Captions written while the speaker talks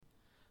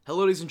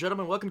Hello, ladies and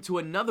gentlemen. Welcome to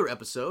another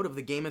episode of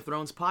the Game of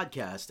Thrones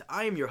podcast.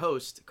 I am your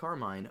host,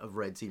 Carmine of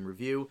Red Team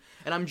Review,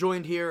 and I'm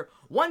joined here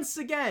once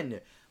again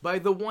by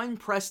the one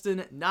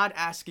Preston not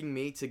asking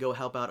me to go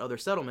help out other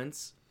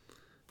settlements,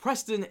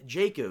 Preston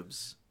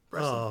Jacobs.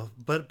 Preston. Oh,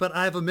 but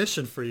I have a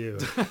mission for you.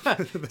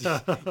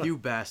 You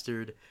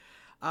bastard.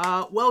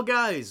 Well,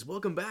 guys,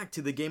 welcome back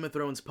to the Game of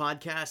Thrones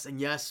podcast,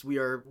 and yes, we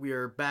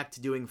are back to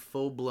doing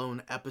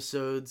full-blown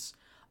episodes.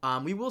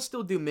 We will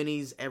still do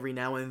minis every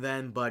now and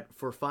then, but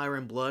for Fire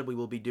and Blood, we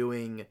will be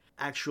doing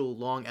actual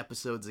long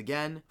episodes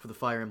again for the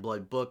Fire and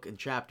Blood book and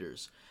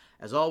chapters.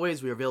 As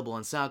always, we are available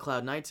on SoundCloud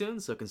and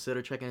iTunes, so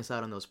consider checking us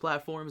out on those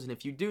platforms. And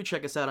if you do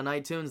check us out on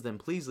iTunes, then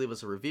please leave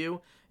us a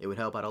review. It would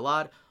help out a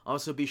lot.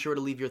 Also, be sure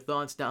to leave your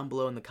thoughts down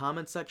below in the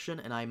comments section,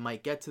 and I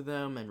might get to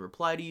them and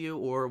reply to you,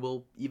 or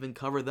we'll even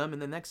cover them in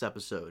the next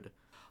episode.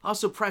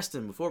 Also,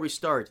 Preston, before we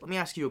start, let me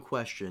ask you a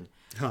question.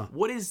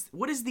 What is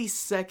the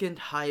second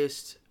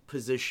highest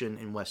position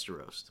in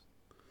Westeros?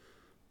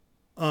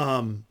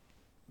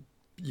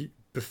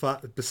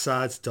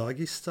 Besides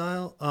doggy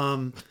style,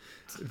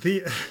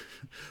 the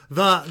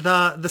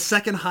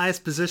second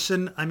highest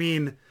position. I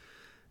mean,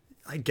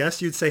 I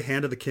guess you'd say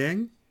Hand of the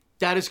King.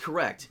 That is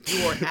correct.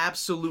 You are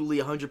absolutely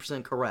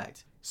 100%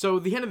 correct. So,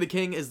 the Hand of the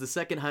King is the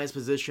second highest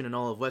position in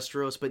all of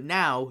Westeros, but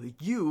now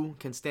you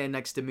can stand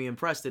next to me and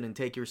Preston and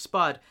take your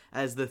spot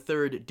as the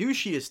third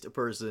douchiest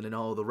person in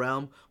all of the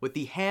realm with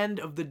the Hand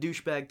of the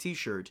Douchebag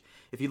t-shirt.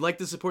 If you'd like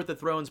to support the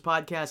Thrones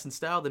podcast and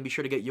style, then be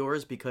sure to get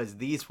yours because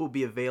these will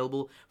be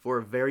available for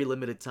a very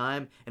limited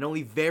time and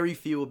only very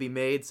few will be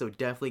made, so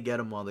definitely get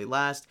them while they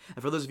last.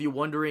 And for those of you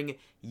wondering,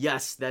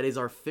 yes, that is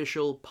our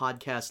official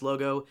podcast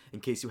logo in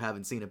case you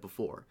haven't seen it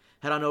before.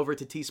 Head on over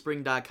to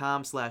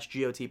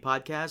teespring.com/GOT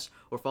podcast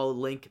or follow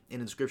the link in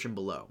the description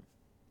below.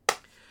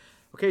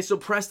 Okay, so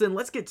Preston,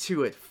 let's get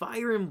to it.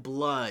 Fire and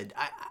Blood.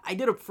 I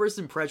did a first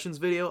impressions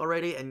video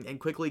already and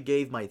quickly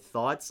gave my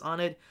thoughts on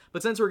it.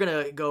 But since we're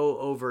going to go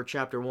over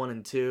Chapter 1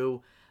 and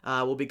 2,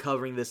 we'll be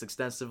covering this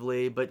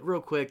extensively. But real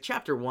quick,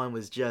 Chapter 1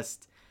 was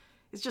just...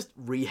 It's just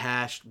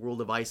rehashed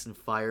World of Ice and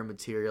Fire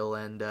material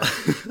and...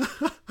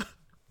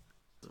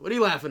 What are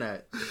you laughing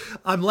at?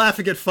 I'm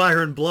laughing at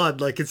Fire and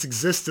Blood like its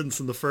existence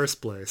in the first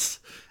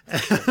place.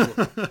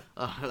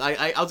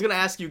 I was gonna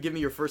ask you, give me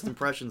your first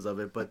impressions of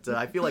it, but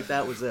I feel like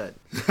that was it.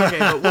 Okay,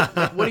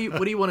 but what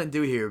do you want to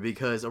do here?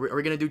 Because are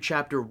we gonna do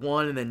Chapter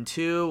 1 and then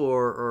 2,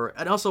 or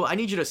and also I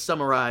need you to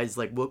summarize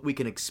like what we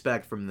can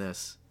expect from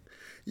this.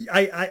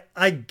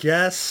 I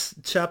guess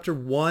Chapter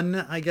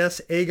 1. I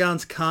guess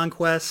Aegon's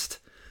conquest.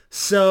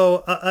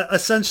 So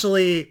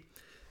essentially,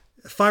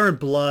 Fire and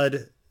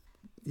Blood.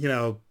 You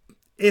know.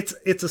 It's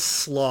a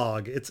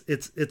slog.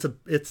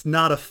 It's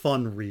not a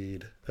fun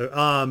read.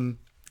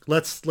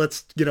 Let's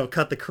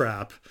cut the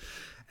crap.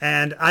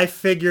 And I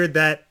figured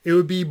that it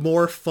would be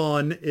more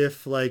fun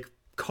if like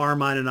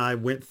Carmine and I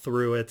went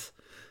through it.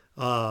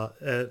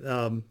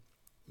 It'd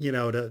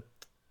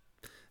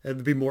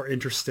be more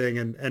interesting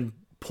and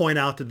point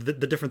out the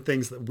different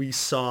things that we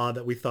saw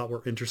that we thought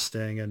were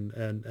interesting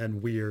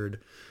and weird.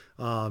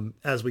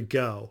 As we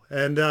go.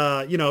 And,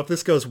 if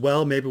this goes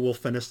well, maybe we'll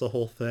finish the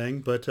whole thing.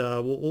 But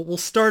we'll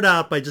start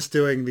out by just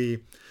doing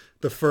the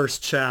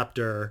first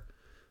chapter,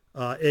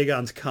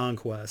 Aegon's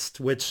Conquest,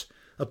 which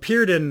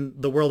appeared in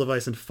The World of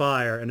Ice and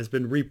Fire and has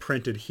been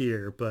reprinted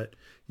here. But,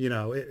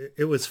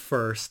 it was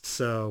first,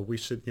 so we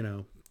should,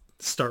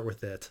 start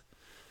with it.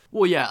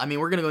 Well, yeah, I mean,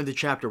 we're going to go into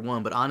Chapter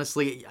 1, but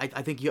honestly,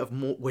 I think you have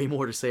way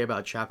more to say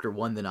about Chapter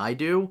 1 than I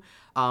do.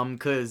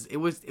 Because it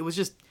was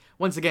just...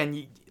 Once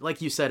again, like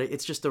you said,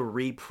 it's just a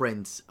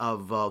reprint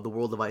of The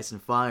World of Ice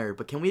and Fire,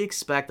 but can we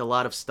expect a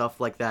lot of stuff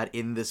like that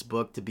in this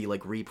book to be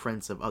like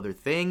reprints of other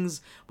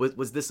things?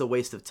 Was this a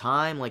waste of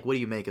time? Like, what do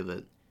you make of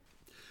it?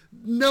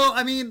 No,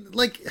 I mean,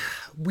 like,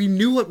 we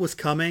knew what was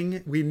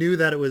coming. We knew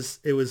that it was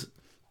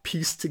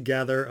pieced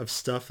together of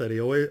stuff that he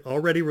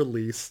already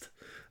released.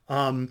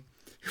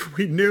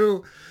 We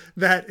knew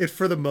that it,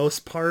 for the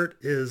most part,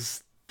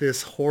 is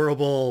this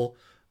horrible...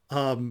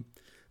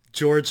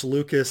 George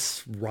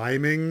Lucas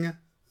rhyming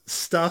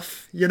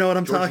stuff. You know what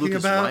I'm talking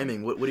Lucas about?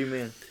 Rhyming. What do you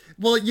mean?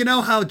 Well, you know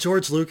how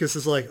George Lucas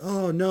is like,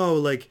 oh no,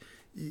 like,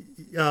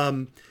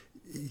 Anakin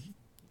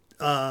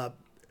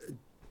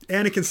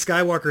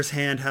Skywalker's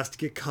hand has to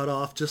get cut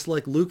off just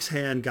like Luke's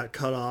hand got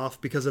cut off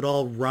because it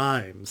all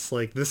rhymes.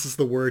 Like, this is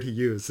the word he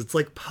used. It's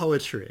like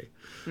poetry,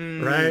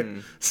 right?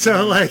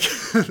 So like,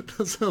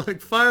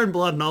 Fire and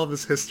Blood and all of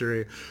this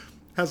history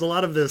has a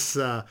lot of this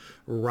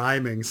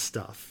rhyming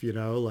stuff,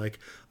 like,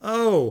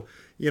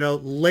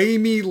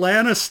 Laimie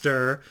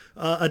Lannister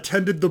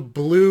attended the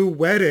blue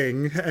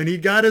wedding and he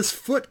got his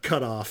foot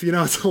cut off.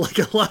 It's like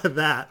a lot of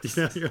that.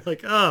 You're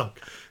like, oh,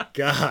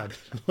 God.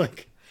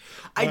 Like,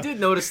 I did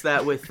notice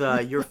that with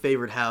your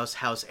favorite house,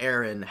 House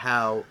Aaron,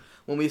 how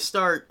when we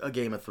start a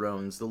Game of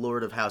Thrones, the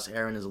Lord of House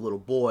Aaron is a little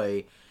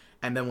boy,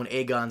 and then when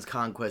Aegon's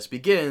conquest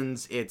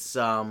begins, it's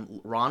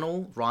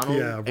Ronald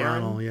Yeah,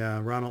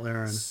 Aaron? Ronald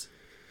Aaron.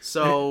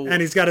 So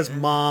and he's got his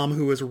mom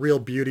who was a real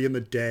beauty in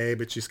the day,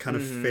 but she's kind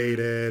of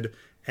faded.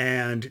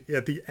 And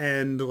at the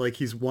end, like,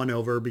 he's won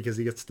over because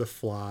he gets to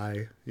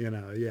fly,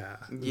 yeah.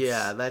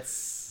 Yeah,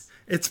 that's...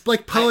 It's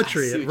like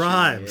poetry. I see It what you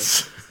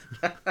rhymes.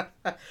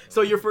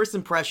 So your first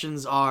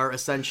impressions are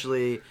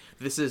essentially,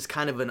 this is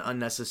kind of an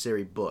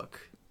unnecessary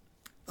book.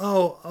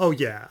 Oh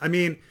yeah. I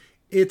mean,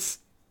 it's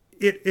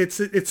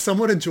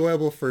somewhat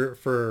enjoyable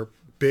for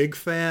big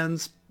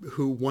fans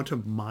who want to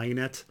mine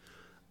it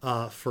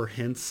for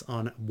hints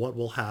on what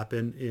will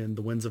happen in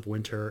The Winds of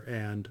Winter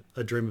and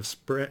A Dream of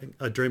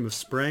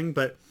Spring,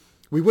 but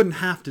we wouldn't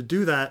have to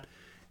do that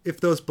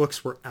if those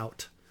books were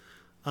out.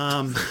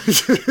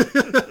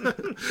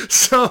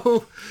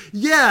 So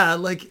yeah,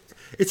 like,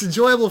 it's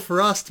enjoyable for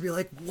us to be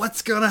like,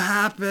 what's gonna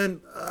happen?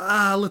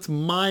 Let's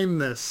mine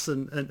this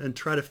and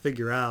try to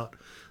figure out,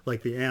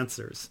 like, the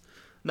answers.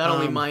 Not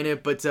only mine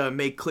it, but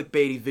make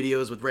clickbaity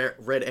videos with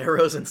red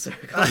arrows and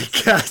circles. I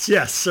guess,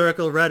 yeah,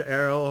 circle, red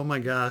arrow. Oh my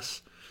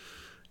gosh.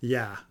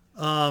 Yeah.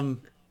 So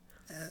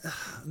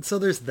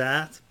there's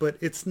that, but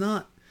it's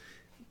not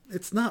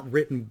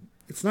written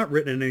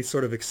in any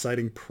sort of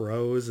exciting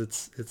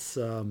prose.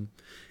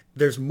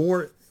 There's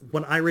more,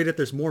 when I read it,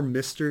 there's more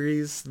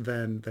mysteries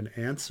than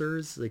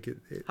answers. Like,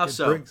 How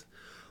so?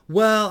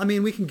 Well, I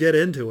mean, we can get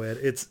into it.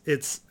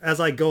 It's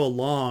as I go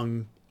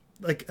along,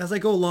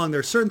 there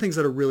are certain things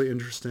that are really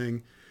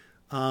interesting.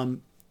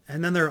 And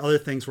then there are other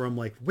things where I'm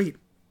like, wait,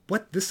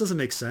 what? This doesn't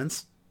make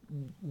sense.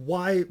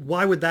 Why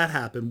would that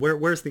happen?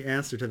 Where's the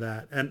answer to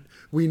that? And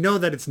we know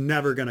that it's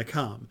never going to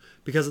come,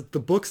 because the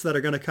books that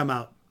are going to come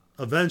out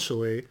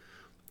eventually,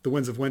 The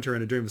Winds of Winter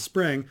and A Dream of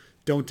Spring,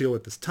 don't deal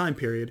with this time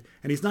period.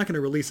 And he's not going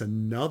to release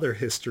another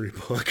history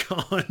book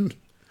on...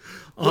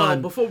 Well,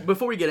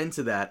 before we get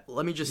into that,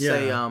 let me just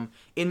say,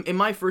 in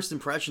my first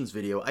impressions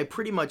video, I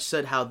pretty much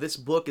said how this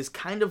book is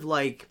kind of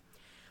like,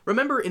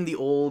 remember in the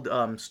old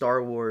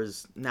Star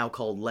Wars, now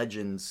called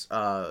Legends,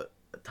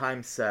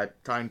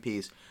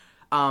 timepiece,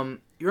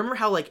 you remember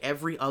how, like,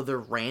 every other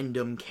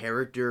random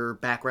character,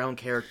 background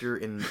character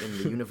in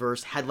the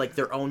universe had, like,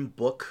 their own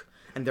book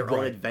and their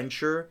own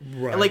adventure?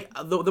 Right. And, like,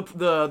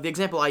 the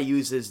example I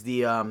use is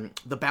the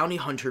bounty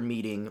hunter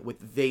meeting with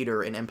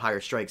Vader in Empire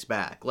Strikes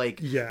Back.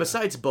 Like,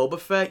 besides Boba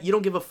Fett, you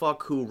don't give a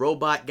fuck who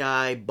Robot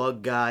Guy,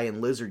 Bug Guy,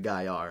 and Lizard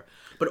Guy are.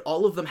 But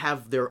all of them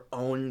have their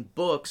own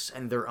books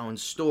and their own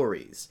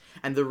stories.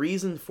 And the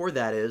reason for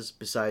that is,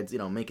 besides,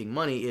 making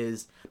money,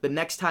 is the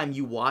next time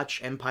you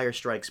watch Empire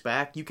Strikes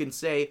Back, you can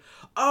say,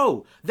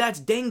 oh, that's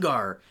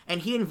Dengar,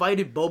 and he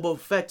invited Boba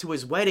Fett to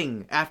his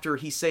wedding after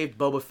he saved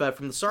Boba Fett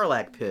from the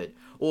Sarlacc pit.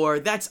 Or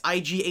that's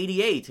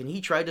IG-88, and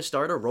he tried to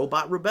start a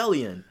robot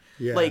rebellion.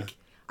 Yeah. Like,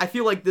 I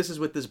feel like this is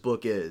what this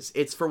book is.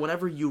 It's for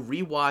whenever you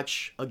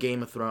rewatch a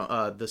Game of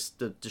Thrones,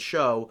 the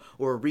show,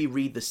 or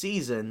reread the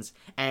seasons,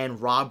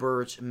 and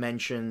Robert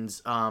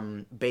mentions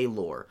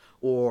Baelor,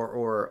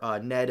 or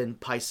Ned and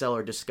Pycelle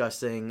are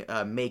discussing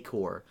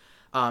Maekor.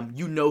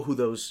 You know who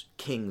those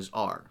kings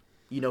are.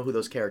 You know who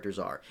those characters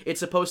are. It's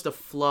supposed to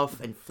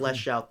fluff and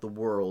flesh out the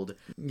world.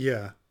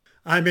 Yeah.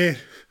 I mean,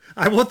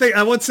 I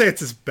won't say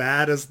it's as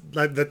bad as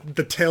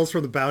the Tales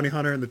from the Bounty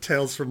Hunter and the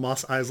Tales from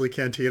Mos Eisley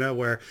Cantina,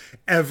 where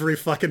every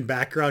fucking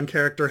background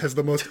character has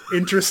the most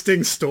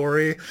interesting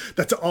story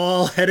that's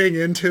all heading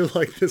into,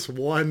 like, this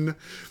one,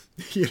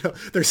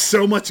 there's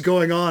so much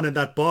going on in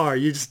that bar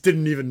you just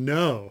didn't even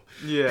know.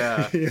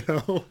 Yeah.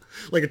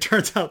 Like, it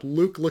turns out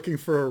Luke looking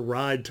for a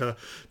ride to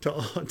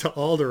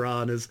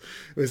Alderaan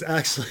was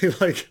actually,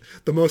 like,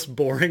 the most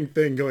boring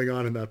thing going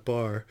on in that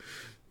bar.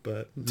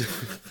 But...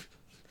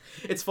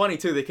 It's funny,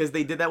 too, because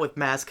they did that with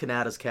Maz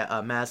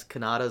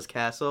Kanata's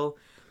Castle.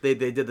 They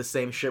did the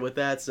same shit with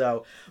that,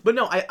 so... But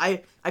no,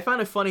 I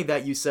find it funny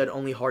that you said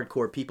only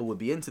hardcore people would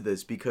be into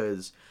this,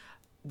 because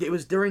it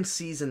was during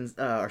Season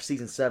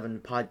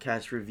 7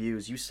 podcast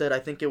reviews, you said, I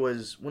think it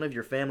was one of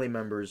your family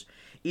members,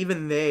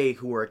 even they,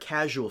 who were a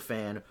casual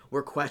fan,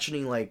 were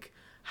questioning, like,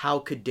 how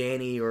could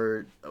Dany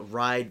or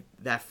ride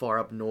that far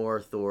up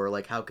north, or,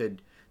 like, how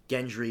could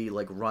Gendry,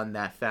 like, run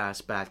that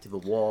fast back to the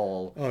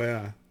wall? Oh,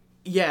 yeah.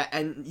 Yeah,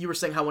 and you were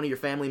saying how one of your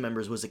family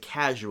members was a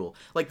casual.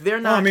 Like,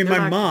 they're not... Oh, I mean,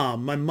 my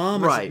mom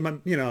mom right.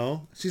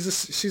 She's a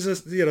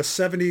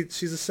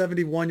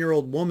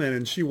 71-year-old woman,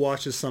 and she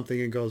watches something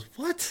and goes,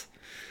 what?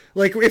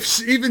 Like,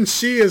 even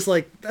she is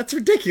like, that's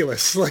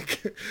ridiculous.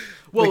 Like,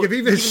 well, like,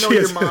 even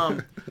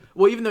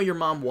though your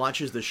mom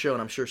watches the show,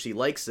 and I'm sure she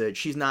likes it,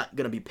 she's not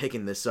going to be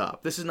picking this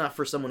up. This is not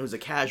for someone who's a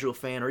casual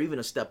fan or even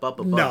a step up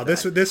above No,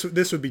 that.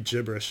 this would be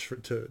gibberish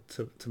to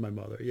my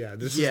mother. Yeah,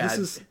 this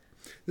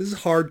is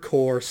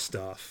hardcore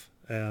stuff.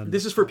 And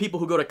this is for people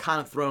who go to Con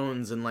of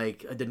Thrones in,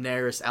 like, a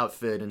Daenerys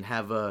outfit and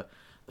have a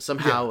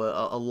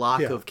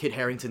lock of Kit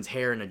Harington's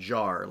hair in a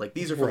jar. Like,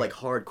 these are for like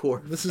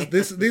hardcore.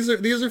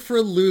 These are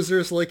for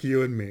losers like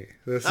you and me.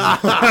 This is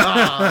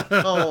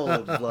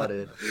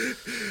cold-blooded.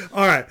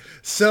 All right,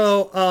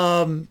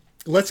 so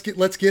let's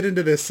get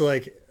into this.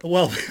 Like,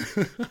 well,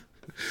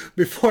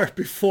 before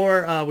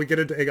we get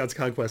into Aegon's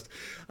Conquest,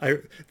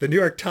 the New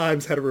York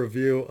Times had a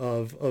review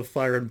of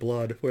Fire and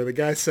Blood where the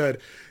guy said,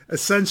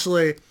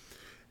 essentially,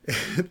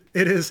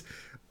 it is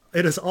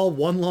It is all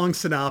one long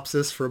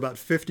synopsis for about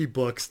 50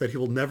 books that he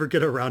will never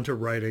get around to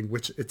writing,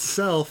 which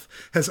itself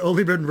has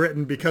only been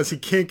written because he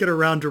can't get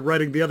around to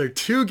writing the other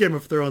 2 Game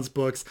of Thrones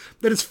books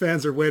that his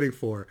fans are waiting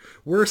for.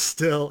 We're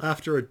still,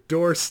 after a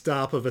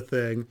doorstop of a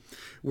thing,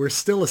 we're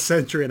still a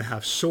century and a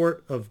half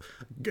short of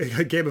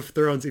Game of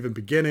Thrones even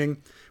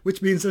beginning,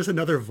 which means there's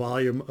another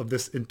volume of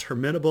this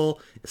interminable,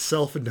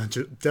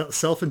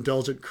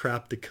 self-indulgent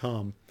crap to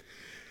come.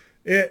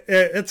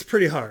 It's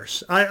pretty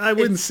harsh. I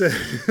wouldn't say,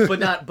 but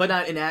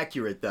not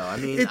inaccurate though. I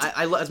mean,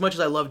 I as much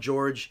as I love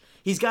George,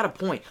 he's got a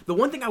point. The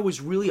one thing I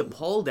was really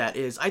appalled at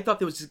is I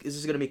thought this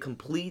is going to be a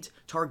complete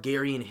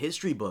Targaryen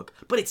history book,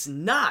 but it's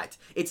not.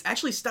 It's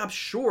actually stopped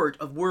short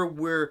of where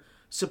we're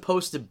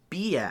supposed to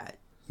be at.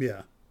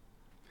 Yeah.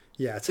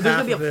 Yeah, it's there's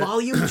going to be a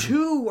volume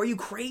 2. Are you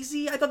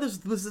crazy? I thought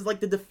this is like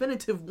the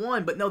definitive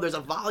one, but no, there's a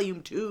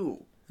volume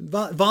 2.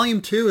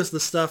 Volume 2 is the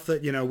stuff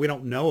that, we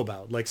don't know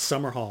about, like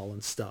Summerhall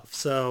and stuff.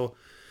 So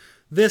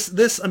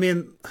this, I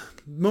mean,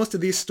 most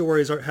of these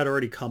stories had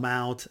already come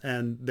out,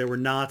 and they were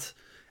not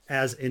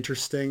as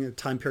interesting at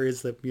time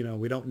periods that,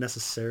 we don't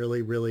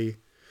necessarily really,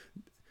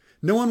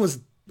 no one was,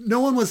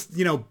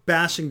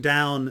 bashing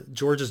down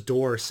George's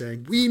door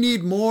saying, we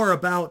need more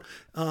about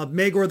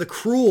Maegor the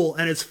Cruel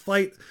and his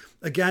fight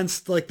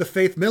against like the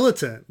Faith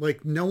Militant.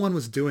 Like, no one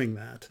was doing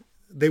that.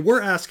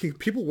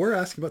 People were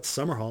asking about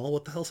Summerhall.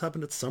 What the hell's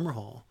happened at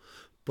Summerhall?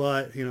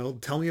 But,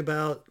 tell me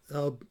about,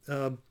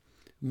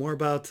 more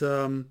about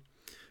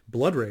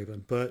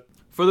Bloodraven. But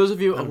for those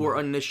of you who are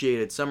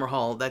uninitiated,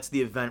 Summerhall, that's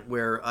the event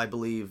where I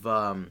believe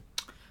the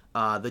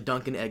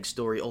Dunk and Egg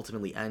story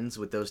ultimately ends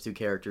with those 2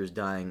 characters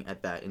dying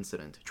at that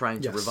incident,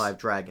 trying to revive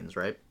dragons,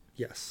 right?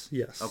 Yes.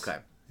 Okay.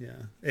 Yeah.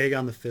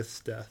 Aegon the Fifth's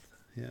death.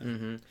 Yeah.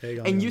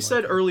 Mm-hmm. And you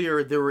said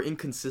earlier there were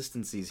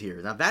inconsistencies here.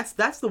 Now that's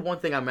the one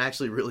thing I'm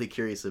actually really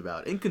curious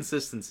about.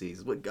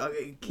 Inconsistencies.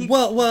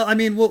 Well, I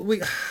mean,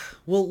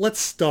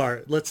 let's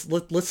start.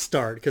 Let's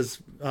start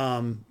because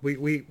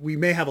we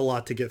may have a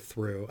lot to get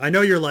through. I know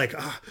you're like,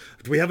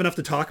 do we have enough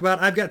to talk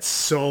about? I've got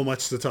so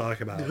much to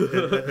talk about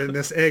in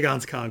this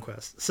Aegon's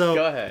Conquest. So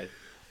go ahead.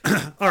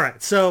 All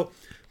right. So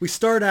we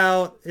start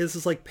out. This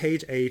is like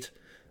page 8.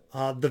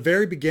 The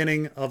very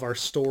beginning of our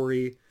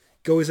story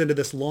goes into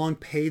this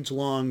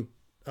page-long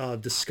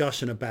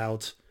discussion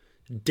about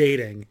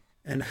dating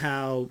and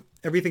how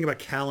everything about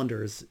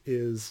calendars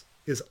is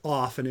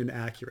off and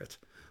inaccurate.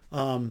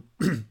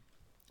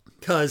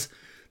 Because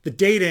the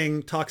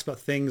dating talks about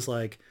things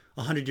like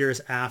 100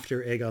 years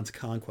after Aegon's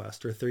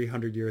conquest or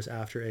 300 years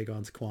after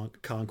Aegon's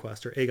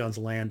conquest or Aegon's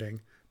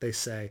landing, they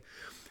say.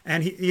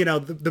 And he,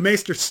 the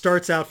Maester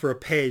starts out for a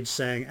page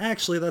saying,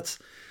 actually, that's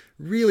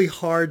really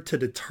hard to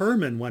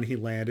determine when he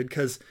landed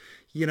because,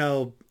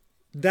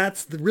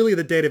 that's really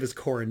the date of his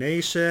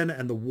coronation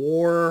and the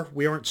war.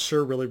 We aren't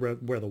sure really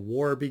where the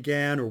war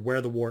began or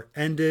where the war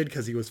ended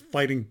because he was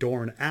fighting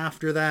Dorne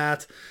after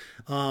that.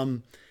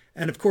 And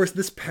of course,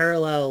 this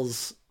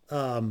parallels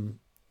the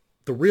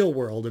real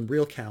world and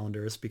real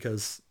calendars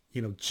because,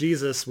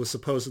 Jesus was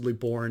supposedly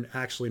born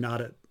actually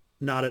not at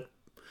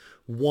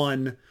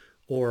 1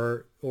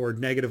 or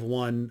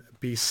 -1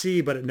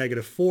 BC, but at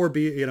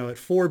 -4 at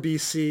 4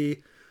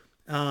 BC.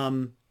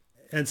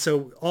 And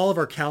so all of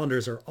our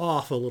calendars are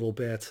off a little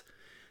bit,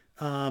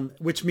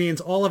 which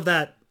means all of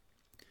that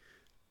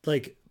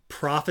like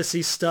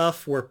prophecy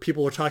stuff where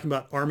people were talking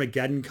about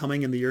Armageddon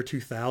coming in the year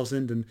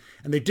 2000 and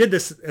they did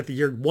this at the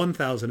year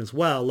 1000 as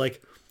well,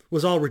 like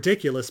was all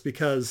ridiculous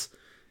because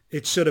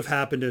it should have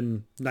happened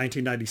in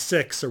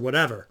 1996 or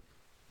whatever.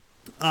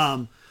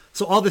 So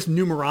all this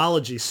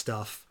numerology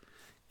stuff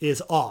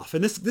is off.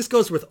 And this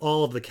goes with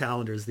all of the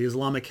calendars, the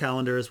Islamic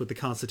calendars with the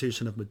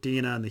Constitution of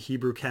Medina and the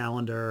Hebrew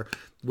calendar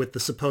with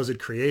the supposed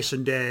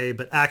creation day.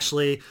 But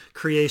actually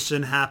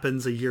creation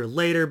happens a year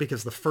later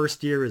because the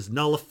first year is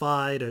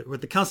nullified.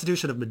 With the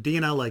Constitution of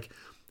Medina, like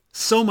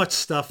so much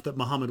stuff that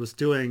Muhammad was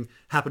doing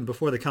happened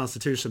before the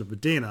Constitution of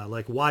Medina.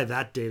 Like why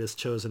that date is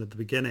chosen at the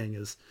beginning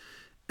is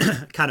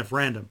kind of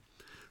random.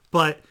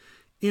 But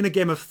in A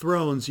Game of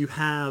Thrones, you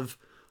have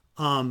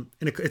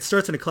it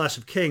starts in A Clash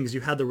of Kings.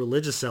 You had the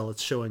religious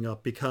zealots showing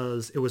up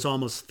because it was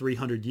almost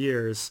 300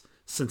 years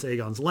since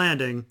Aegon's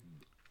landing.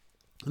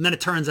 And then it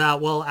turns out,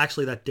 well,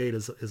 actually that date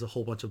is a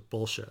whole bunch of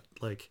bullshit.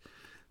 Like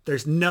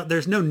there's no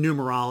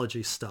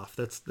numerology stuff.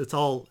 It's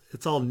all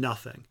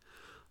nothing.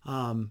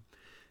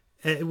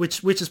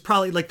 Which is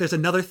probably like, there's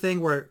another thing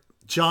where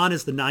Jon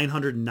is the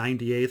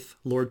 998th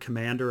Lord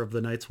Commander of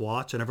the Night's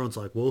Watch. And everyone's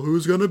like, well,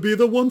 who's going to be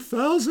the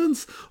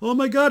 1000th? Oh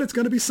my God, it's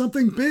going to be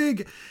something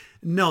big.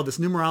 No, this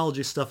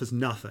numerology stuff is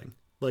nothing.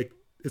 Like,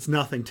 it's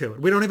nothing to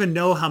it. We don't even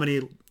know how many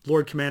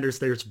Lord Commanders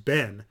there's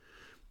been.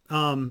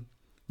 Sam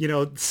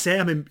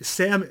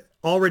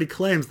already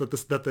claims that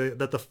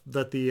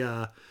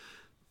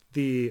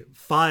the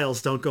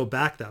files don't go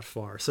back that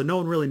far. So no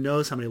one really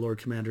knows how many Lord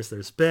Commanders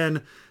there's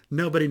been.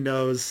 Nobody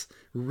knows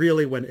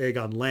really when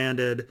Aegon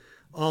landed.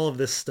 All of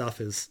this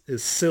stuff is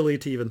silly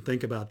to even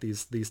think about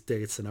these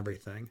dates and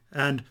everything.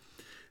 And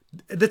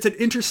that's an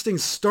interesting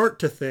start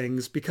to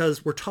things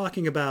because we're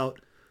talking about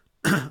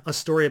a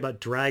story about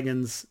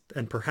dragons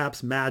and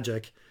perhaps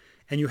magic,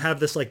 and you have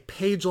this like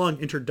page-long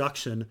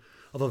introduction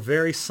of a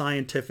very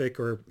scientific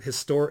or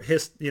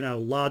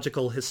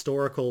logical,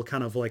 historical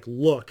kind of like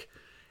look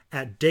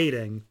at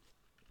dating,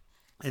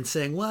 and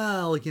saying,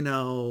 well,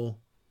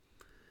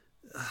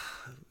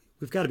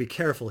 we've got to be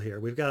careful here.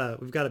 We've got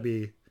to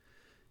be,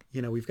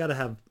 we've got to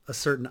have a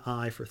certain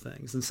eye for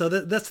things. And so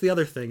that's the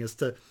other thing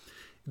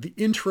the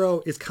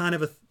intro is kind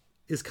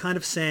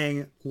of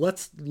saying,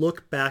 let's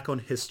look back on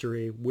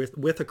history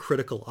with a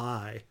critical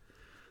eye.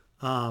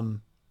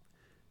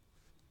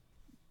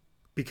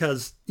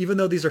 Because even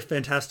though these are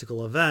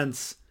fantastical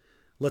events,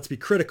 let's be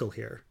critical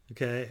here.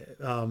 Okay.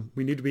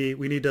 We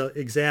need to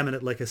examine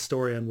it like a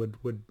historian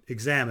would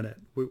examine it.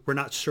 We're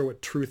not sure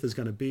what truth is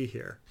going to be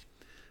here.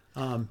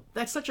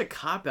 That's such a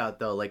cop-out,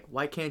 though. Like,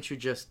 why can't you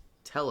just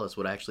tell us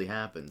what actually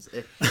happens?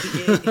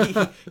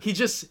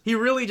 He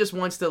really just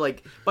wants to,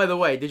 like... By the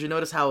way, did you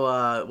notice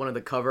how one of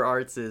the cover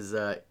arts is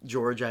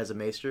George as a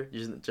maester?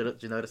 Did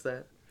you notice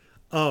that?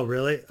 Oh,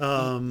 really?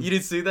 You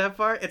didn't see that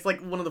part? It's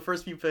like one of the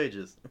first few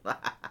pages.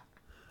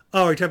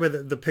 Oh, are you talking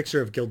about the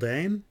picture of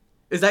Gildane?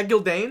 Is that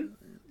Gildane?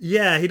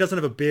 Yeah, he doesn't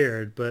have a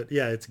beard, but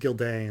yeah, it's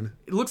Gildane.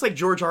 It looks like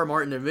George R.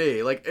 Martin to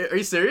me. Like, are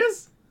you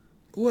serious?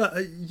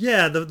 Well,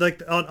 yeah,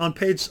 on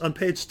page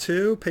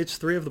 2, page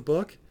 3 of the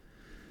book.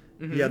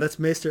 Mm-hmm. Yeah, that's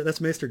Maester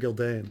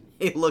Gildane.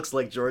 It looks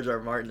like George R.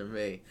 Martin to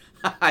me.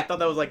 I thought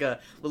that was like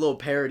a little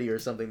parody or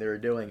something they were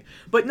doing.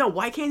 But no,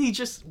 why can't he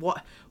just...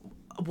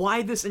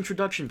 Why this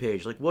introduction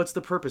page? Like, what's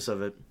the purpose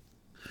of it?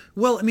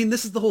 Well, I mean,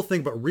 this is the whole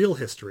thing about real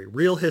history.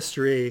 Real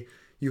history,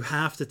 you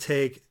have to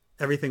take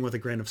everything with a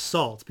grain of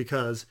salt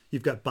because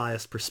you've got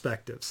biased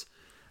perspectives.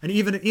 And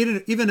even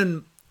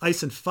in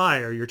Ice and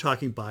Fire, you're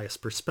talking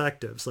biased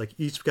perspectives. Like,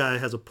 each guy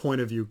has a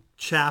point of view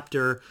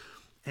chapter,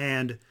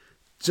 and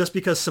just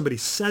because somebody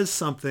says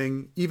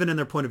something, even in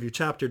their point of view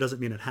chapter, doesn't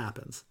mean it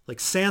happens. Like,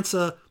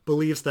 Sansa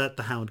believes that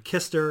the Hound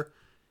kissed her.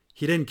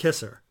 He didn't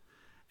kiss her.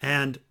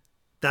 And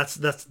that's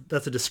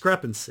a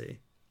discrepancy.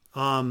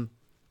 Areo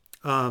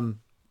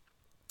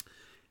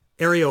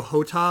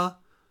Hotah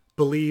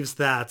believes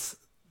that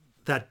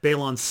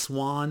Balon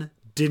Swan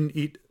didn't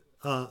eat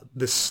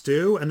the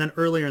stew, and then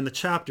earlier in the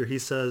chapter he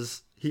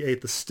says he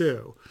ate the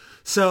stew.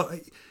 So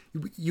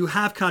you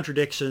have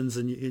contradictions,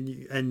 and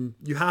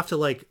you have to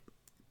like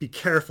be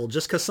careful.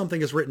 Just because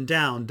something is written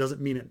down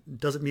doesn't mean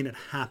it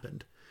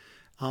happened.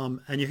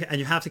 And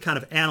you have to kind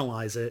of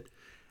analyze it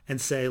and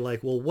say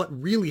like, well, what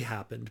really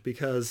happened?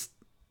 Because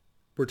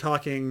we're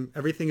talking,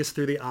 everything is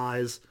through the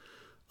eyes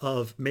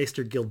of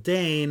Maester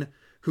Gildane,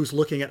 who's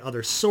looking at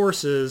other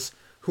sources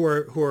who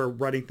are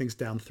writing things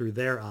down through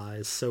their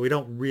eyes. So we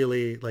don't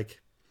really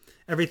like,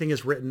 everything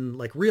is written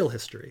like real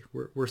history.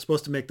 We're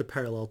supposed to make the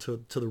parallel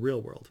to the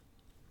real world.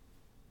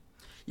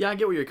 Yeah, I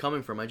get where you're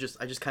coming from. I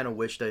just kind of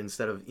wish that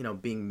instead of,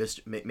 being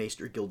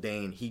Maester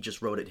Gildane, he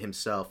just wrote it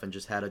himself and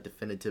just had a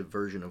definitive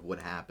version of what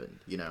happened,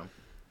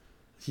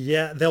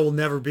 Yeah, there will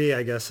never be,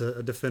 I guess,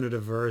 a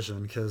definitive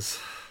version because,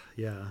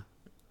 yeah.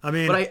 I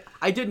mean, but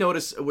I did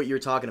notice what you're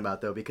talking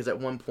about, though, because at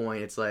one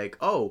point it's like,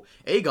 oh,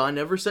 Aegon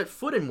never set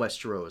foot in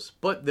Westeros,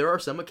 but there are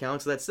some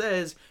accounts that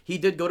says he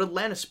did go to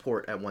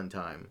Lannisport at one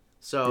time.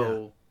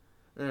 So,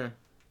 yeah.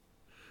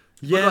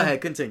 Well, go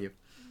ahead, continue.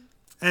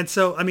 And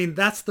so, I mean,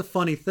 that's the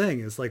funny thing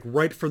is like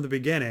right from the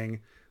beginning,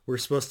 we're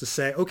supposed to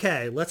say,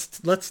 okay,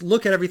 let's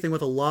look at everything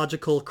with a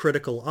logical,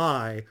 critical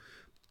eye.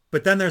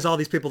 But then there's all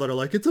these people that are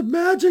like, it's a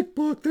magic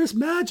book. There's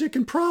magic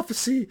and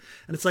prophecy.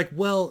 And it's like,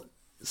 well,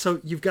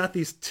 so you've got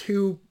these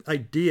two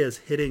ideas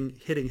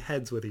hitting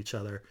heads with each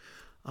other.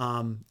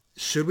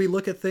 Should we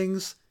look at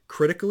things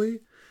critically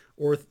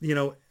or,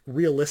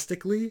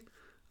 realistically,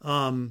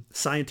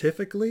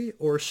 scientifically,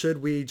 or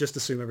should we just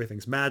assume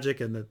everything's magic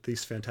and that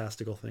these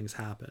fantastical things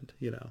happened,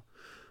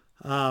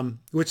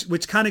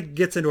 which kind of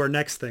gets into our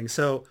next thing.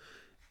 So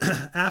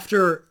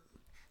after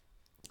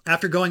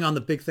going on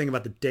the big thing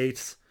about the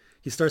dates,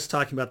 he starts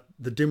talking about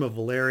the Doom of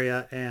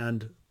Valyria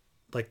and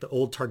like the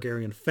old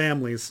Targaryen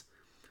families,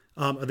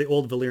 the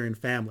old Valyrian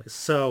families.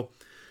 So,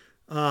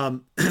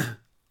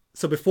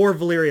 so before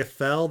Valyria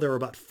fell, there were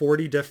about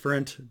 40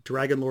 different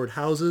Dragonlord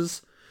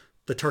houses.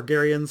 The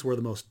Targaryens were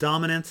the most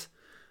dominant.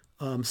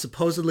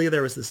 Supposedly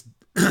there was this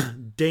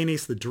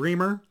Daenerys the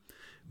Dreamer,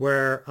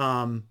 where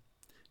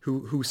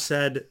who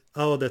said,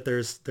 oh, that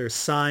there's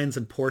signs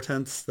and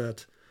portents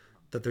that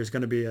there's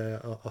going to be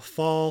a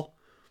fall,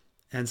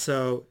 and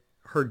so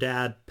her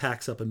dad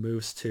packs up and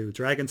moves to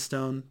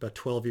Dragonstone about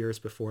 12 years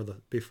before the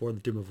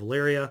Doom of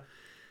Valyria.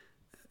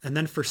 And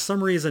then for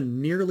some reason,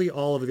 nearly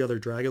all of the other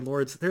Dragon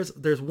Lords,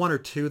 there's one or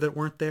two that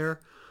weren't there,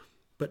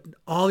 but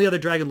all the other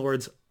Dragon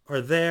Lords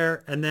are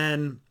there. And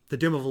then the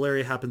Doom of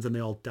Valyria happens and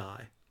they all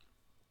die.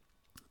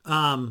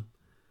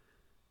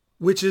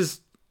 Which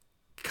is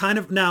kind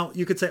of, now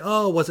you could say,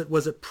 oh, was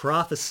it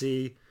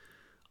prophecy?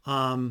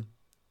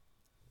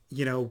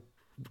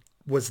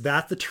 Was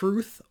that the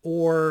truth?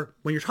 Or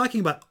when you're talking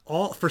about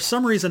for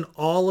some reason,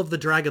 all of the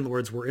Dragon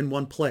Lords were in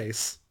one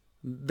place.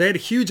 They had a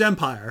huge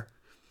empire,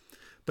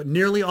 but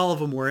nearly all of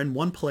them were in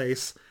one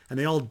place and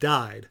they all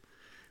died.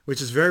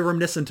 which is very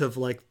reminiscent of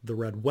like the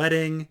Red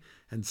Wedding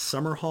and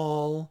Summer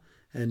Hall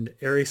and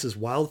Aerys's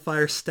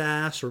Wildfire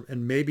Stash,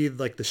 and maybe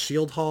like the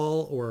Shield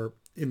Hall, or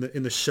in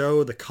the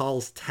show the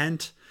Khaal's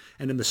Tent,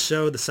 and in the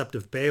show the Sept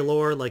of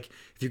Baelor. Like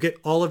if you get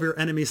all of your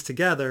enemies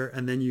together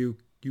and then you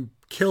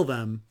kill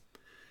them,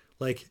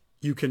 like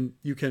you can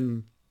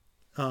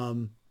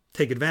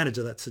take advantage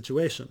of that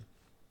situation.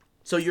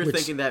 So you're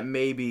thinking that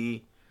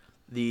maybe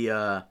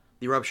the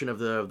eruption of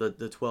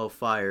the 12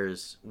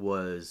 fires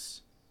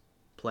was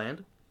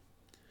planned?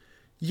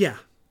 Yeah,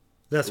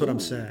 that's what I'm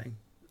saying.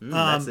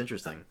 That's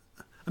interesting.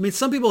 I mean,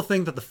 some people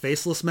think that the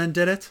Faceless Men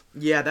did it.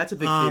 Yeah, that's a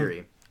big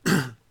theory.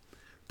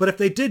 But if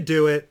they did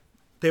do it,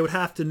 they would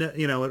have to,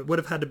 it would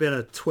have had to been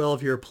a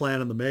 12-year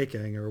plan in the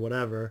making or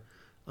whatever.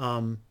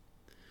 And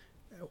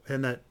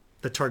that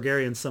the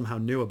Targaryens somehow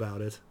knew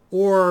about it.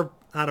 Or,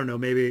 I don't know,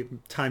 maybe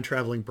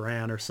time-traveling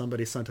Bran or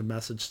somebody sent a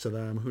message to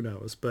them. Who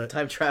knows? But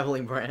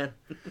time-traveling Bran.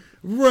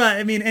 Right.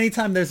 I mean,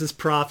 anytime there's this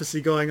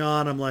prophecy going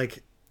on, I'm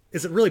like,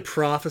 is it really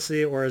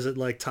prophecy or is it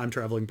like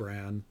time-traveling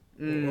Bran?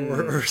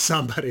 Or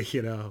somebody,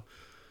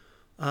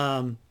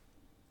 But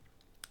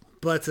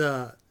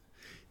the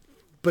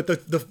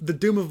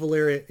Doom of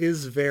Valyria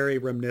is very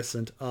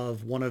reminiscent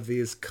of one of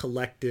these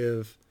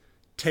collective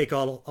take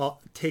out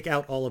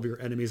all of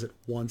your enemies at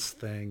once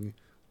thing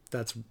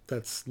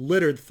that's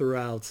littered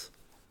throughout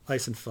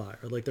Ice and Fire.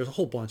 Like there's a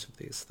whole bunch of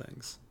these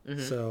things.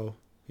 Mm-hmm. So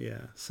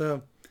yeah.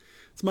 So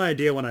it's my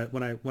idea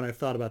when I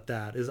thought about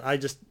that is I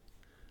just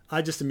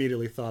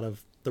immediately thought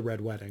of the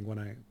Red Wedding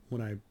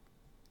when I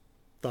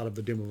thought of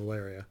the Doom of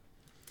Valyria.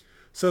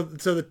 So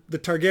the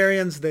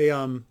Targaryens, they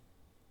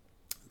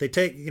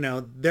take,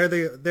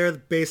 they're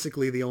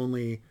basically the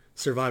only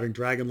surviving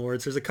Dragon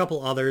Lords. There's a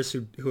couple others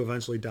who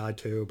eventually died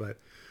too, but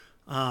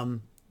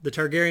the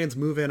Targaryens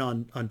move in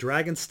on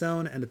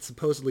Dragonstone, and it's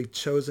supposedly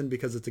chosen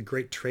because it's a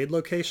great trade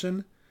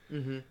location.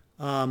 Mm-hmm.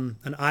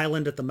 An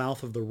island at the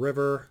mouth of the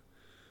river.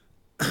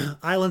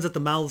 Islands at the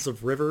mouths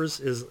of rivers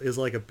is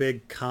like a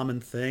big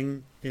common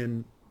thing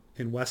in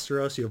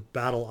Westeros. You have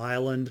Battle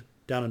Island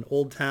down in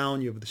Old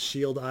Town. You have the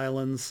Shield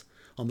Islands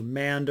on the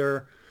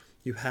Mander.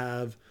 You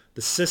have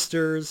the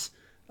Sisters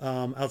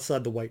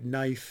outside the White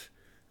Knife.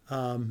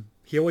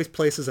 He always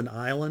places an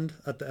island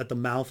at the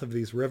mouth of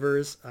these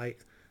rivers.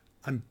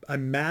 I'm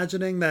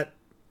imagining that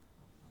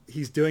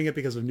he's doing it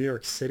because of New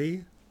York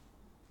City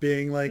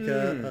being like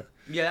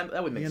yeah,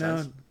 that would make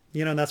sense.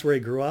 And that's where he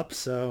grew up.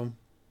 So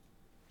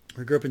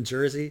he grew up in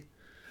Jersey.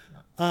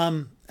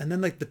 And then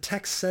like the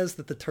text says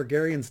that the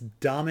Targaryens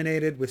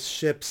dominated with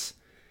ships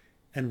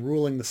and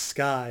ruling the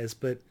skies,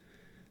 but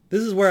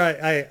this is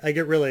where I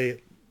get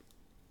really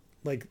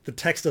like the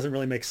text doesn't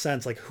really make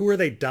sense. Like who are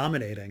they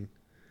dominating?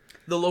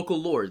 The local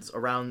lords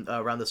around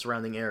the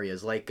surrounding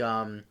areas, like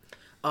the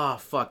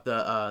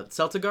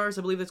Celtigars,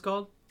 I believe it's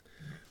called.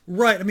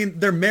 Right. I mean,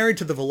 they're married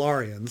to the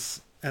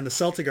Velaryons, and the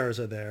Celtigars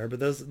are there, but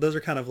those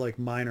are kind of like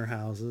minor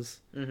houses.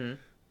 Mm-hmm.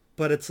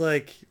 But it's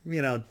like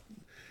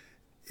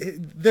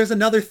there's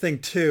another thing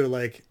too.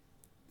 Like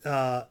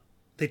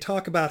they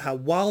talk about how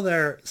while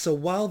they're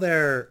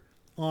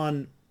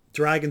on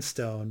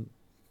Dragonstone,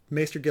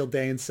 Maester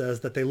Gildain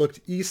says that they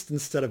looked east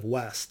instead of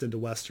west into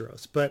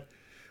Westeros, but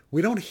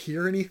we don't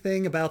hear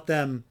anything about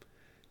them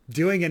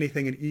doing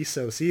anything in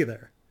Essos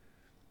either.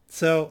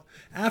 So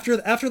after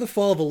the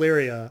fall of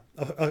Valyria,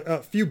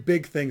 a few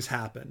big things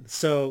happen.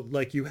 So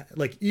like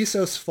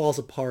Essos falls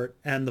apart,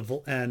 and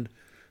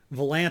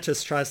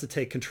Volantis tries to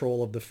take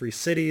control of the Free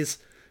Cities,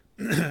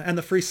 and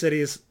the Free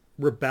Cities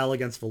rebel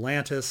against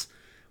Volantis,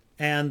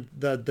 and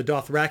the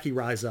Dothraki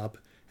rise up.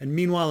 And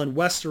meanwhile in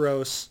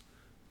Westeros,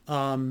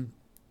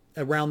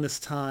 around this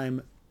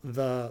time,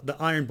 the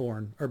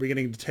Ironborn are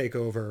beginning to take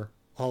over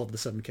all of the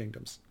Seven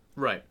Kingdoms.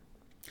 Right.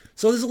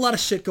 So there's a lot of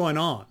shit going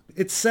on.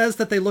 It says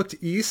that they looked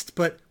east,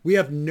 but we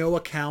have no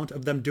account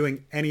of them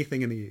doing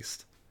anything in the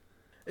east.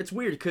 It's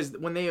weird because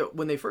when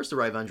they first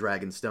arrived on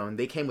Dragonstone,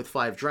 they came with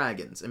 5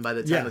 dragons, and by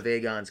the time of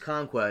Aegon's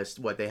conquest,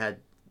 they had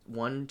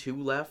 1,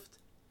 2 left.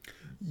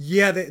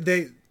 Yeah,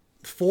 they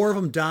 4 of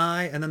them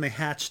die, and then they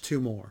hatch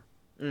 2 more.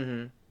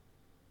 Mm-hmm.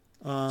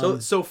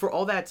 So for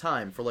all that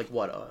time, for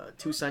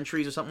 2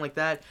 centuries or something like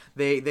that,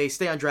 they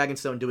stay on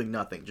Dragonstone doing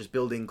nothing, just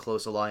building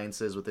close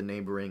alliances with the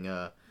neighboring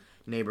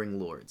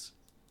lords.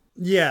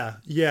 Yeah,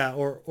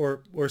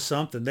 or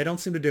something. They don't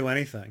seem to do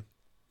anything.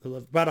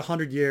 About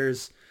 100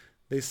 years,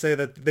 they say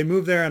that they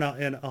moved there in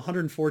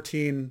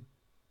 114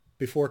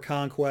 before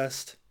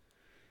conquest,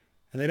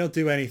 and they don't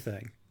do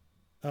anything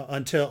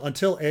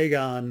until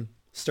Aegon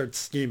starts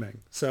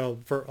scheming. So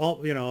for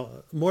all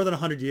more than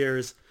 100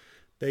 years,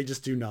 they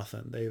just do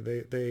nothing.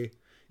 They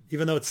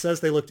even though it says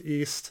they looked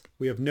east,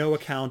 we have no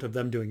account of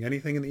them doing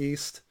anything in the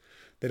east.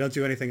 They don't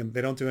do anything.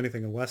 They don't do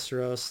anything in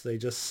Westeros. They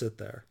just sit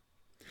there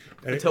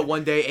until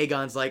one day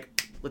Aegon's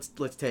like, let's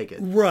take it.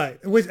 Right,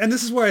 and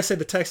this is where I say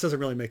the text doesn't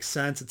really make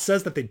sense. It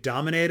says that they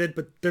dominated,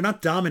 but they're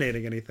not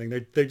dominating anything.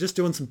 They're just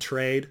doing some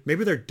trade.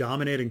 Maybe they're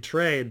dominating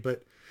trade,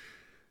 but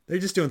they're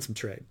just doing some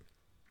trade.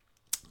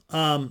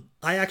 I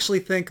actually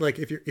think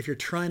if you're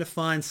trying to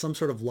find some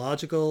sort of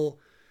logical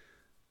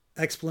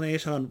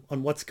explanation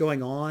on what's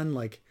going on.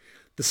 Like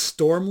the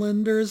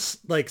Stormlanders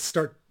like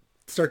start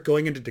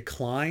going into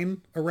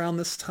decline around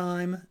this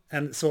time,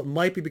 and so it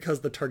might be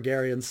because the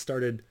Targaryens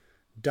started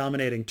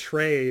dominating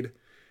trade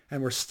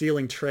and were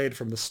stealing trade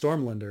from the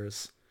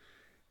Stormlanders,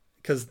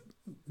 because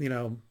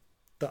the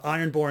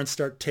Ironborn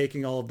start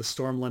taking all of the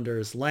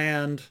Stormlanders'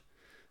 land.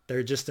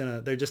 They're just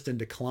in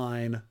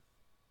decline,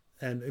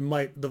 and it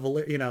might the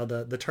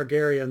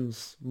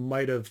Targaryens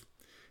might have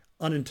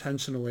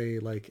unintentionally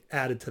like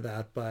added to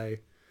that by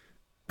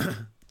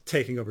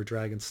taking over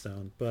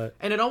Dragonstone.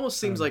 And it almost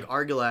seems like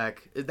Argilac,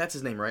 that's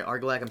his name, right?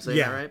 Argilac, I'm saying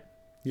that right?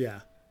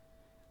 Yeah.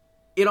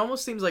 It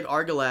almost seems like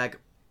Argilac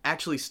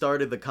actually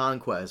started the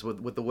conquest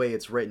with the way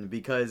it's written,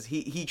 because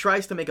he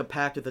tries to make a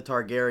pact with the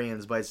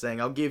Targaryens by saying,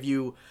 I'll give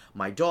you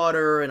my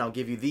daughter and I'll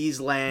give you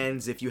these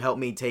lands if you help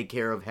me take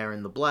care of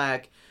Harren the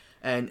Black.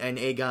 And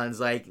Aegon's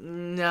like,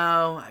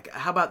 no,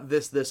 how about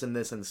this, and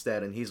this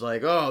instead? And he's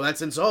like, oh,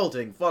 that's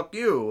insulting, fuck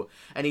you.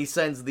 And he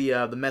sends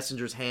the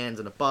messenger's hands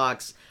in a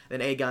box.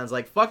 And Aegon's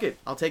like, fuck it,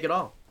 I'll take it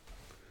all.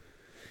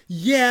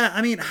 Yeah,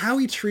 I mean, how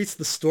he treats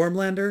the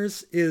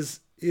Stormlanders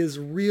is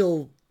a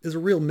real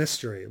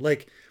mystery.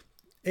 Like,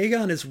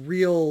 Aegon is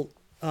real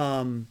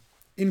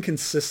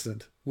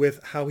inconsistent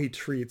with how he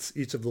treats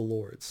each of the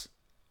lords.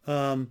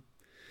 But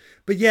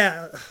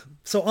yeah,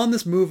 so on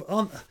this move,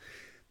 on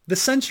the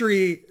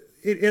Century,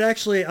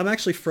 I'm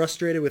actually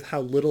frustrated with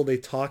how little they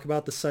talk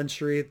about the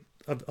Century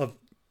of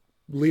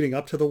leading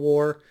up to the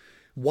war.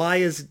 Why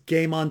is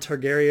Daemon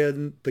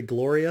Targaryen the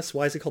Glorious?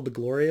 Why is he called the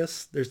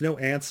Glorious? There's no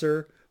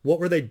answer. What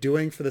were they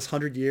doing for this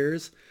 100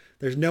 years?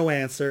 There's no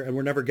answer, and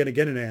we're never going to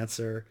get an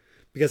answer,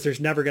 because there's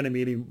never going to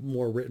be any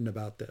more written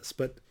about this.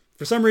 But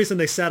for some reason,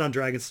 they sat on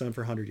Dragonstone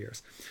for 100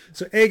 years.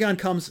 So Aegon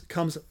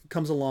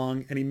comes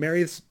along, and he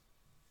marries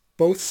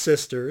both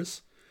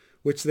sisters,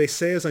 which they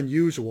say is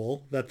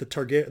unusual, that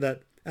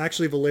that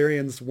actually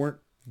Valyrians weren't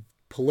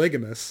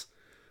polygamous.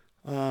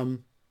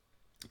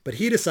 But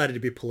he decided to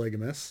be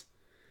polygamous.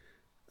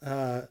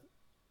 And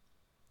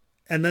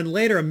then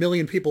later, 1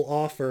 million people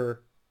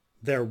offer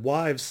their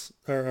wives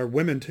or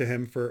women to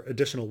him for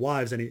additional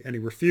wives, and he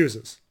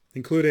refuses,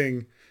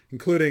 including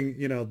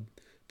the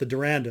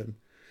Durrandon.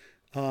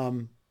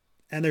 And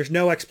there's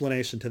no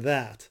explanation to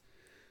that.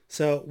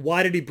 So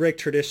why did he break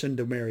tradition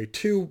to marry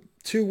two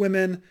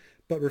women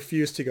but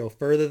refuse to go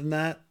further than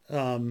that?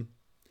 I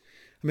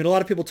mean, a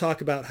lot of people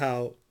talk about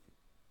how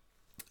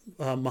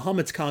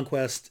Muhammad's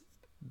conquest,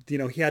 he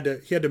had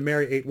to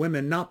marry 8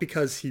 women, not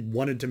because he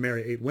wanted to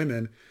marry 8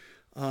 women.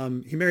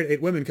 He married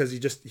 8 women because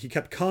he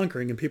kept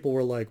conquering, and people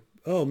were like,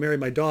 oh, marry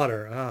my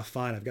daughter. Ah,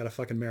 fine, I've got to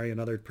fucking marry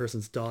another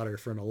person's daughter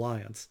for an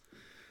alliance.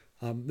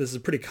 This is a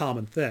pretty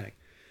common thing.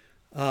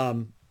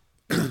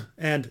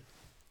 And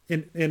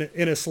in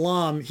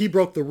Islam, he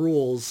broke the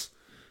rules,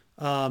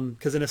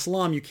 because in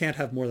Islam you can't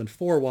have more than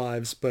 4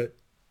 wives, but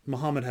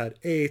Muhammad had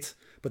 8.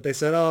 But they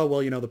said, oh,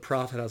 well, the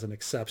Prophet has an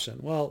exception.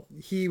 Well,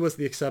 he was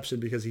the exception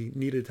because he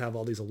needed to have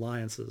all these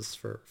alliances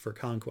for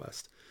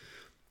conquest.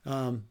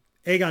 Aegon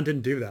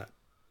didn't do that.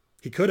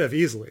 He could have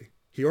easily.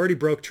 He already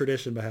broke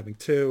tradition by having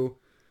 2.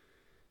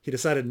 He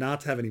decided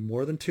not to have any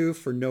more than 2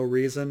 for no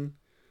reason.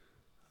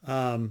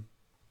 Some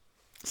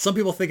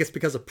people think it's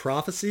because of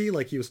prophecy,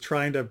 like he was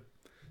trying to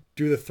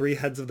do the 3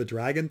 heads of the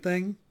dragon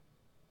thing.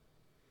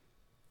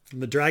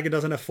 And the dragon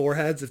doesn't have 4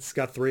 heads, it's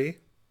got 3.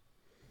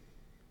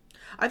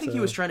 I think he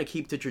was trying to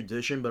keep to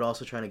tradition, but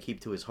also trying to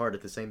keep to his heart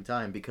at the same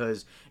time.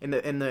 Because in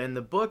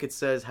the book, it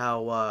says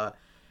how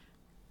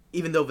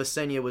even though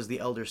Visenya was the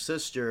elder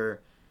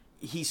sister,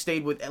 he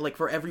stayed with, like,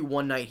 for every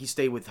one night he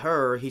stayed with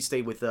her, he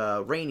stayed with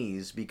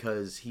Rhaenys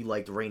because he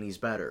liked Rhaenys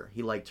better.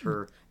 He liked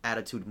her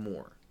attitude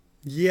more.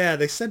 Yeah,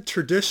 they said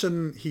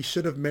tradition. He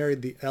should have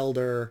married the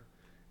elder,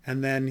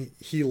 and then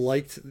he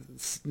liked,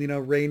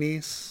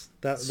 Rhaenys.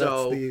 That's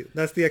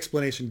the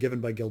explanation given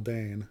by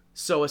Gildain.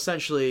 So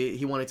essentially,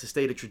 he wanted to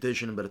stay to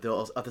tradition, but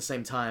at the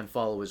same time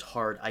follow his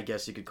heart, I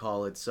guess you could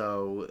call it.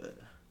 So,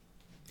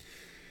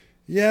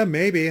 yeah,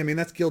 maybe. I mean,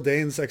 that's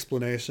Gildain's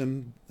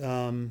explanation.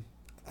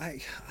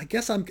 I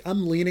guess I'm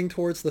leaning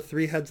towards the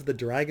 3 heads of the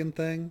dragon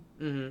thing.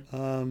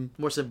 Mm-hmm.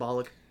 More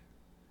symbolic.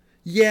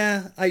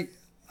 Yeah,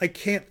 I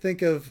can't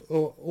think of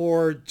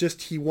or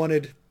just he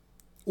wanted,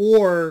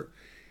 or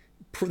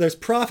there's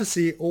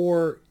prophecy,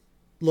 or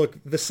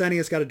look,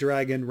 Visenya's got a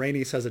dragon,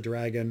 Rhaenys has a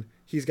dragon,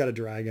 he's got a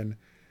dragon.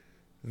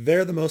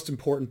 They're the most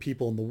important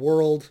people in the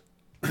world.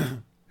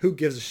 Who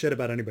gives a shit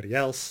about anybody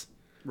else?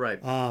 Right.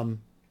 I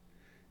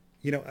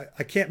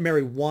can't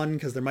marry one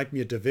because there might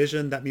be a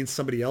division. That means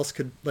somebody else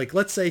could, like,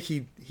 let's say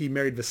he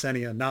married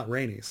Visenya, not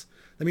Rhaenys.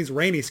 That means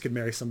Rhaenys could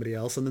marry somebody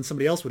else, and then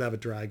somebody else would have a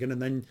dragon,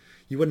 and then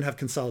you wouldn't have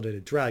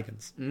consolidated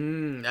dragons.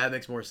 That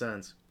makes more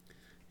sense.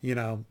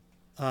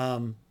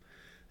 And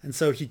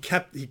so he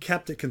kept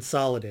it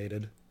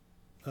consolidated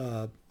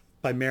by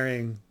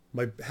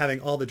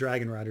having all the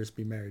dragon riders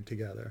be married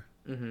together.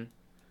 Mm-hmm.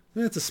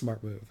 It's a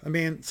smart move. I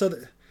mean, so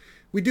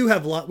we do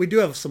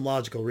have some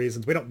logical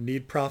reasons. We don't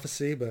need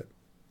prophecy, but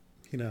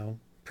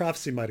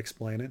prophecy might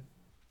explain it.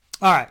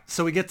 All right,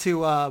 so we get to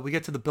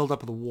the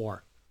buildup of the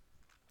war.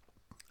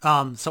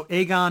 So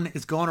Aegon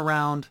is going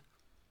around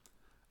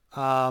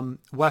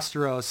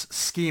Westeros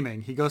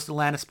scheming. He goes to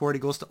Lannisport, he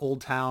goes to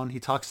Old Town, he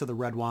talks to the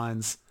Red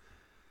Wines,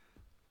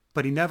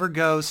 but he never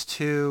goes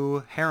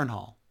to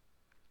Harrenhal.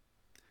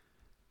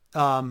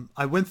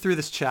 I went through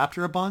this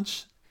chapter a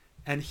bunch,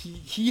 and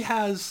he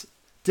has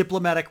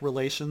diplomatic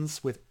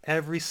relations with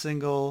every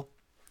single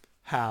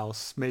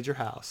house, major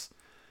house,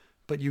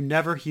 but he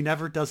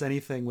never does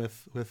anything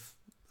with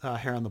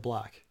Harren the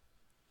Black.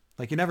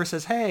 Like, he never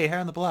says, "Hey,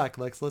 Harren the Black,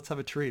 let's have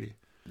a treaty."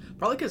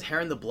 Probably because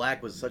Harren the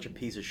Black was such a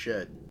piece of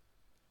shit.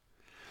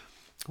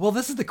 Well,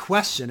 this is the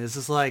question: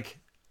 is like,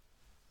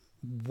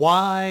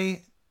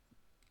 why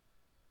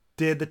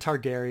did the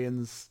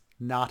Targaryens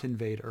not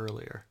invade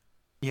earlier?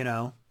 You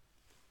know,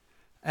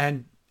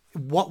 and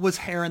what was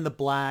Harren the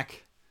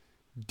Black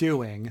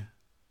doing?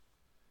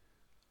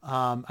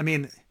 I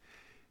mean,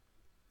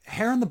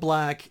 Harren the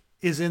Black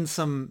is in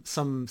some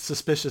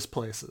suspicious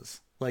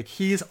places. Like,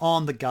 he's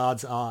on the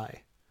God's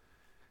Eye.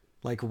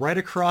 Like, right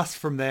across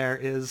from there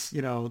is,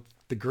 you know,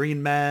 the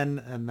Green Men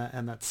and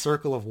that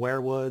circle of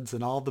werewoods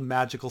and all the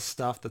magical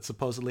stuff that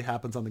supposedly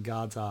happens on the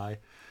God's Eye.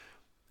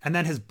 And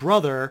then his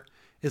brother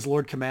is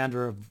Lord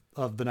Commander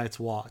of the Night's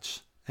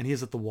Watch, and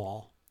he's at the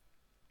Wall.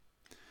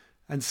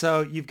 And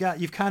so you've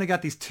kind of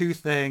got these two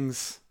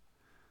things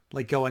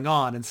like going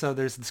on. And so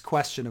there's this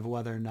question of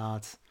whether or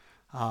not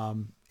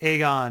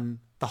Aegon,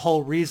 the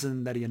whole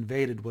reason that he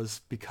invaded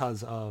was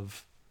because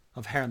of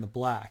Harren the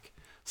Black,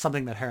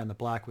 something that Harren the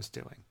Black was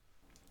doing.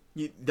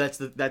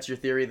 That's your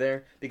theory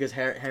there, because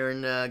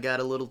Harren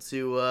got a little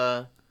too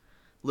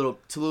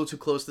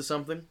close to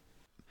something.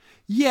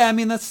 Yeah, I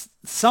mean, that's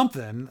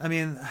something. I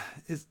mean,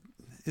 is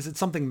it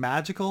something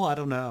magical? I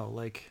don't know,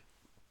 like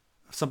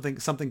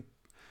something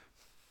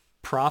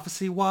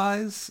prophecy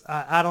wise.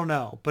 I don't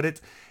know,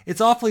 but it's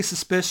awfully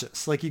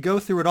suspicious. Like, you go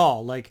through it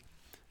all. Like,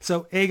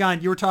 so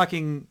Aegon, you were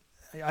talking.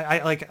 I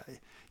like,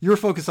 you were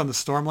focused on the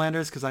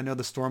Stormlanders because I know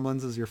the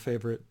Stormlands is your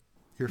favorite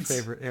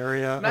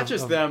area. Not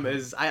just them,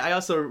 is I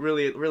also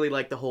really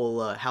like the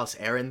whole House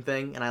Aaron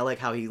thing, and I like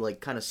how he like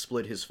kind of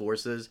split his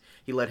forces.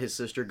 He let his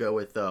sister go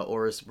with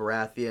Oris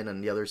Baratheon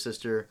and the other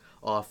sister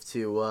off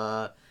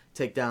to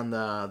take down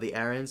the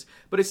Aarons.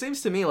 But it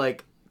seems to me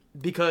like,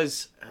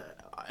 because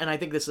and I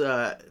think this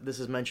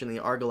is mentioned in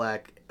the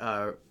Argilac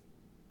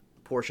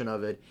portion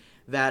of it,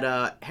 that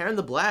Harren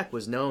the Black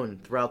was known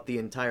throughout the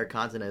entire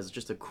continent as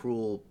just a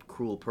cruel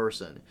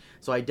person.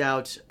 So I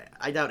doubt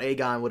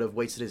Aegon would have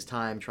wasted his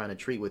time trying to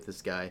treat with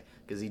this guy,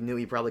 because he knew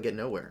he'd probably get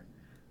nowhere.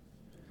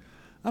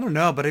 I don't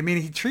know, but I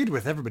mean, he treated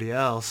with everybody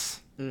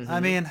else. Mm-hmm. I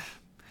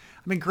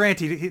mean,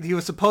 granted, he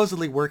was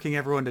supposedly working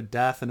everyone to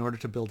death in order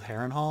to build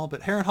Harrenhal,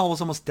 but Harrenhal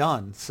was almost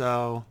done.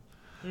 So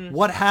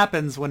what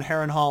happens when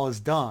Harrenhal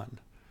is done?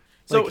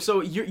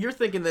 So you're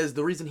thinking that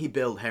the reason he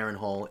built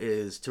Harrenhal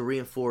is to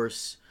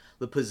reinforce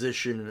the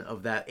position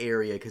of that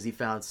area because he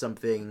found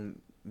something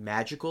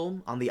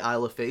magical on the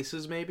Isle of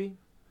Faces, maybe?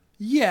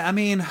 Yeah, I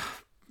mean,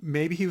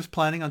 maybe he was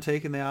planning on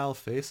taking the Isle of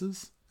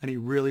Faces, and he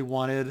really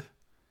wanted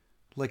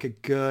like a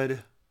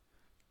good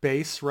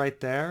base right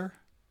there.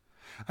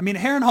 I mean,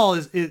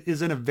 Harrenhal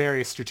is in a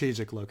very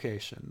strategic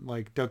location.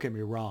 Like, don't get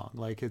me wrong.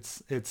 Like,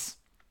 it's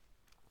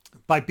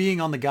by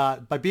being on the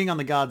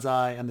God's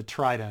Eye and the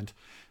Trident,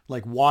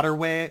 like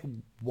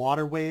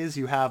waterways,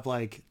 you have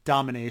like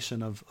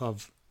domination of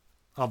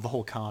the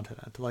whole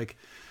continent. Like,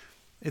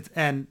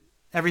 and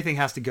everything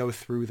has to go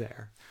through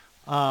there.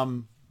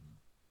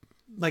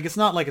 Like, it's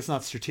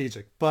not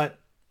strategic, but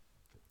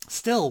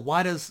still,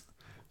 why did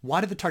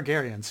the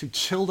Targaryens, who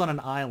chilled on an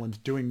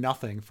island doing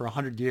nothing for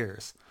 100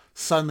 years,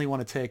 suddenly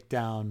want to take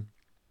down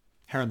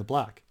Harren the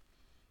Black?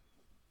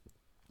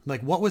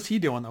 Like, what was he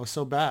doing that was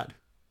so bad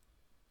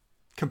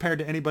compared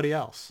to anybody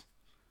else?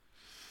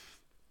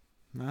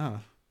 No.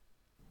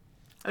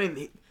 I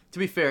mean, to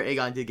be fair,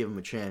 Aegon did give him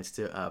a chance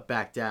to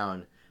back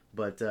down,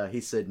 but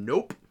he said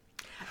nope.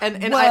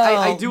 And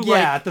well, I do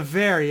like, at the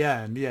very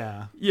end,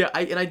 yeah. Yeah,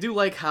 I do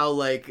like how,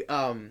 like,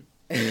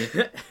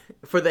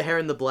 for the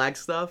Harren the Black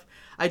stuff,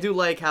 I do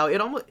like how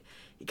it almost,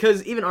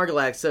 because even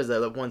Argilac says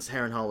that once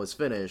Harrenhal was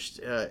finished,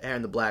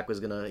 Harren the Black was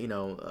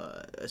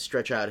gonna,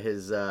 stretch out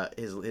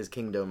his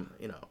kingdom,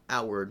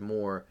 outward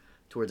more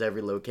towards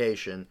every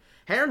location.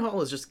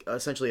 Harrenhal is just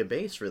essentially a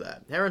base for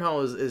that.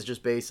 Harrenhal is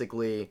just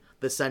basically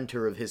the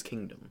center of his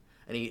kingdom,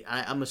 and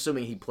I'm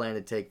assuming he planned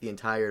to take the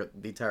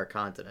entire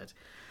continent.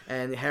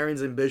 And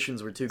Harren's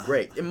ambitions were too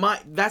great.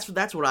 That's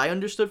what I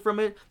understood from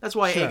it. That's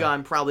why sure.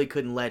 Aegon probably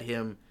couldn't let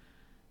him,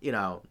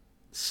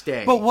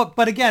 stay.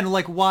 But again,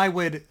 like, why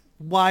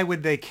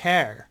would they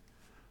care?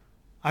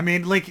 I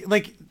mean, like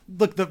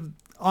look,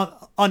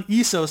 on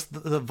Essos,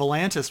 the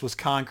Volantis was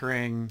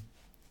conquering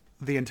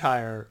the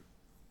entire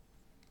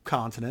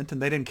continent,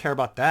 and they didn't care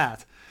about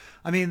that.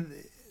 I mean,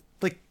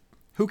 like,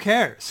 who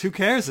cares? Who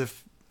cares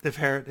if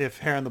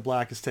Harren the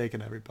Black has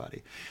taken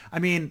everybody? I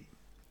mean,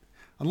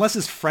 unless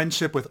his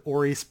friendship with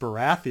Oris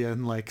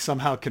Baratheon like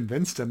somehow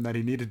convinced him that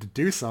he needed to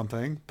do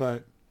something,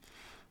 but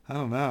I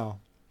don't know.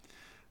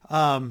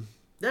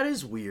 That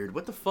is weird.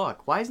 What the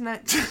fuck? Why isn't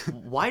that?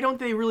 Why don't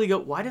they really go?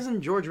 Why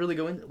doesn't George really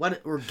go in?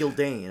 Or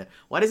Gildane?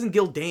 Why doesn't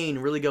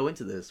Gildane really go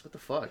into this? What the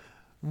fuck?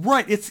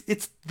 Right.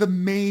 It's the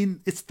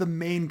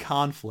main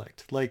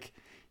conflict. Like,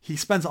 he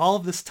spends all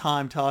of this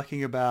time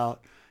talking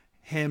about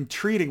him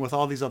treating with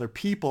all these other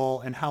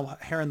people and how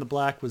Heron the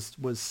Black was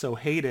so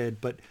hated,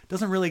 but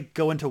doesn't really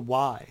go into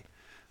why.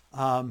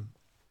 So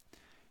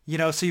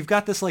you've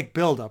got this like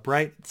buildup,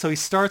 right? So he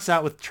starts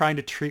out with trying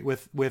to treat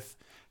with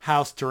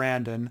House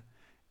Durandon,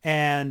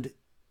 and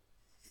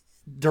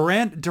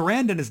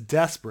Durandon is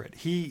desperate.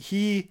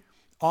 He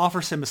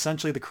offers him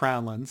essentially the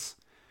Crownlands,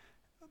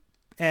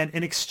 and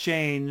in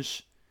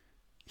exchange,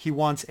 he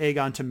wants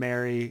Aegon to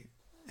marry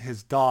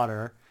his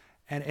daughter,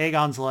 and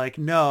Aegon's like,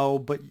 no,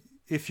 but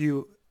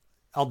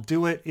I'll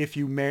do it if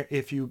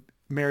you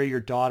marry your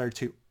daughter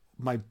to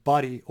my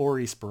buddy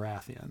Orys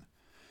Baratheon,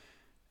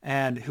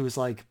 and who's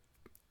like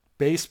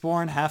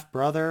baseborn half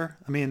brother.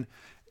 I mean,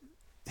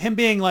 him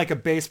being like a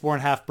baseborn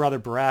half brother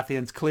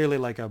Baratheon's clearly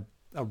like a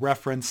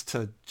reference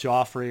to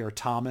Joffrey or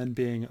Tommen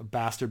being a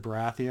bastard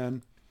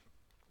Baratheon,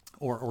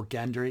 or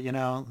Gendry.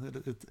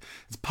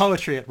 It's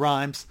poetry, it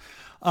rhymes.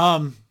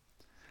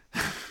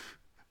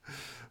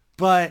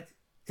 But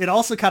it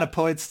also kind of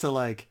points to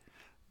like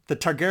the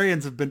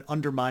Targaryens have been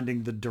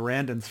undermining the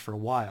Durandons for a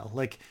while.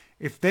 Like,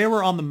 if they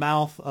were on the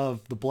mouth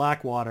of the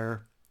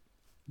Blackwater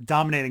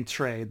dominating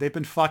trade, they've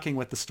been fucking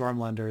with the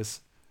Stormlanders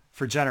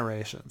for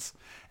generations.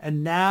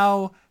 And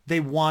now they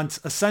want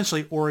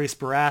essentially Orys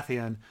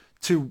Baratheon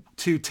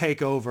to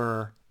take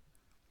over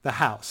the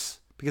house,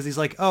 because he's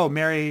like, oh,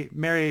 marry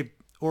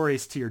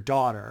Orys to your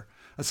daughter.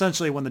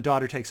 Essentially, when the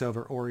daughter takes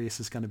over, Orys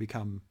is going to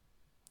become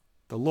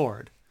the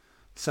Lord.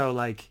 So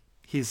like,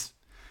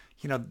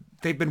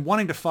 they've been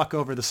wanting to fuck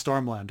over the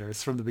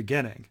Stormlanders from the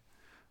beginning.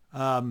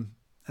 And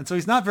so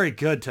he's not very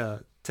good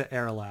to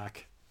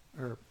Erelak,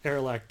 or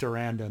Erelak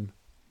Durandon.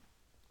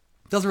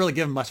 Doesn't really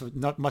give him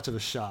not much of a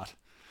shot.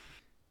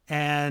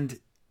 And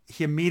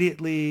he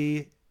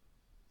immediately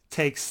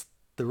takes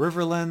the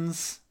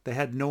Riverlands. They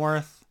head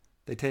north.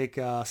 They take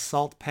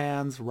Salt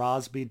Pans,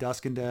 Rosby,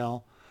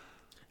 Duskendale.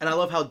 And I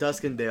love how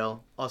Duskendale,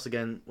 once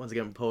again,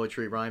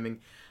 poetry, rhyming.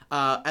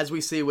 As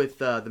we see with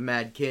the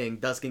Mad King,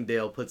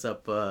 Duskendale puts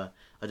up a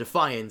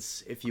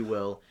defiance, if you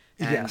will.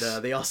 And yes.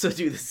 They also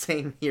do the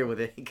same here with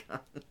Aegon.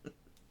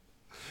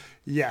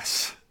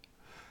 Yes.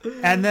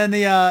 And then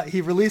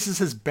he releases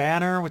his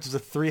banner, which is a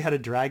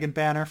 3-headed dragon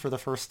banner for the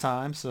first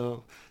time.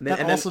 So and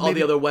then all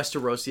the other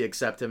Westerosi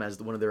accept him as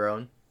one of their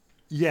own.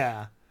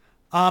 Yeah.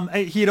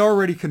 He had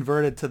already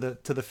converted to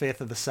the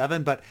faith of the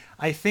Seven, but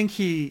I think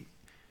he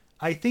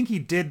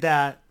did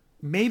that.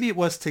 Maybe it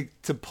was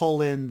to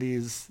pull in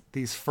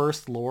these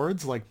first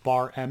lords like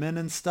Bar Emmon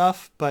and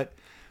stuff, but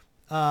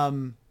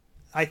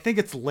I think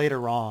it's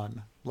later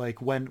on,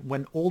 like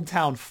when Old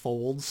Town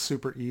folds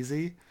super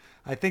easy.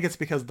 I think it's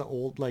because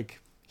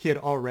he had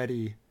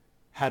already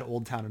had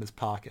Old Town in his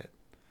pocket.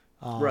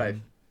 Right.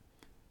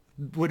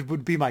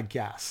 Would be my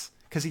guess,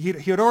 because he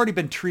had already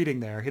been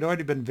treating there. He'd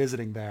already been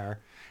visiting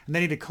there, and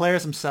then he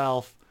declares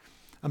himself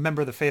a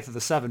member of the Faith of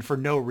the Seven for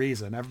no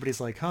reason.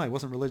 Everybody's like, he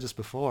wasn't religious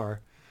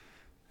before.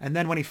 And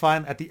then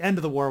at the end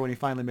of the war, when he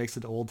finally makes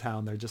it to Old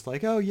Town, they're just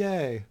like, oh,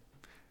 yay.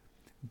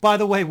 By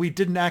the way, we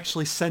didn't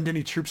actually send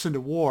any troops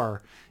into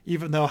war,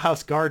 even though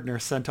House Gardner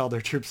sent all their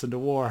troops into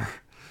war.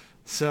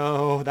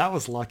 So that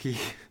was lucky.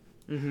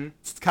 Mm-hmm.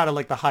 It's kind of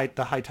like the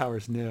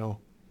Hightowers knew.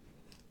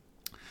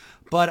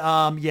 But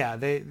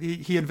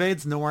he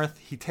invades north.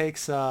 He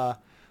takes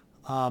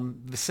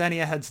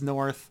Visenya heads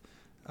north.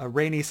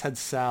 Rhaenys heads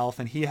south,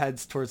 and he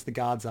heads towards the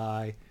God's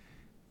Eye.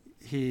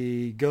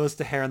 He goes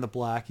to Heron the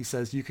Black. He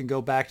says, you can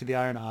go back to the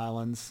Iron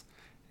Islands.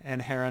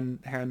 And Heron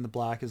the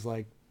Black is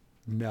like,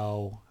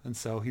 no. And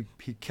so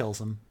he kills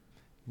him,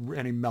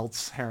 and he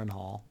melts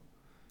Harrenhal.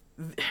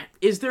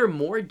 Is there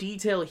more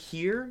detail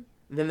here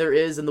than there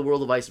is in the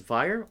World of Ice and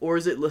Fire? Or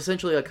is it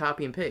essentially a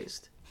copy and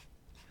paste?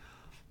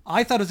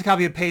 I thought it was a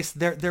copy and paste.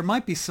 There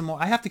might be some more.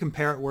 I have to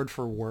compare it word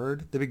for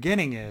word. The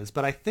beginning is,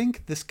 but I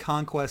think this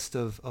conquest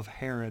of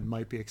Heron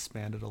might be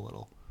expanded a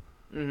little.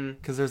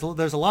 Because there's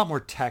a lot more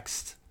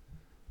text,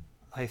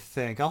 I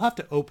think. I'll have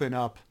to open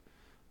up.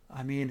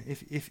 I mean,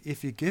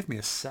 if you give me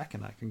a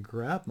second, I can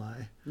grab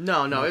my...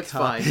 No, it's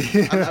fine.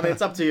 I mean,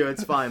 it's up to you.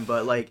 It's fine.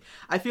 But, like,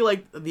 I feel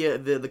like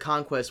the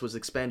conquest was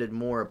expanded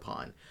more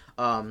upon.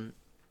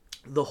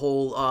 The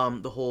whole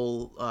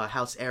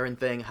House Arryn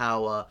thing,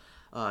 how...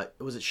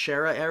 was it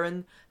Shara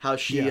Arryn? How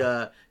she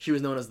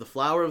was known as the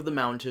Flower of the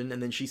Mountain,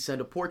 and then she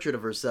sent a portrait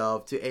of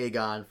herself to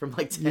Aegon from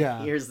like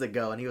 10 years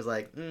ago, and he was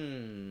like,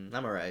 I'm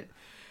alright.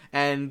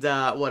 And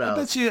what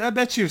else? I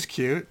bet she was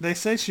cute. They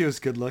say she was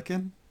good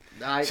looking.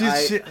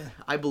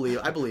 I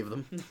believe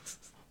them.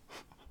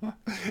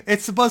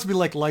 It's supposed to be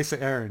like Lysa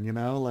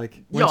Arryn,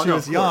 like when she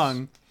was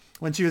young.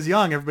 When she was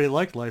young, everybody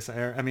liked Lysa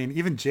Arryn. I mean,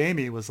 even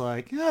Jaime was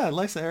like, yeah,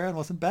 Lysa Arryn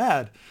wasn't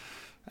bad.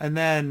 And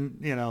then,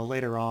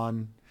 later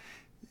on,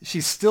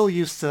 she's still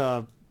used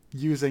to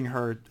using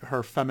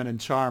her feminine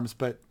charms,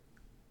 but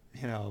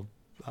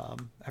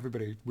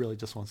everybody really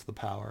just wants the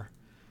power.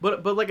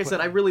 But like I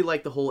said, I really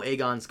like the whole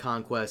Aegon's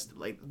conquest.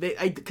 Like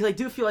because I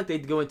do feel like they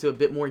go into a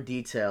bit more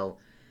detail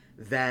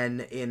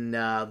than in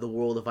the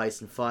World of Ice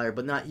and Fire.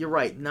 But not, you're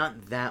right,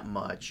 not that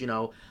much. You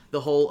know,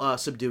 the whole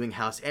subduing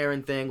House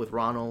Aaron thing with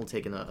Ronald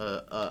taking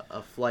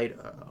a flight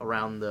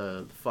around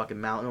the fucking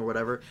mountain or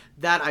whatever.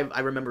 That I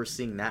remember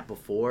seeing that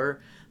before.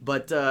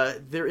 But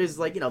there is,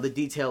 like, you know, the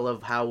detail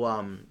of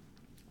how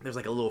there's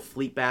like a little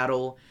fleet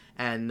battle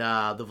and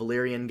the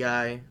Valyrian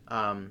guy,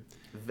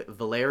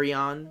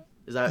 Valerian.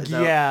 Is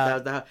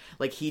that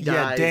like he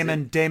dies? Yeah,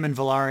 Daemon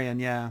Velaryon,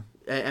 yeah.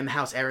 And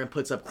House Aaron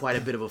puts up quite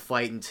a bit of a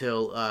fight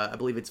until I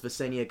believe it's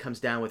Visenya comes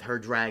down with her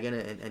dragon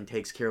and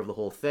takes care of the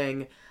whole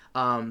thing.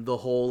 The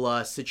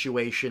whole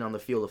situation on the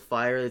Field of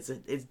Fire,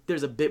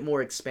 there's a bit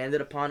more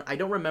expanded upon. I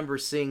don't remember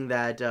seeing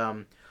that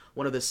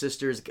one of the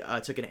sisters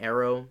took an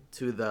arrow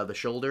to the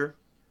shoulder.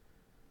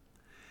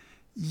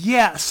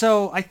 Yeah,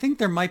 so I think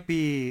there might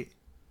be.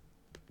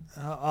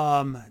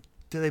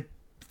 Do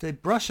they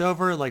brush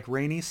over like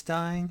Rhaenys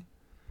dying?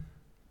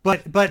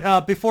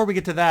 But before we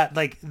get to that,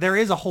 like, there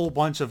is a whole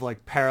bunch of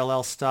like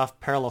parallel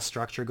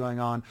structure going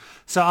on.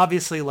 So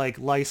obviously, like,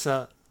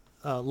 Lysa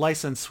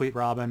and Sweet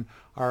Robin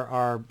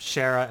are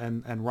Shara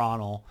and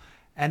Ronal,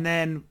 and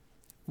then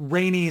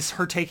Rhaenys,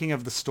 her taking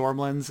of the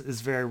Stormlands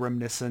is very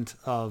reminiscent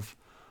of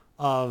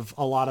a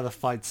lot of the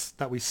fights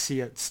that we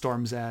see at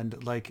Storm's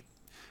End, like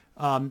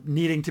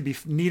needing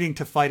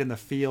to fight in the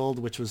field,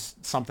 which was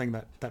something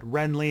that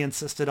Renly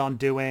insisted on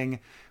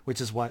doing,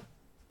 which is what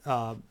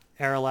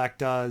Erelak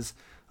does.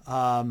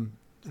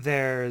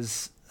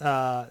 There's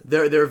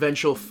their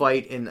eventual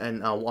fight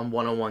in on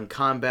one-on-one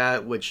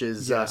combat, which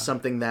is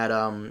something that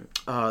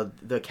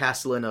the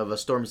Castellan of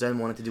Storm's End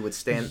wanted to do with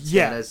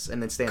Stannis,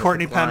 and then Stannis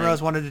Courtney declined.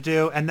 Penrose wanted to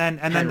do, and then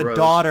the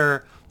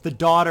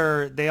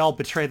daughter, they all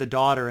betray the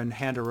daughter and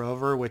hand her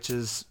over, which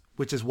is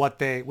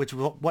what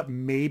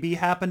maybe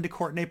happened to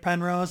Courtney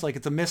Penrose. Like,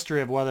 it's a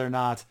mystery of whether or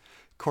not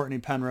Courtney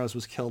Penrose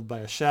was killed by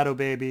a shadow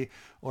baby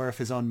or if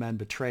his own men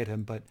betrayed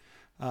him. But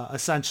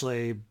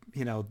essentially,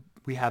 you know,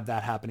 we have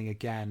that happening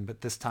again,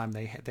 but this time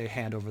they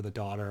hand over the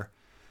daughter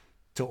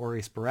to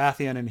Orys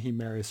Baratheon and he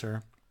marries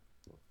her.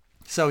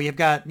 So you've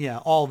got,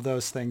 all of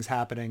those things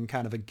happening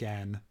kind of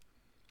again.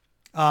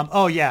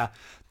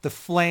 The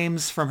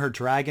flames from her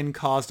dragon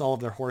caused all of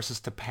their horses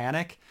to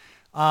panic.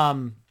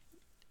 When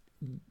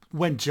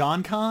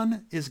Jon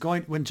Con is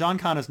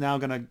now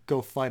going to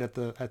go fight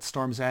at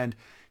Storm's End,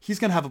 he's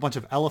going to have a bunch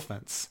of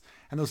elephants.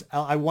 And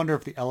I wonder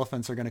if the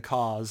elephants are going to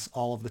cause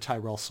all of the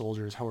Tyrell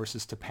soldiers'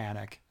 horses to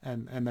panic,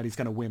 and that he's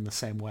going to win the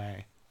same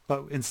way.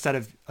 But instead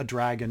of a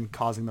dragon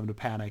causing them to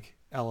panic,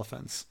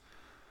 elephants.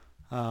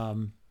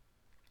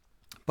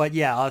 But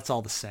yeah, it's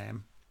all the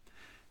same.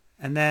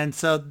 And then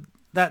so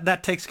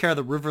that takes care of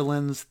the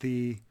Riverlands,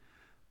 the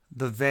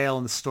Vale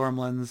and the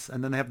Stormlands,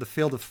 and then they have the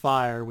Field of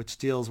Fire, which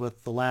deals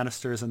with the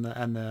Lannisters and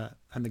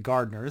the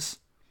Gardeners.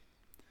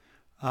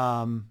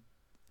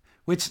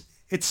 Which,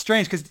 it's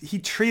strange because he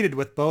treated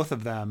with both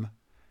of them,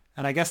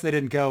 and I guess they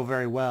didn't go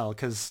very well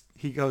because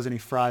he goes and he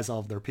fries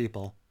all of their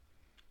people.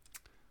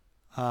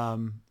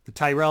 The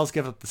Tyrells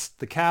give up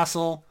the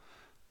castle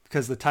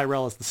because the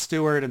Tyrell is the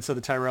steward, and so the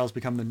Tyrells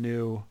become the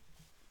new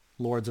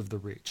Lords of the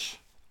Reach.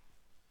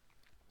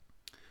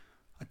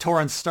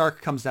 Torrhen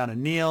Stark comes down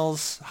and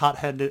kneels.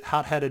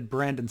 Hot-headed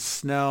Brandon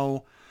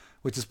Snow,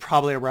 which is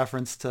probably a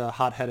reference to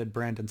hot-headed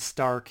Brandon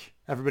Stark.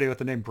 Everybody with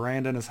the name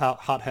Brandon is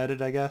hot-headed,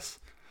 I guess.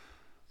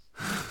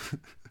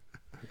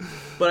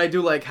 But I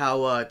do like how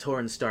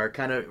Torrhen Stark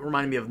kind of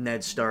reminded me of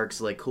Ned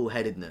Stark's, like,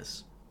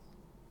 cool-headedness.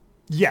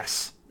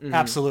 Yes,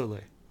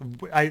 absolutely.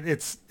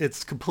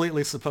 It's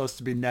completely supposed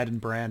to be Ned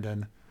and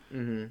Brandon,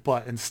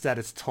 but instead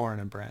it's Torrhen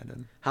and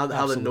Brandon. How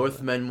the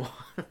Northman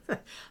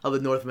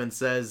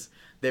says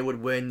they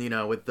would win,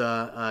 with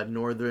the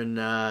northern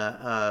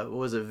what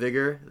was it,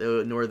 vigor,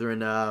 the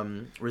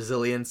northern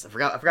resilience. I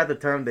forgot the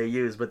term they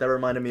used, but that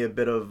reminded me a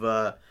bit of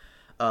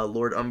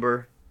Lord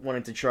Umber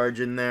wanting to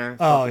charge in there.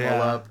 Oh yeah.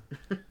 All up.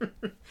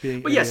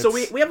 But yeah, so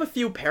we have a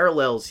few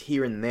parallels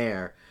here and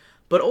there,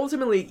 but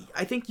ultimately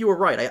I think you were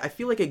right. I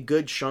feel like a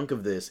good chunk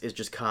of this is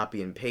just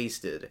copy and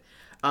pasted.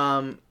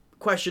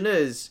 Question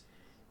is,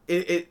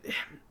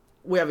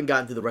 we haven't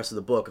gotten through the rest of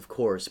the book, of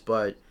course,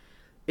 but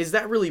is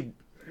that really?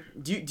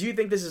 Do you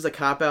think this is a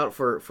cop-out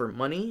for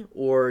money,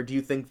 or do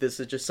you think this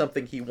is just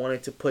something he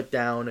wanted to put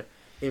down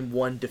in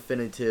one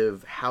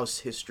definitive house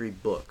history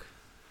book?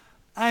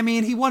 I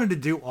mean, he wanted to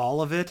do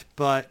all of it,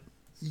 but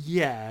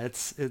yeah,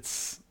 it's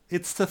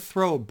to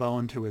throw a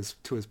bone to his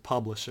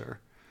publisher.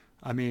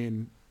 I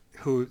mean,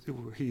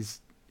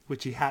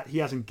 he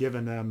hasn't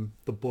given them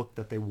the book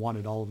that they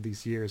wanted all of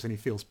these years, and he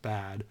feels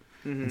bad,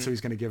 and so he's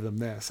going to give them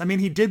this. I mean,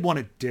 he did want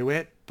to do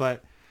it,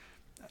 but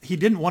he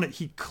didn't want it.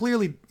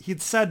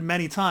 He'd said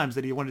many times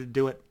that he wanted to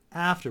do it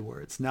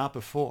afterwards, not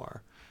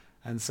before.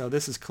 And so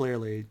this is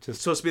clearly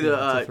just supposed to be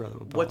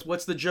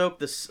what's the joke?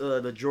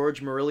 The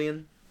George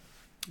Marillion?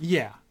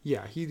 Yeah.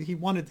 He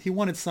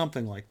wanted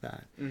something like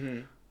that.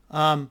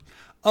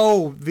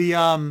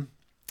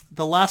 The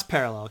last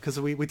parallel,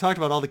 because we talked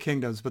about all the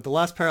kingdoms, but the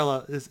last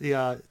parallel is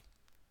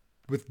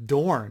with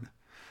Dorne.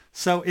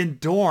 So in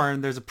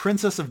Dorne, there's a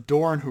princess of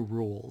Dorne who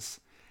rules,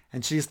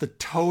 and she's the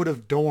Toad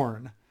of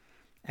Dorne,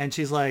 and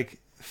she's like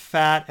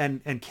fat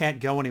and can't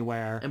go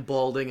anywhere, And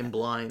balding and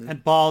blind.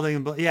 and balding,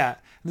 and yeah.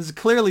 And this is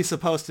clearly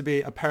supposed to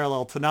be a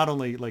parallel to not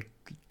only like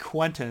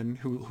Quentin,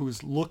 who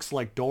looks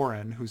like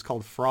Doran, who's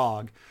called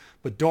Frog,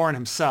 but Doran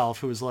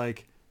himself, who is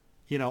like,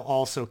 you know,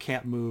 also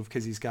can't move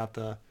because he's got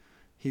the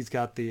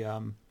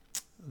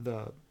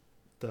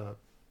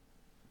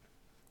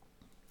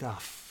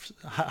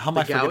how am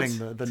I gout?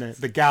 forgetting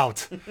the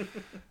gout?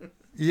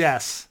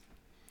 Yes.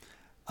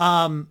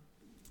 But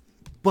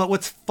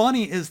what's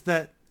funny is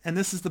that, and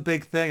this is the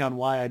big thing on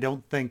why I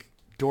don't think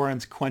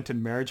Doran's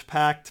Quentin marriage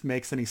pact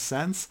makes any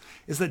sense,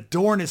 is that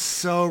Dorne is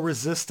so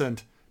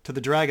resistant to the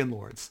Dragon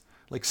Lords.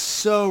 Like,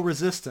 so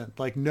resistant.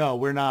 Like, no,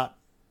 we're not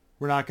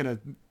going to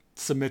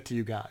submit to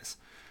you guys.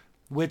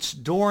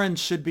 Which Doran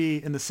should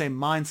be in the same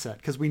mindset,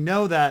 because we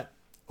know that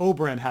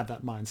Oberyn had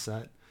that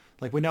mindset.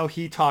 Like, we know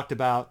he talked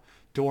about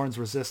Dorne's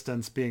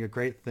resistance being a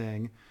great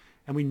thing,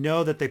 and we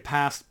know that they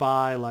passed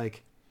by,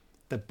 like,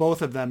 that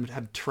both of them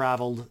had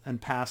traveled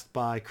and passed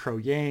by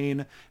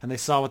Croyane, and they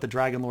saw what the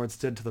Dragon Lords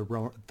did to the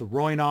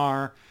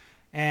Rhoynar,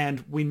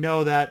 and we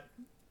know that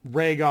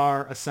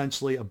Rhaegar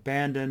essentially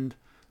abandoned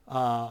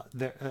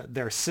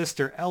their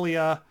sister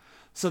Elia.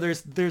 So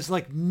there's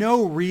like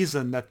no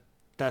reason that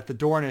the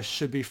Dornish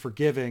should be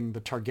forgiving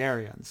the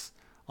Targaryens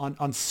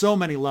on so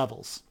many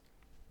levels.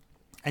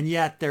 And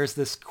yet there's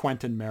this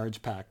Quentin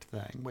marriage pact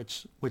thing,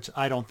 which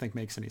I don't think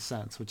makes any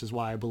sense, which is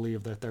why I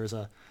believe that there's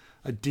a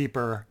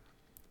deeper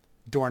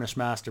Dornish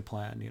master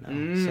plan, you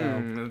know.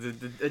 So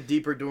a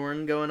deeper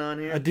Dorne going on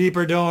here. A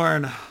deeper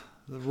Dorne,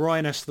 the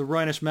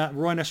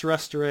Rhoynish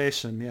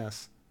restoration.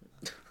 Yes,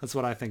 that's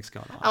what I think's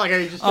going on. I like how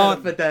you just trying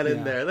to fit that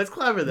in there. That's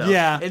clever though.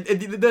 Yeah,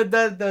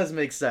 that does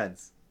make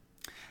sense.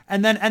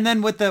 And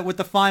then with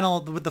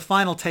the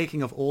final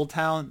taking of Old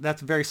Town,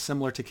 that's very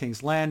similar to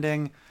King's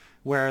Landing,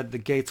 where the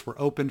gates were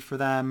opened for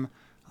them.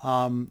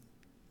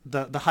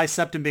 The High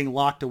Septon being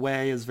locked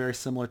away is very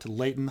similar to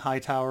Leighton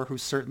Hightower,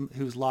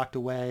 who's locked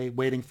away,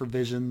 waiting for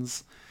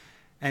visions.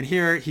 And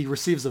here he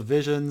receives a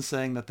vision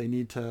saying that they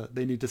need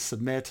to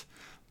submit.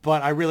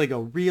 But I really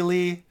go,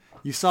 really?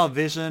 You saw a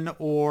vision,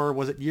 or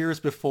was it years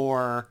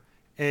before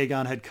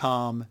Aegon had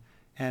come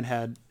and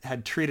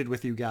had treated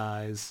with you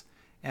guys,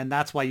 and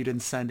that's why you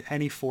didn't send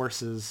any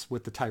forces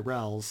with the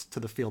Tyrells to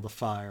the Field of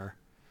Fire?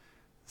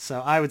 So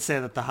I would say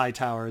that the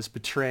Hightowers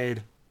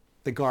betrayed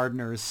the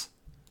Gardeners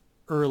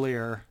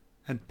earlier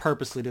and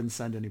purposely didn't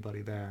send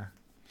anybody there.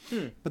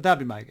 But that'd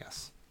be my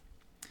guess.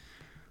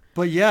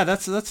 But yeah,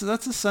 that's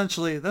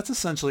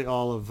essentially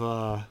all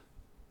of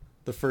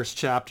the first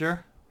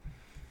chapter.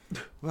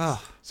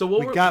 Well, so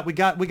we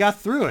got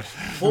through it.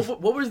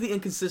 What was the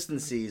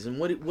inconsistencies, and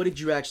what did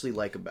you actually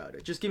like about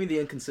it? Just give me the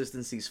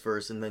inconsistencies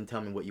first, and then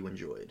tell me what you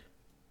enjoyed.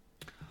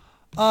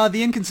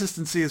 The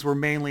inconsistencies were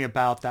mainly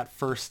about that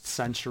first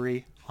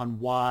century, on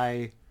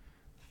what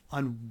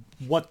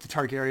the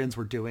Targaryens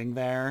were doing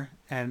there,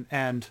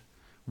 and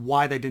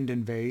why they didn't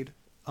invade.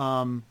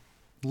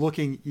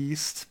 Looking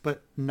east,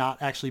 but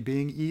not actually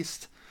being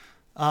east.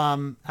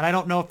 And I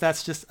don't know if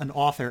that's just an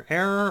author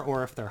error,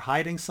 or if they're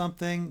hiding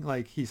something,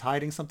 like he's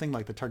hiding something,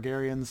 like the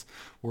Targaryens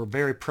were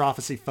very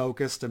prophecy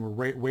focused and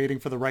were waiting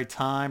for the right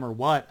time, or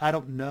what. I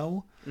don't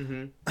know.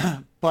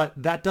 Mm-hmm.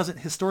 But that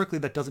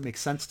doesn't make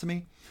sense to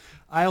me.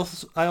 I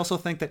also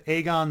think that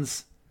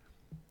Aegon's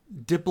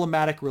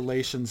diplomatic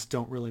relations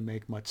don't really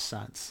make much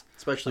sense.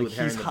 Especially with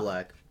Harry the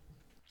Black.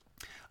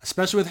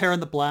 Especially with Harry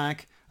the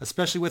Black.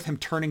 Especially with him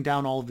turning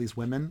down all of these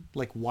women.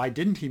 Like, why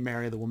didn't he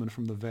marry the woman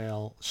from the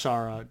Vale,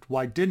 Shara?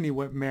 Why didn't he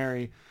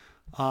marry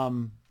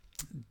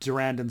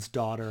Durandon's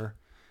daughter?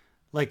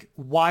 Like,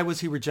 why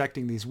was he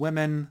rejecting these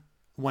women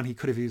when he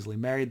could have easily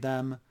married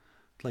them?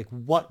 Like,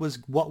 what was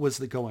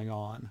going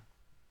on?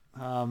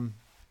 I'm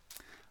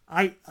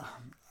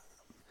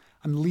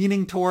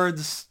leaning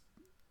towards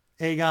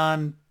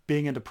Aegon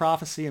being into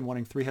prophecy and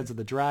wanting 3 heads of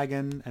the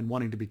dragon and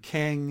wanting to be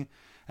king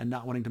and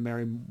not wanting to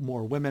marry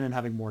more women and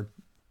having more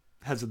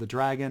heads of the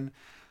dragon.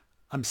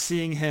 I'm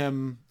seeing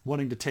him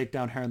wanting to take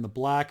down Harren the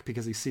Black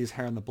because he sees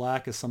Harren the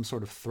Black as some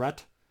sort of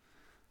threat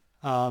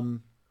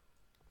in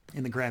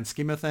the grand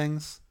scheme of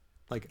things.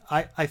 Like,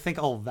 I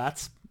think all of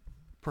that's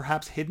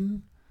perhaps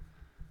hidden,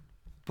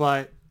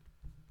 but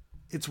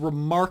it's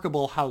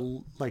remarkable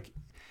how, like,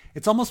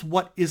 it's almost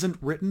what isn't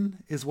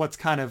written is what's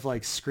kind of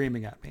like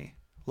screaming at me.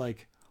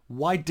 Like,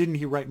 why didn't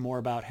he write more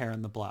about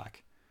Harren the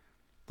Black?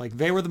 Like,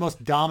 they were the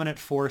most dominant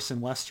force in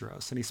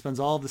Westeros, and he spends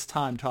all this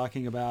time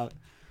talking about,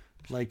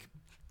 like,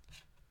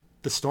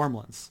 the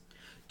Stormlands.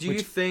 Do you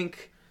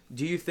think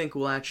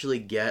we'll actually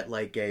get,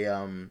 like,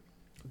 a,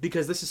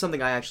 because this is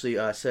something I actually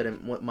said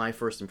in my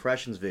first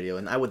impressions video,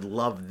 and I would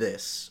love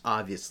this,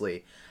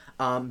 obviously.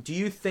 Do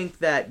you think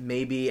that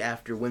maybe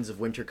after Winds of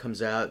Winter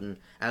comes out, and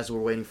as we're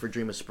waiting for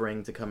Dream of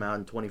Spring to come out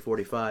in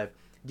 2045,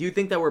 do you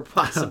think that we're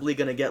possibly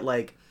going to get,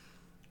 like,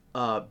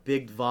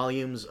 big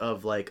volumes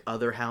of, like,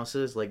 other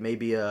houses, like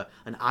maybe an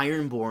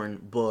Ironborn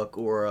book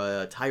or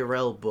a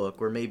Tyrell book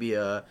or maybe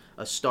a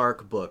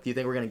Stark book? Do you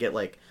think we're going to get,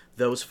 like,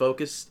 those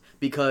focused,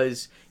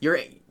 because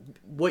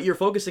what you're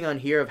focusing on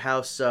here of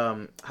House,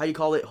 how you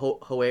call it,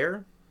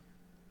 Hoare?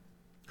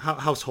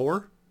 House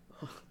Horror?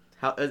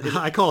 How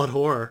I call it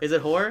horror. is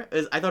it Hoare?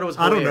 I thought it was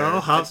Hoare. I don't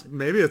know.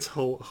 Maybe it's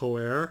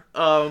Hoare.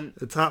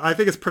 I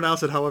think it's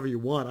pronounced it however you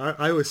want.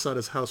 I always saw it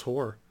as House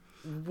Horror.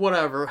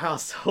 Whatever,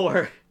 House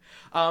Hoare.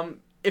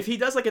 If he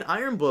does like an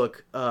Iron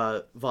Book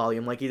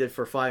volume like he did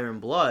for Fire and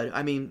Blood,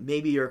 I mean,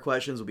 maybe your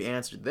questions will be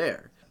answered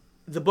there.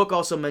 The book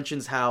also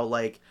mentions how,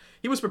 like,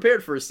 he was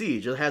prepared for a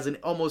siege. It has an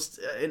almost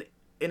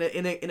an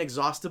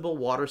inexhaustible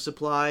water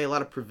supply, a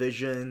lot of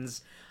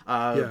provisions,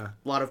 a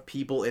lot of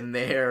people in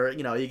there.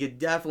 You know, you could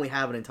definitely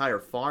have an entire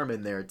farm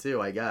in there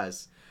too, I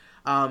guess.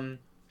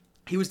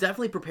 He was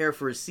definitely prepared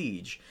for a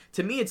siege.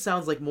 To me, it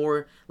sounds like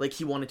more like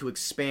he wanted to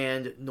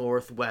expand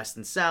north, west,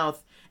 and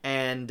south,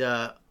 and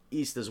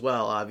east as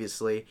well,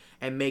 obviously,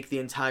 and make the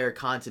entire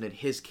continent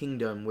his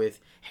kingdom, with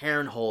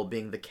Harrenhal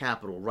being the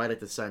capital, right at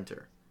the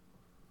center.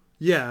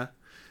 Yeah.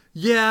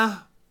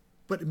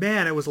 But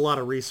man, it was a lot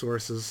of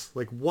resources.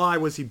 Like, why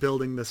was he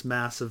building this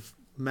massive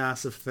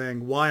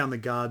thing? Why on the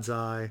God's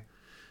Eye?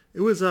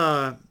 It was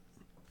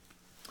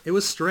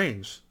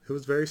strange. It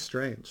was very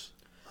strange.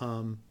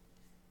 I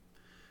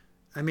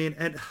mean,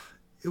 and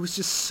it was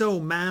just so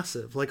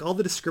massive. Like, all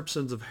the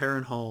descriptions of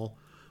Harrenhal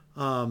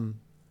from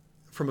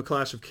A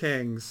Clash of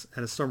Kings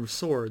and A Storm of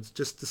Swords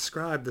just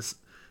describe this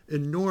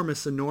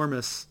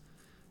enormous,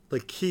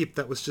 like, keep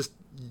that was just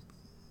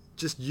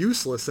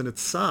useless in its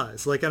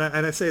size. Like, and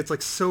I say it's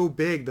like so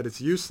big that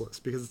it's useless,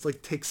 because it's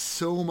like takes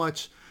so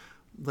much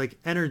like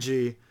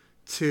energy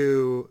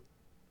to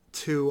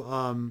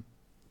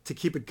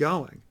keep it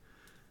going.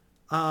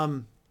 I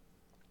mean,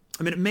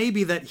 it may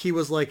be that he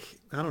was like,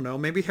 I don't know,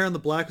 maybe Harren the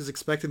Black was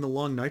expecting the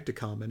Long Night to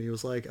come, and he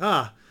was like,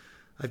 I've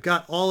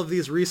got all of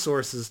these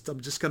resources.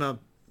 I'm just gonna,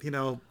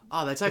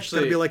 that's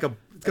actually it's gonna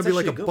be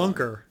like a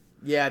bunker. One.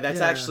 Yeah,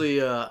 that's actually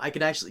that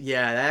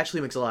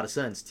actually makes a lot of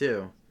sense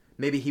too.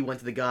 Maybe he went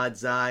to the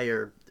God's Eye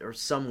or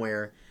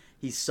somewhere.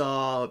 He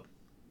saw,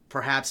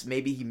 perhaps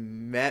maybe he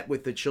met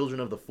with the Children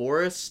of the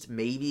Forest,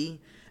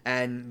 maybe,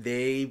 and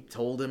they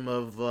told him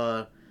of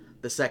the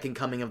second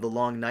coming of the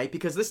Long Night,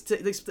 because this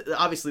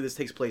obviously this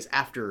takes place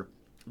after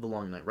the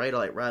Long Night, right?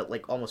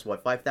 Like almost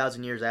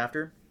 5,000 years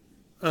after.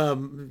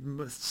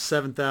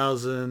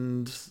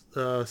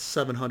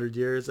 7,700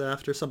 years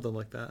after, something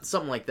like that.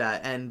 Something like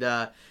that, and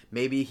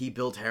maybe he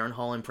built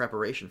Harrenhal in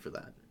preparation for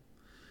that.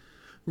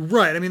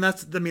 Right. I mean,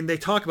 they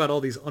talk about all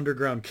these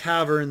underground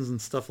caverns and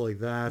stuff like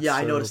that. Yeah,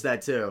 so I noticed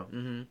that too.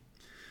 Mm-hmm.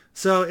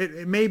 So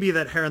it may be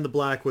that Harren the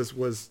Black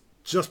was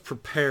just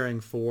preparing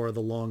for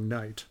the Long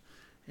Night,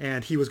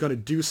 and he was going to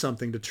do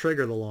something to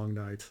trigger the Long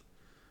Night.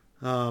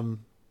 And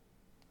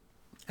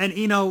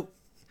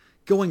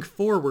going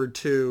forward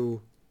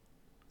to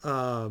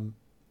Euron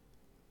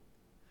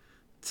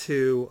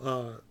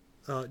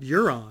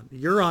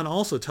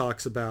also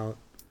talks about,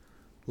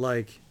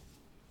 like,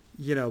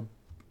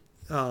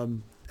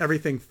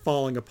 everything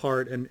falling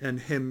apart and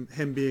him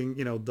being,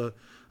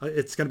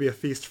 it's going to be a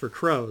feast for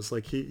crows.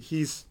 Like,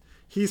 he's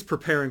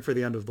preparing for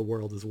the end of the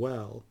world as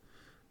well.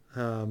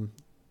 So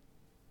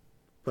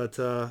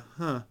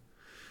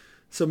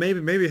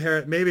maybe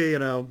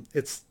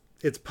it's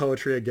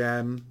poetry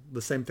again.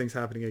 The same thing's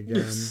happening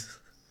again.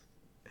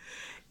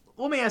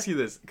 Let me ask you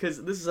this,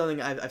 because this is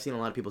something I've seen a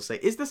lot of people say.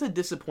 Is this a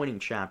disappointing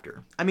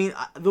chapter? I mean,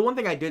 the one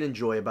thing I did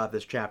enjoy about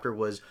this chapter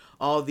was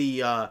all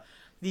I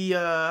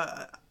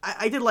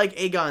did like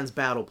Aegon's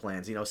battle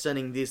plans,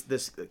 sending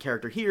this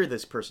character here,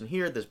 this person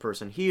here,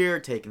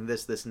 taking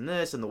this, and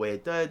this, and the way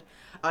it did.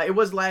 It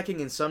was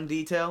lacking in some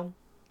detail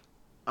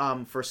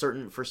for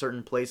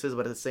certain places,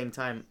 but at the same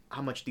time,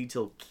 how much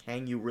detail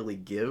can you really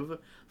give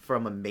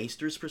from a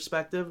maester's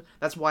perspective?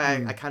 That's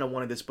why I kind of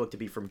wanted this book to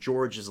be from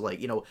George's,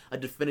 like, a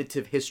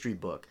definitive history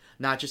book,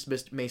 not just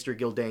Maester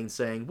Gildane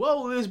saying,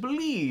 well, it is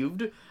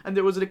believed, and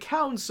there was an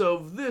accounts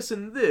of this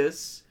and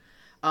this.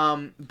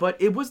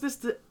 But was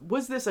this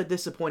a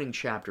disappointing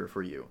chapter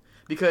for you?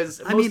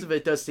 Because most of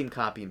it does seem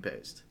copy and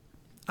paste.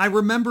 I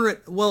remember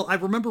it. Well, I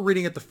remember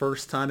reading it the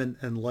first time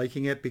and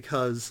liking it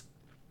because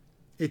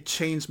it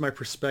changed my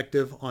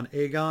perspective on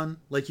Aegon.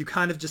 Like, you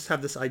kind of just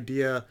have this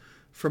idea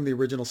from the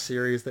original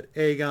series that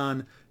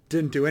Aegon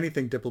didn't do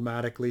anything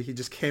diplomatically. He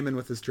just came in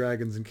with his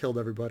dragons and killed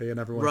everybody, and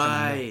everyone.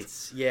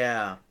 Right.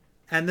 Yeah.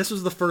 And this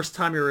was the first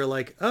time you were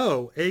like,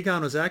 oh,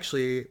 Aegon was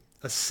actually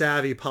a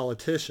savvy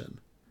politician.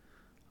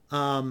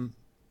 And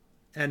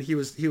he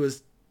was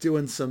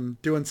doing some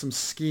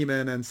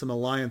scheming and some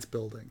alliance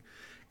building.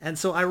 And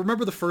so I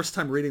remember the first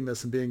time reading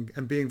this and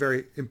being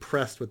very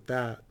impressed with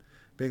that,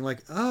 being like,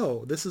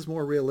 oh, this is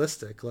more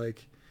realistic.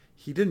 Like,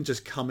 he didn't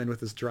just come in with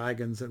his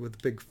dragons and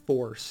with big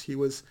force. He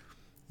was,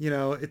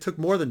 it took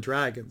more than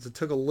dragons. It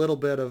took a little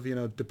bit of,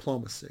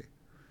 diplomacy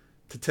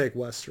to take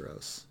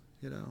Westeros,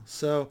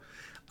 So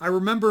I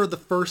remember the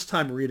first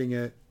time reading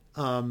it,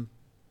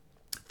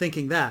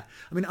 thinking that.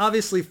 I mean,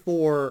 obviously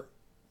for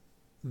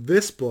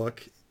this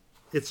book,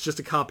 it's just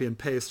a copy and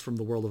paste from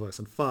The World of Ice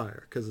and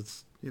Fire, because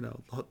it's,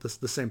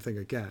 the same thing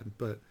again.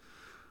 But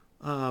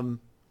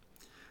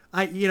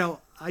I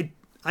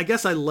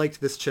guess I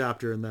liked this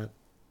chapter in that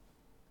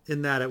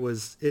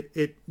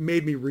it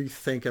made me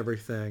rethink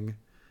everything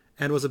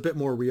and was a bit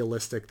more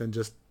realistic than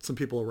just some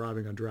people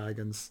arriving on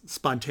dragons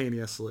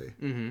spontaneously.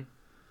 Mm-hmm.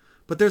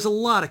 But there's a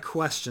lot of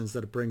questions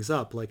that it brings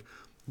up. Like,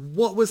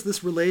 what was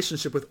this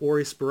relationship with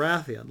Orys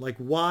Baratheon? Like,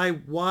 why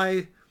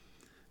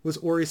was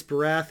Orys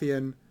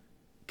Baratheon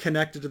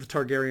connected to the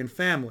Targaryen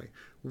family?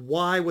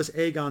 Why was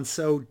Aegon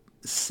so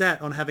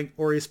set on having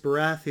Orys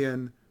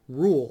Baratheon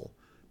rule?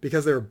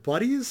 Because they were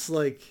buddies?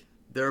 Like,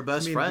 they're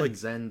best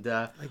friends, like, and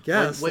I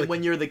guess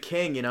when you're the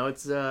king,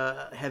 it's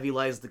heavy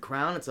lies the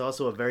crown. It's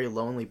also a very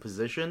lonely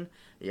position.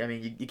 I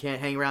mean, you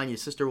can't hang around your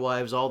sister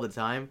wives all the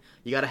time.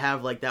 You got to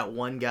have like that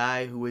one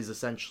guy who is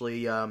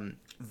essentially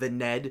the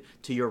Ned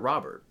to your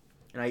Robert,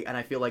 and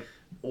I feel like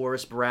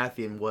Orys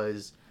Baratheon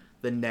was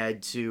the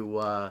Ned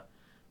to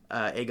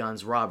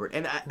Aegon's Robert,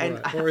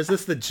 or is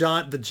this the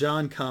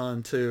John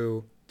Con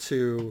to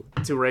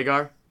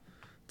Rhaegar?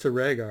 To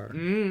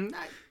Rhaegar.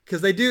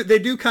 Because they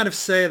do kind of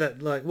say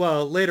that, like,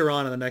 well, later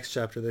on in the next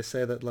chapter they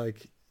say that,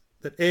 like,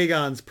 that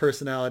Aegon's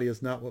personality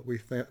is not what we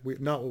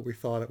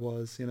thought it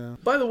was,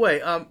 By the way,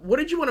 what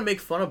did you want to make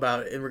fun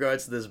about in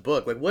regards to this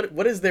book? Like,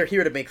 what is there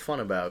here to make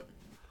fun about?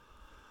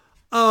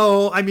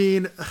 Oh, I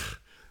mean,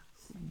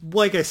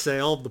 like I say,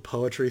 all the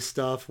poetry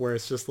stuff where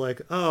it's just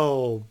like,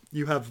 oh,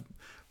 you have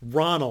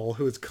Ronald,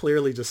 who is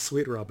clearly just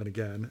sweet rubbing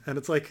again, and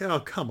it's like,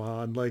 oh, come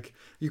on, like,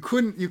 you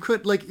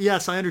couldn't, like,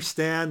 yes, I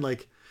understand,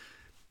 like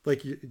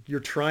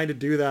you're trying to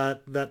do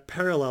that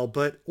parallel,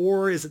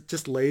 or is it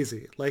just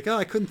lazy? Like, oh,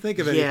 I couldn't think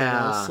of anything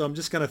else, so I'm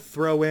just gonna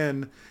throw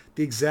in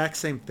the exact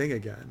same thing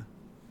again.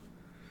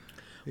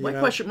 My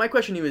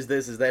question to you is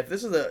this: is that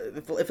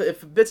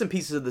if bits and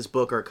pieces of this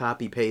book are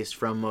copy paste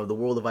from The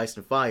World of Ice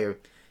and Fire,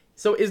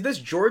 so is this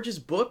George's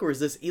book or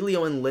is this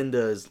Elio and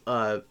Linda's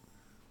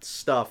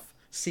stuff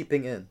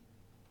seeping in?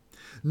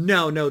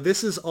 No,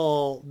 this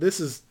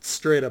is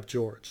straight up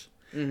George,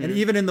 and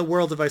even in The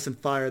World of Ice and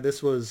Fire,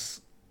 this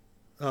was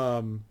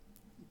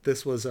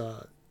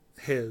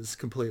his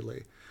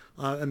completely,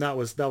 and that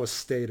was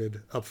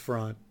stated up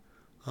front,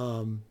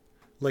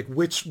 like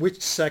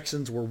which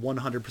sections were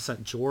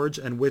 100% George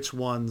and which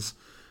ones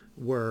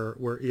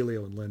were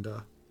Elio and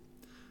Linda.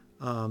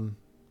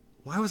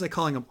 Why was I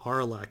calling him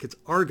Arlac? It's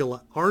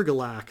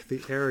Argilac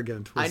the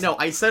Arrogant. I know,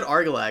 I said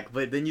Argilac,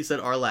 but then you said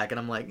Arlac, and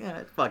I'm like,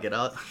 fuck it,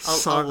 I'll let him.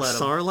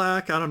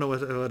 Sarlacc? I don't know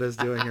what it's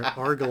doing here.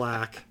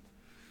 Argilac.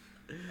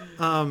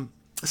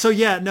 So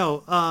yeah,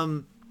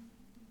 no.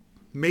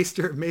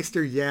 Maester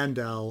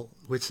Yandel,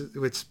 which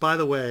by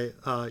the way,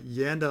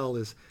 Yandel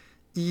is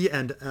E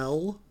and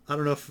L. I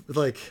don't know if,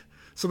 like,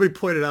 somebody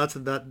pointed out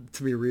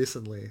to me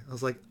recently. I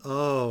was like,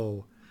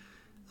 oh,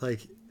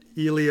 like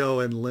Elio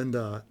and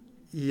Linda,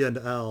 E and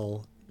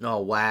L.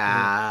 Oh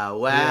wow,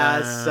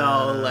 that's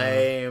so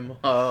lame.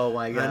 Oh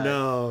my god. I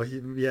know,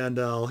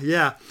 Yandel.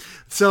 Yeah.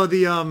 So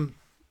the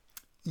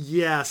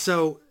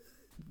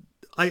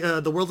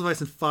The World of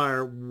Ice and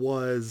Fire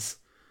was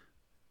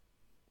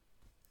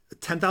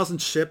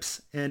 10,000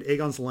 ships and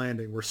Aegon's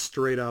Landing were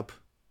straight up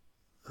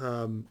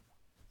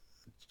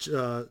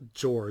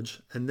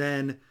George, and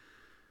then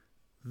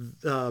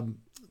the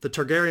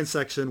Targaryen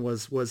section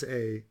was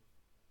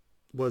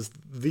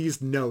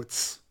these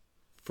notes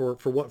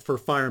for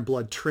Fire and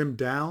Blood trimmed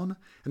down,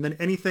 and then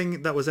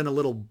anything that was in a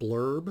little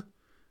blurb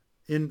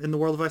in The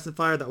World of Ice and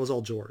Fire, that was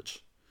all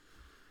George.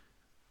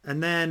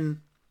 And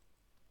then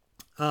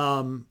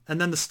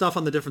the stuff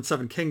on the different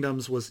Seven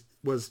Kingdoms was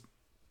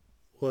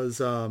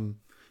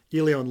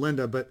Elio and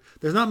Linda, but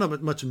there's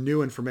not much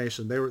new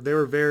information. They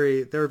were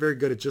very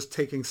good at just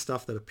taking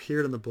stuff that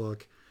appeared in the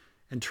book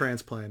and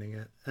transplanting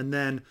it. And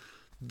then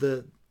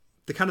the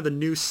kind of the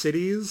new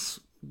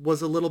cities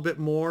was a little bit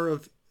more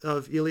of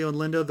Elio and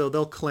Linda, though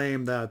they'll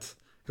claim that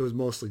it was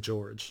mostly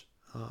George.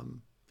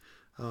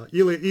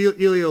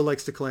 Elio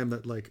likes to claim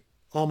that, like,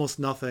 almost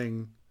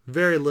nothing,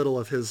 very little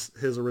of his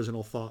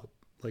original thought,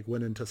 like,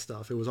 went into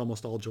stuff. It was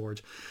almost all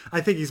George. I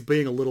think he's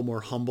being a little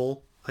more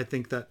humble. I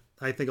think that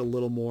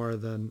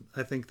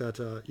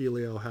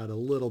Elio had a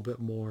little bit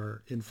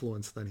more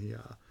influence than he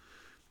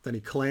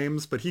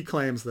claims, but he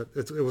claims that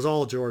it was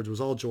all George. It was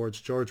all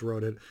George. George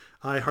wrote it.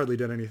 I hardly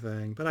did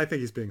anything, but I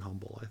think he's being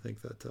humble. I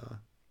think that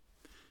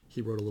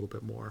he wrote a little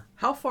bit more.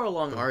 How far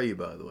along are you,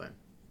 by the way?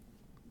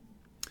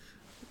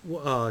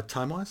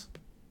 Time-wise?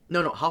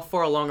 No. How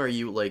far along are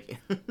you, like,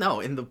 no,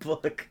 in the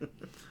book?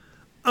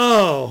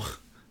 Oh.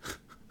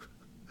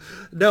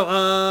 No,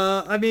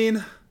 I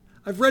mean,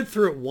 I've read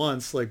through it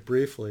once, like,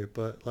 briefly,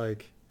 but,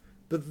 like,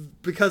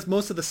 because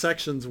most of the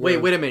sections were...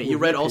 Wait a minute. You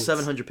read all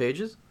 700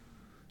 pages?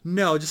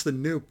 No, just the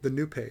new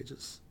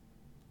pages.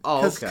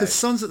 Oh, okay. Because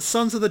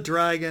Sons of the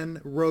Dragon,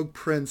 Rogue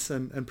Prince,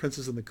 and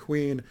Princess and the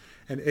Queen,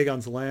 and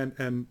Aegon's Land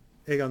and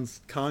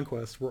Aegon's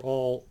Conquest were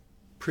all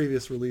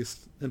previous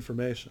released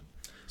information.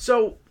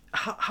 So,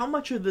 how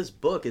much of this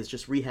book is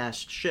just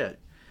rehashed shit?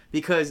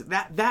 Because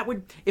that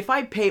would... If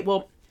I paid...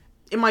 Well,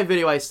 in my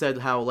video I said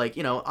how, like,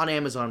 you know, on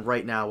Amazon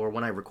right now, or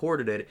when I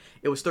recorded it,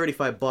 it was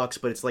 $35,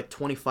 but it's like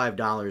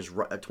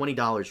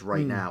 $20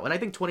 right now. And I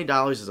think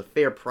 $20 is a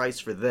fair price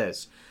for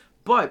this.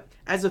 But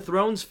as a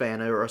Thrones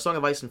fan or a Song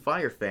of Ice and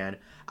Fire fan,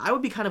 I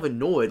would be kind of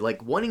annoyed,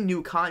 like, wanting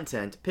new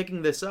content,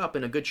 picking this up,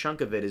 and a good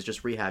chunk of it is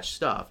just rehashed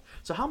stuff.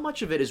 So how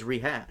much of it is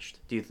rehashed,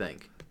 do you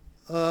think?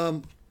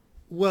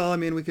 Well, I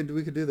mean, we could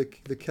do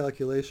the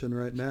calculation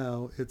right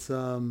now. It's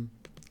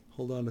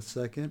hold on a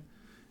second.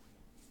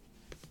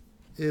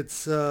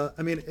 It's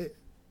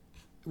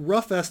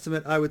rough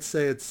estimate. I would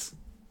say it's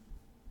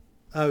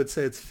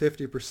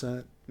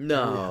 50%.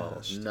 No,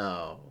 rehashed.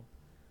 no.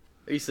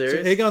 Are you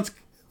serious?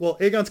 So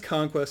Aegon's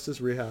Conquest is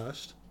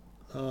rehashed.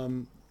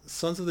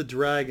 Sons of the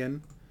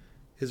Dragon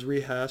is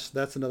rehashed.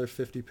 That's another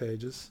 50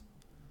 pages.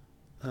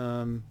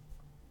 So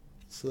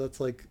that's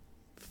like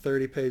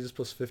 30 pages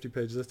plus 50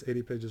 pages. That's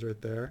 80 pages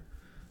right there.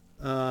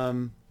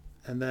 And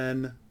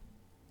then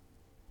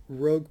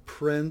Rogue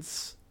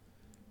Prince,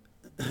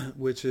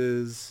 which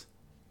is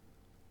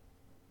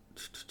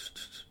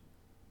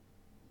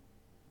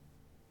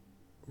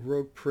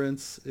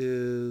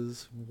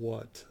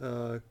what?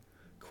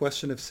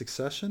 Question of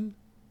Succession.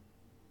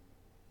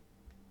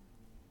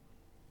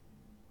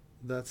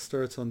 That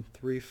starts on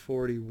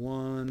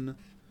 341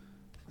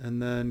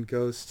 and then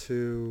goes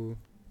to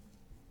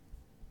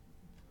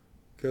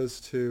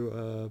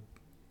the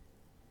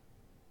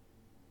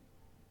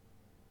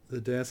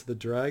Dance of the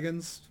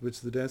Dragons,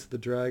 which the Dance of the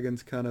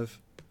Dragons kind of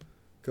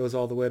goes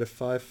all the way to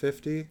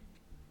 550.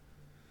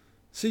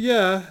 So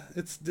yeah,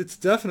 it's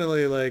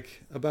definitely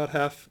like about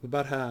half.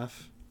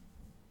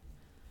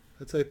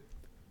 I'd say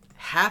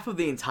half of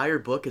the entire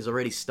book is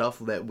already stuff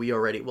that we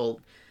already,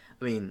 well,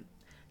 I mean,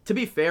 to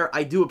be fair,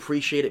 I do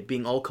appreciate it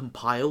being all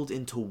compiled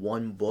into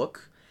one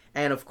book.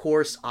 And of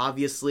course,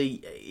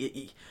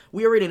 obviously,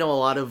 we already know a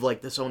lot of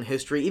like this own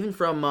history, even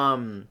from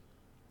the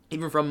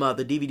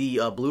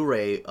DVD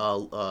Blu-ray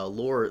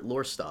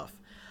lore stuff.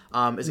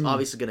 Is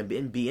obviously going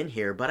to be in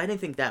here, but I didn't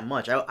think that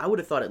much. I would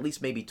have thought at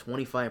least maybe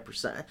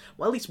 25%,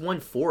 well, at least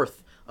 1/4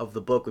 of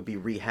the book would be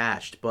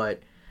rehashed.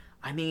 But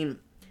I mean,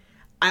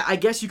 I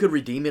guess you could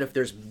redeem it if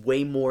there's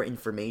way more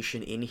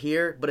information in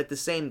here. But at the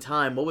same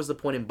time, what was the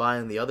point in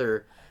buying the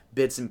other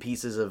bits and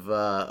pieces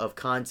of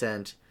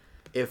content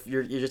if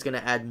you're just going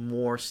to add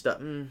more stuff?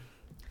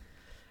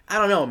 I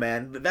don't know,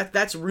 man.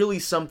 That's really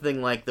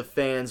something like the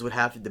fans would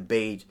have to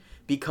debate.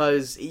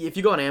 Because if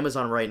you go on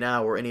Amazon right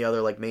now or any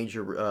other like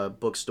major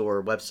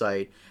bookstore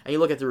website and you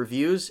look at the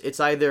reviews,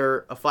 it's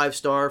either a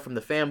 5-star from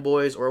the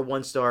fanboys or a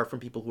 1-star from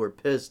people who are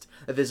pissed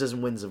that this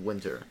isn't Winds of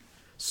Winter.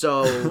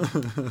 So,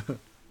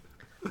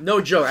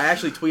 no joke. I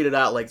actually tweeted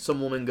out like some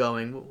woman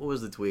going, what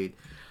was the tweet?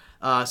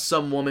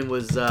 Some woman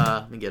was,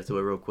 let me get to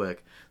it real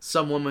quick.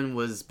 Some woman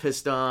was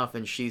pissed off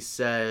and she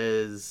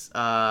says,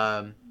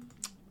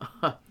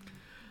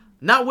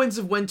 not Winds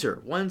of Winter,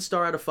 1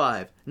 star out of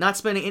 5. Not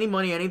spending any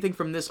money on anything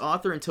from this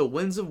author until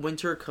Winds of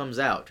Winter comes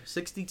out.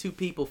 62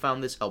 people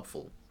found this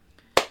helpful.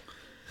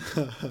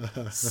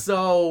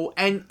 So,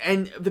 and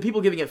the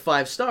people giving it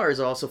 5 stars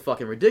are also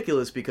fucking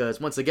ridiculous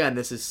because, once again,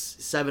 this is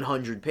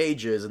 700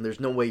 pages and there's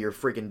no way you're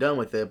freaking done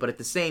with it. But at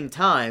the same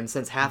time,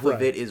 since half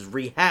of it is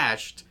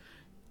rehashed,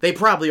 they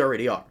probably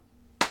already are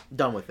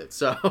done with it.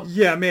 So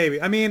yeah,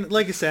 maybe. I mean,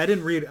 like I said, I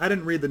didn't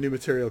read the new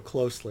material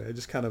closely. I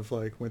just kind of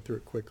like went through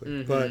it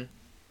quickly. But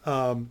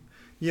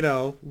you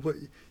know,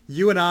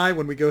 you and I,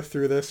 when we go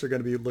through this, are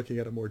going to be looking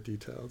at it more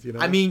detailed. You know,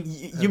 I mean,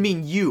 you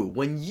mean you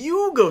when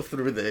you go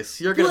through this,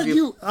 you're going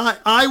to be.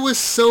 I was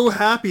so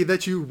happy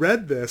that you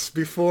read this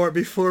before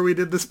we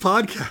did this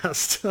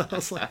podcast. I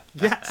was like,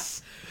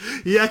 yes,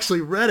 he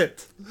actually read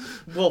it.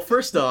 Well,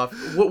 first off,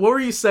 what were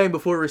you saying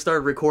before we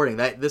started recording?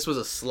 That this was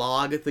a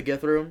slog to get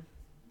through?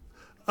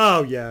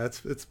 Oh yeah,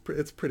 it's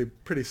pretty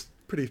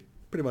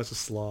much a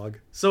slog.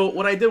 So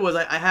what I did was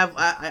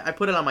I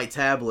put it on my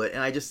tablet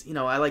and I just, you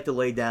know, I like to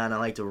lay down, I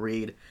like to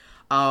read.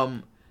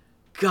 God,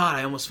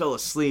 I almost fell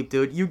asleep,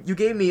 dude. You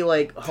gave me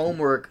like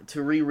homework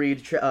to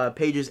reread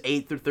pages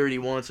 8 through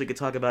 31 so we could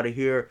talk about it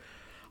here.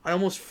 I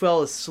almost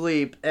fell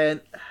asleep,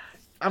 and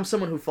I'm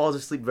someone who falls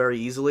asleep very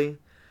easily.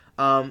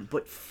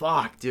 But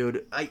fuck,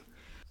 dude,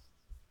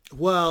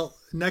 Well,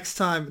 next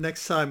time,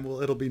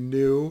 it'll be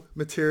new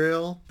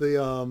material.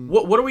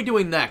 What are we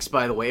doing next,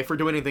 by the way? If we're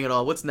doing anything at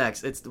all, what's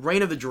next? It's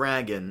Reign of the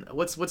Dragon.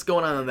 What's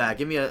going on in that?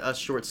 Give me a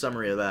short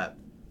summary of that.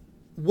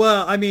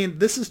 Well, I mean,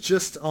 this is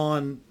just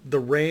on the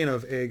reign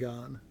of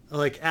Aegon,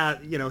 like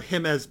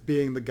him as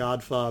being the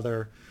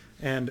Godfather,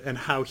 and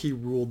how he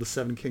ruled the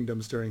 7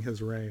 kingdoms during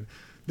his reign.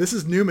 This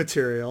is new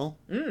material,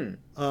 and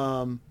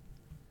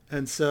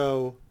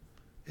so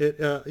it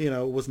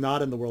was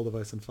not in the World of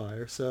Ice and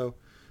Fire, so.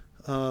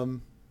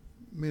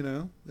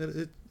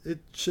 It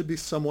should be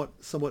somewhat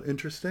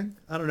interesting.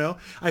 I don't know.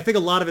 I think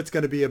a lot of it's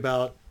going to be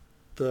about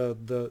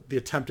the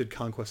attempted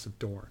conquest of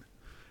Dorne,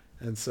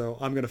 and so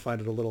I'm going to find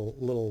it a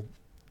little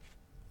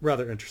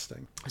rather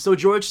interesting. So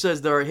George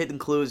says there are hidden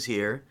clues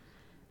here.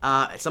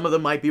 Some of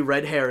them might be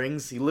red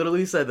herrings. He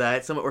literally said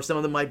that. Some of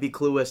them might be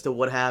clue as to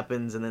what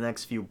happens in the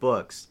next few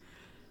books.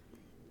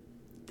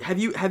 Have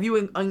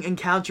you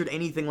encountered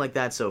anything like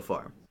that so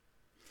far?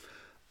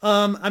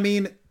 I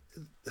mean,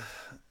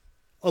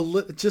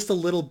 just a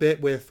little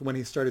bit with when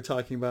he started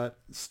talking about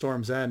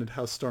Storm's End and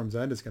how Storm's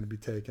End is going to be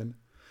taken,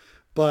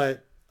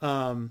 but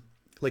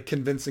like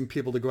convincing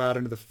people to go out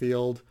into the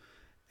field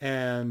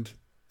and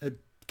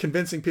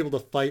convincing people to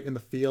fight in the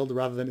field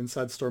rather than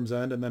inside Storm's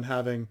End, and then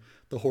having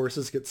the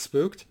horses get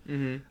spooked.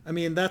 Mm-hmm. I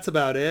mean, that's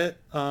about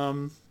it.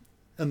 In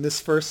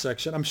this first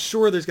section, I'm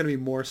sure there's going to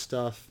be more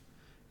stuff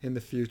in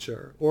the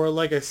future, or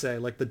like I say,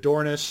 like the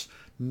Dornish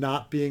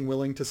not being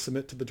willing to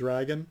submit to the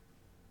dragon.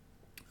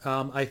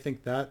 I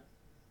think that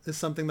is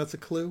something that's a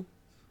clue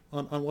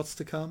on what's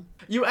to come.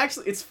 You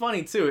actually, it's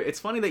funny too. It's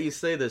funny that you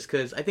say this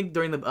because I think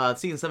during the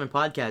season 7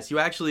 podcast, you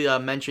actually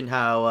mentioned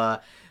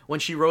how when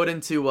she rode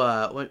into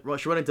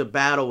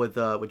battle with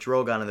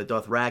Drogon and the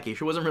Dothraki,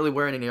 she wasn't really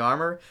wearing any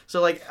armor.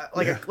 So like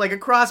a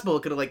crossbow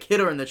could have like hit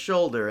her in the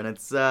shoulder, and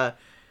it's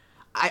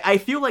I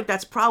feel like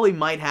that's probably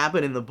might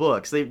happen in the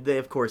books. They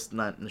of course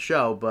not in the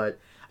show, but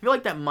I feel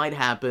like that might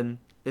happen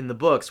in the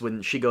books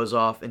when she goes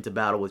off into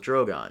battle with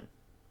Drogon.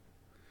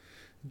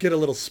 Get a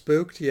little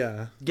spooked,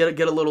 yeah. Get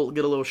a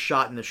little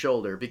shot in the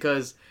shoulder,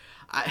 because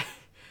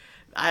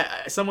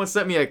someone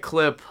sent me a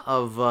clip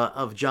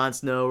of Jon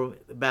Snow,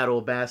 Battle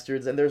of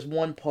Bastards, and there's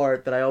one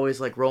part that I always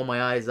like roll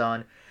my eyes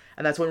on,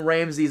 and that's when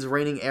Ramsay's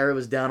raining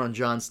arrows down on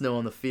Jon Snow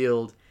on the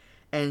field,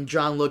 and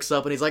Jon looks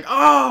up and he's like,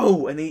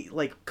 "Oh!" and he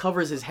like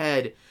covers his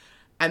head,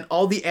 and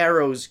all the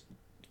arrows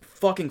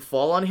fucking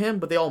fall on him,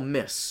 but they all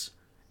miss,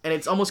 and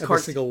it's almost every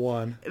single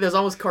one. There's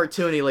almost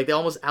cartoony, like they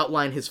almost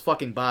outline his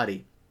fucking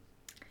body.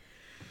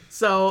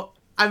 So,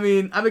 I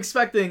mean, I'm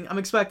expecting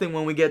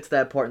when we get to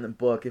that part in the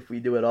book, if we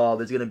do it all,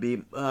 there's going to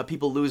be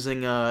people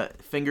losing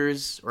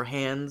fingers or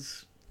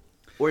hands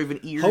or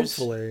even ears.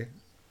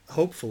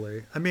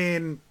 Hopefully. I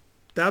mean,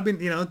 that would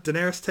be,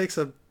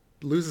 Daenerys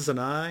loses an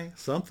eye,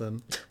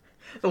 something.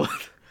 I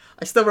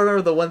still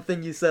remember the one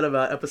thing you said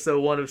about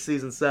episode 1 of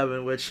season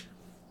 7, which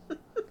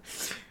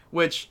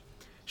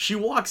she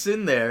walks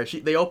in there.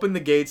 They open the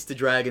gates to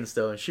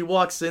Dragonstone. She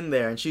walks in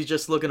there and she's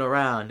just looking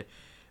around.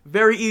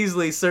 Very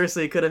easily,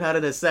 Cersei could have had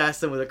an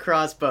assassin with a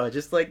crossbow,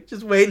 just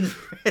waiting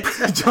for it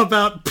to jump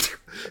out.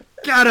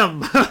 Got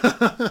him!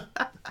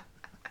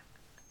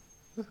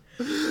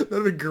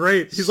 That'd be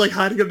great. He's like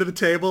hiding under the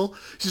table.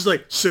 She's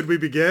like, "Should we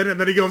begin?" And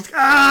then he goes,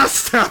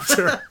 stabs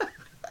her.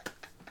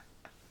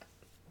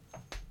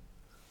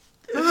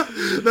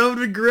 That would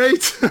be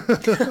great.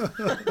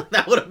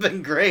 That would have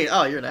been great.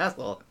 Oh, you're an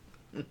asshole.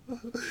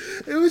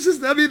 It was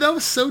just, I mean, that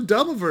was so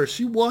dumb of her.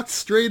 She walked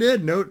straight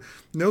in.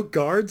 No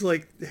guards,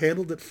 like,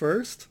 handled it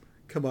first.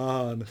 Come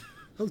on.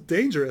 That was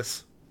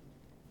dangerous.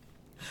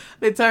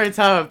 The entire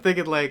time I'm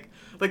thinking, like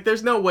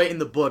there's no way in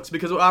the books,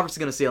 because we're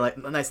obviously going to see a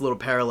nice little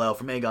parallel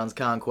from Aegon's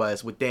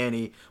Conquest with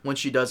Dany when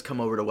she does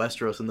come over to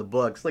Westeros in the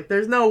books. Like,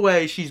 there's no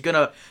way she's going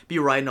to be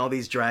riding all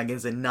these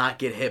dragons and not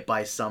get hit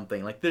by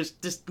something. Like, there's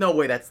just no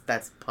way that's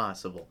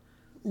possible.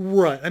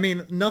 Right. I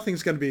mean,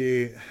 nothing's going to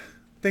be...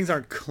 Things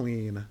aren't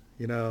clean.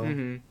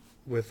 Mm-hmm.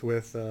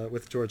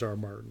 with George R.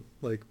 Martin,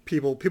 like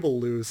people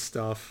lose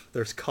stuff.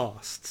 There's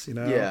costs,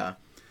 Yeah.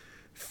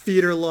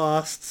 Feet are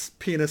lost,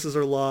 penises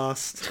are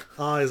lost,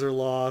 eyes are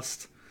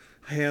lost,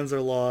 hands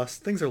are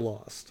lost, things are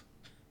lost.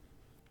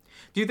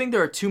 Do you think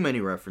there are too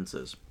many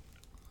references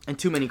and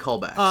too many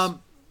callbacks?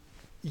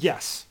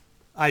 Yes,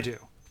 I do.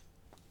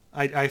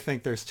 I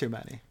think there's too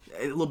many.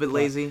 A little bit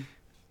lazy.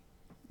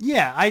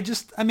 Yeah,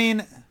 I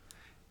mean.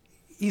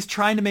 He's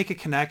trying to make a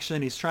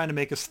connection. He's trying to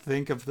make us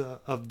think of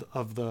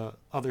the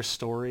other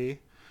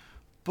story.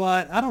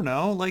 But I don't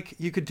know, like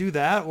you could do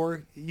that,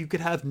 or you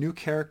could have new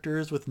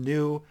characters with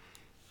new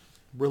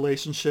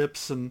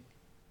relationships and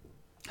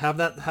have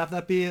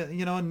that be a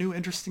new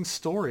interesting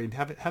story, and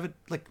have it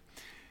like.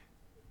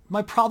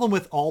 My problem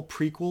with all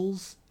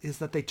prequels is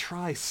that they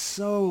try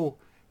so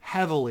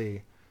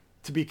heavily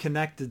to be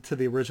connected to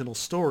the original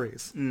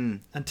stories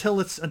until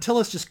it's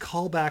just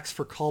callbacks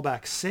for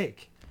callbacks'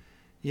 sake.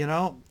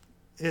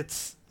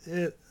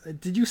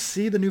 Did you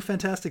see the new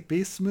Fantastic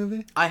Beasts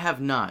movie? I have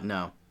not,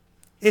 no.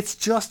 It's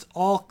just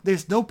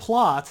there's no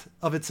plot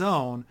of its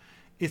own.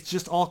 It's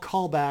just all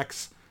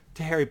callbacks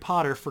to Harry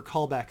Potter for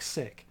callbacks'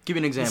 sake. Give me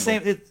an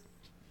example.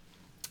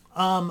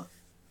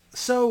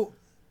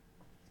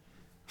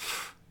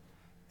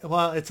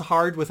 Well, it's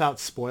hard without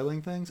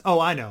spoiling things.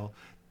 Oh, I know.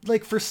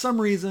 Like, for some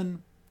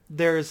reason,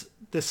 there's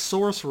this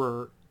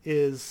sorcerer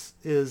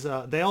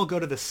they all go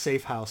to this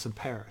safe house in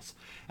Paris.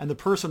 And the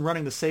person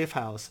running the safe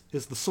house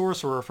is the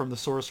sorcerer from the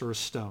Sorcerer's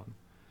Stone.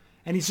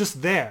 And he's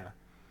just there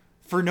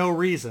for no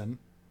reason.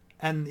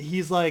 And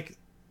he's like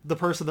the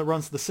person that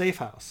runs the safe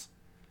house.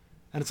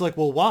 And it's like,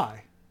 well,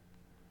 why?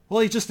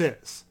 Well, he just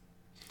is.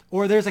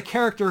 Or there's a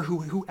character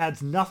who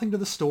adds nothing to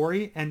the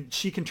story, and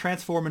she can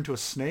transform into a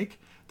snake.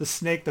 The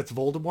snake that's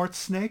Voldemort's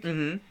snake.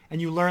 Mm-hmm.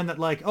 And you learn that,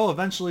 like,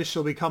 eventually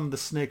she'll become the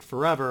snake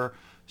forever.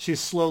 She's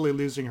slowly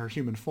losing her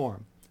human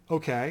form.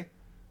 Okay.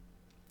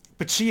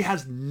 But she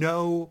has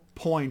no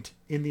point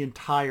in the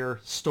entire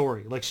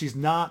story. Like, she's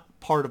not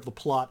part of the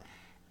plot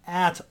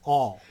at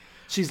all.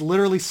 She's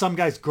literally some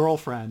guy's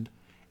girlfriend,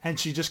 and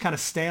she just kind of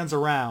stands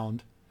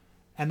around,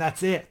 and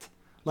that's it.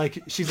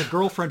 Like, she's a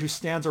girlfriend who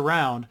stands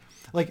around.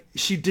 Like,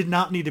 she did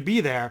not need to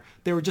be there.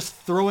 They were just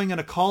throwing in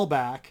a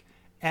callback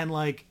and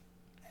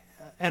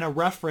a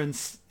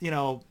reference,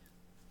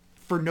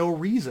 for no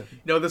reason.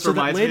 This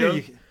reminds me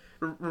of?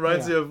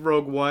 Reminds me of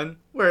Rogue One,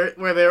 where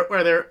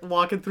they're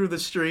walking through the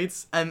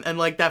streets, and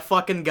like that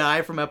fucking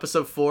guy from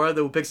episode 4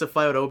 who picks a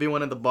fight with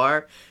Obi-Wan at the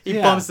bar, he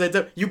bumps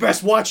into, you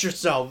best watch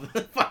yourself.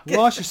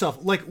 Watch yourself.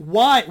 Like,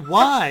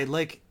 why?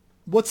 Like,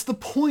 what's the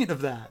point of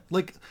that?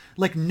 Like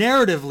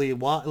narratively,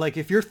 why? Like,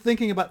 if you're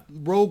thinking about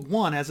Rogue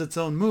One as its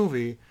own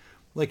movie,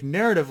 like,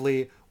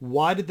 narratively,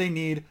 why did they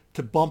need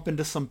to bump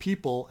into some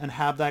people and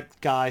have that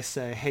guy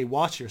say, hey,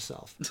 watch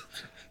yourself?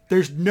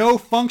 There's no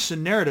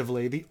function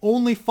narratively. The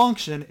only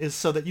function is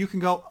so that you can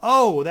go,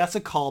 oh, that's a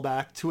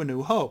callback to A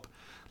New Hope.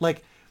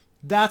 Like,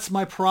 that's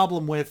my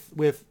problem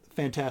with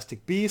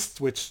Fantastic Beasts,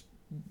 which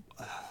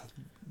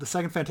the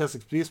second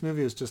Fantastic Beasts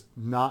movie was just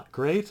not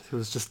great. It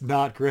was just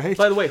not great.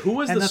 By the way, who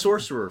was the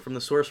sorcerer from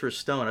the Sorcerer's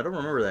Stone? I don't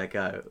remember that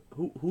guy.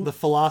 Who? The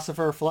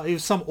philosopher. He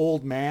was some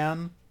old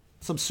man.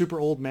 Some super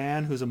old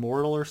man who's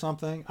immortal or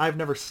something. I've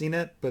never seen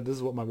it, but this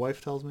is what my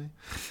wife tells me.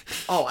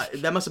 Oh,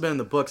 that must have been in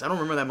the books. I don't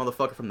remember that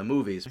motherfucker from the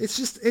movies. It's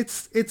just,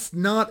 it's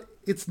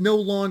no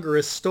longer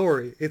a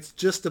story. It's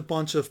just a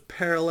bunch of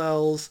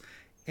parallels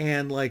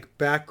and, like,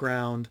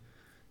 background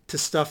to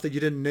stuff that you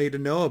didn't need to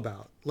know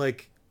about.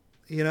 Like,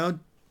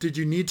 did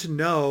you need to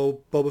know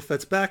Boba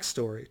Fett's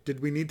backstory? Did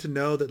we need to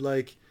know that,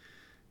 like,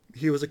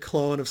 he was a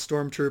clone of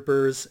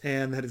stormtroopers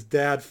and that his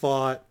dad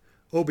fought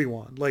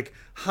Obi-Wan? Like,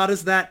 how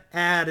does that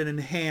add and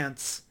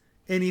enhance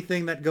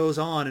anything that goes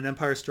on in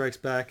Empire Strikes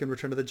Back and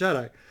Return of the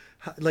Jedi?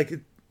 Like,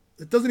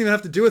 it doesn't even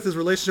have to do with his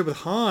relationship with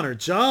Han or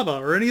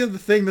Jabba or any of the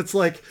thing that's,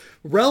 like,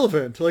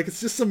 relevant. Like, it's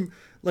just some,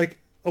 like,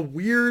 a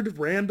weird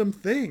random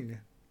thing.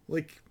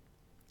 Like,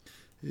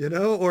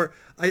 or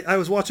I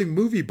was watching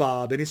Movie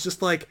Bob, and he's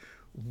just like,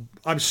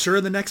 I'm sure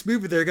in the next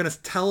movie they're going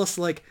to tell us,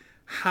 like,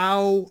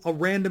 how a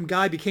random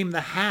guy became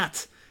the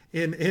hat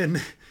in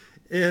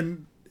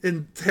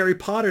Harry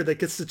Potter that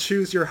gets to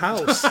choose your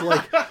house.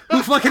 Like,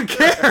 who fucking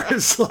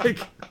cares? Like,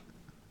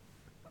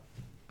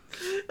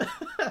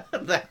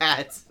 the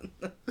hat.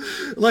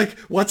 Like,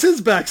 what's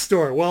his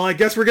backstory? Well, I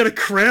guess we're gonna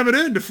cram it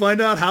in to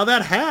find out how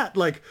that hat,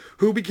 like,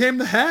 who became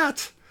the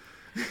hat.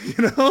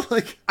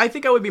 Like, I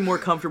think I would be more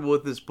comfortable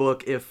with this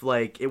book if,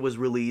 like, it was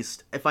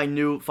released, if I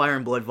knew Fire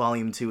and Blood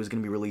Volume 2 was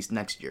gonna be released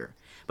next year.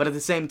 But at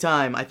the same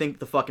time, I think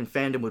the fucking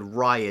fandom would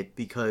riot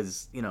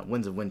because,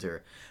 Winds of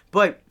Winter.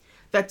 But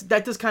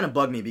that does kind of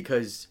bug me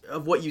because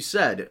of what you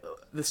said.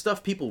 The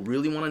stuff people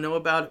really want to know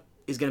about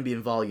is going to be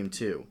in Volume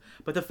 2.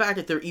 But the fact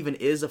that there even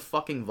is a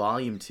fucking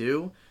Volume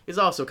 2 is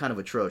also kind of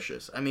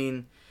atrocious. I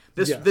mean,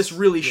 this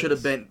really should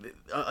have been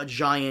a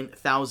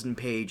giant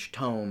 1,000-page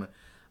tome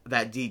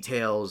that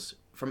details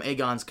from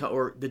Aegon's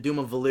or the Doom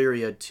of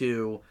Valyria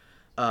to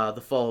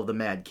the Fall of the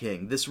Mad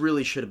King. This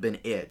really should have been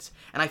it.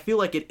 And I feel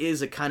like it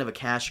is a kind of a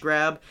cash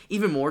grab,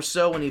 even more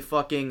so when he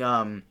fucking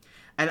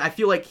and I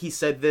feel like he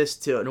said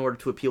this in order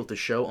to appeal to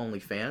show-only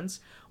fans,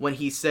 when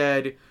he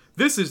said,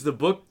 this is the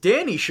book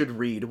Dany should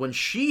read when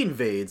she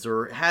invades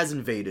or has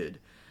invaded.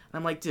 And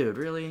I'm like, dude,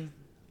 really?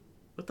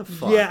 What the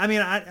fuck? Yeah, I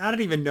mean, I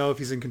don't even know if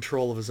he's in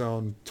control of his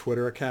own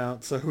Twitter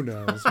account, so who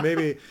knows?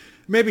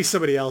 Maybe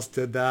somebody else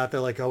did that. They're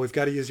like, oh, we've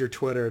got to use your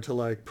Twitter to,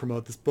 like,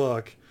 promote this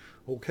book.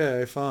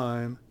 Okay,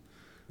 fine.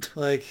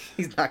 Like,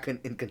 he's not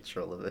in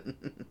control of it.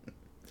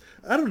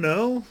 I don't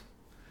know.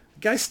 The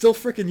guy still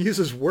freaking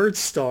uses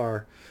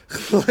WordStar.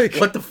 Like,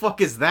 what the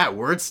fuck is that?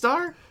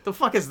 WordStar? The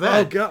fuck is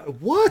that? Oh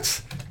god,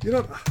 what?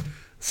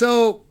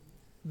 So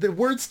the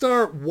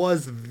WordStar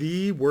was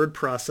the word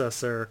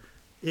processor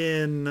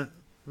in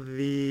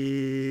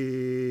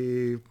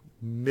the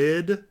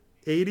mid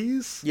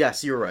 80s.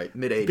 Yes, you're right.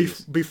 Mid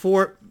 80s.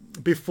 Before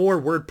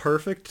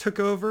WordPerfect took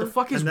over. The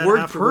fuck is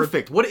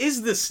WordPerfect? What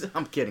is this?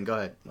 I'm kidding. Go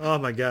ahead. Oh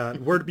my god.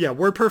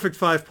 WordPerfect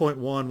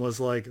 5.1 was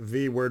like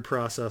the word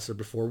processor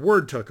before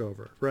Word took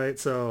over, right?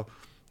 So,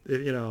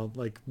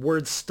 like,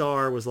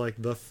 WordStar was like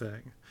the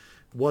thing.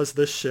 Was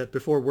the shit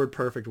before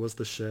WordPerfect was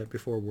the shit,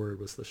 before Word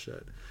was the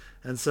shit.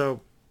 And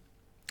so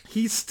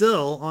he's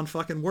still on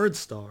fucking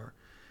WordStar.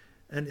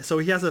 And so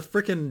he has a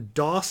freaking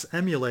DOS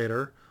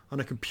emulator on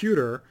a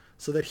computer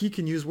so that he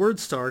can use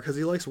WordStar because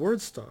he likes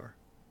WordStar.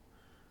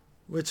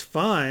 Which,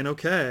 fine,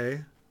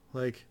 okay.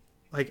 Like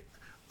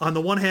on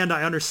the one hand,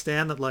 I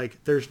understand that,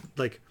 like, there's,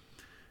 like,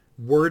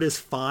 Word is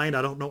fine.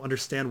 I don't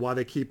understand why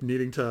they keep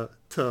needing to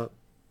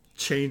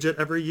change it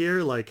every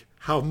year. Like,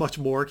 how much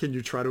more can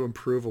you try to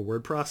improve a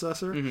word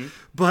processor? Mm-hmm.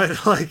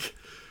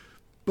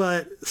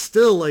 But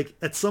still, like,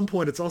 at some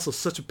point, it's also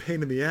such a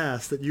pain in the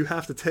ass that you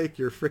have to take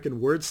your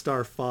freaking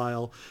WordStar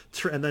file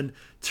and then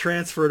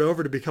transfer it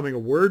over to becoming a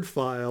Word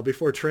file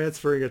before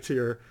transferring it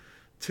to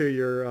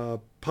your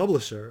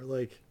publisher.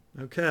 Like,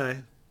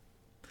 okay.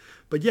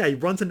 But yeah, he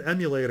runs an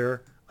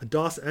emulator, a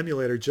DOS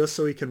emulator, just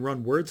so he can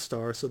run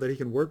WordStar so that he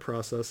can word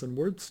process in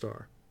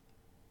WordStar.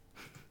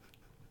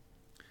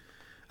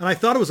 and I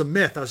thought it was a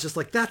myth. I was just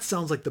like, that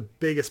sounds like the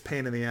biggest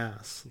pain in the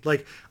ass.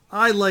 Like,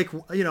 I like,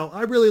 you know,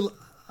 I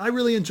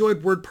really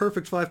enjoyed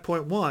WordPerfect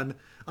 5.1.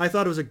 I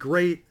thought it was a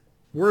great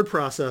word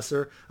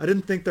processor. I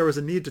didn't think there was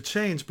a need to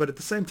change, but at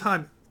the same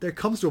time, there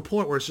comes to a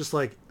point where it's just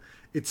like,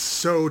 it's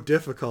so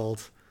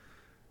difficult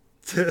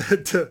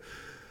to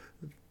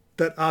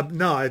that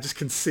no, I just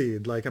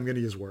concede. Like, I'm going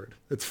to use Word.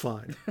 It's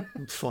fine.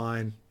 It's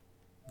fine.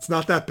 It's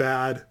not that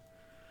bad.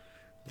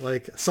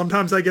 Like,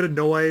 sometimes I get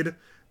annoyed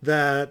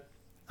that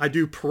I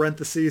do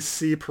parentheses,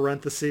 C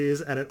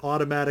parentheses, and it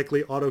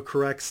automatically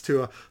autocorrects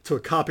to a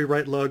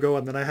copyright logo,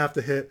 and then I have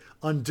to hit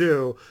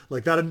undo.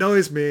 Like, that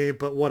annoys me,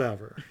 but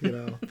whatever, you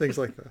know, things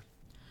like that.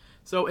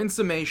 So, in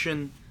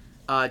summation,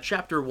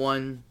 Chapter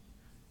 1,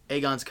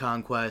 Aegon's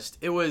Conquest,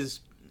 it was,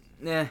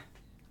 I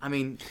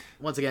mean,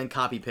 once again,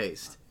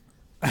 copy-paste.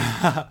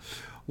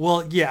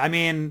 Well, yeah, I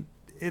mean,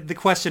 the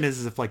question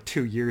is if like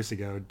 2 years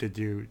ago, did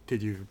you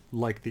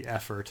like the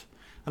effort?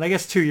 And I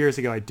guess 2 years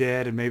ago I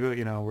did, and maybe,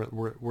 you know,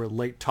 we're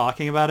late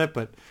talking about it,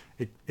 but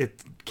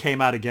it came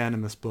out again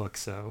in this book,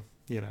 so,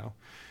 you know,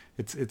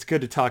 it's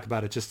good to talk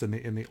about it just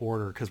in the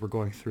order because we're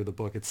going through the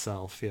book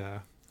itself. Yeah.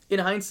 In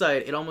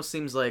hindsight, it almost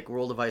seems like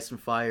World of Ice and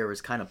Fire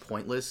is kind of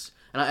pointless,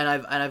 and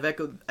I've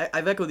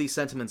echoed these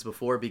sentiments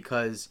before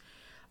because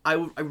I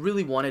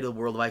really wanted a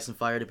World of Ice and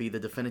Fire to be the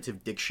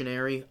definitive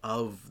dictionary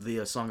of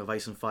the Song of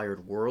Ice and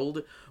Fire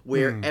world,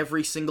 where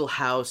every single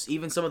house,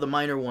 even some of the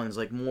minor ones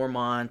like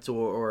Mormont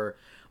or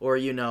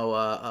you know,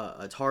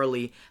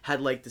 Tarly,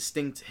 had like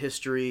distinct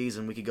histories,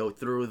 and we could go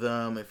through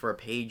them for a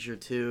page or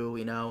two,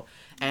 you know,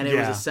 and it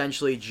was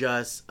essentially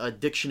just a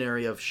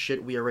dictionary of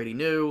shit we already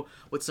knew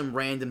with some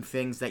random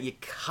things that you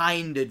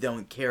kinda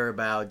don't care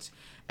about,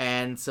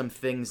 and some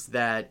things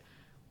that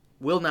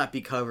will not be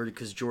covered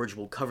because George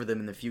will cover them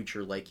in the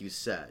future, like you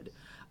said.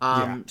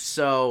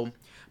 So,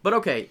 but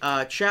okay,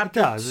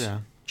 chapter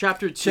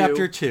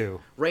 2,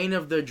 Reign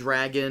of the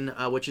Dragon,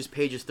 which is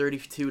pages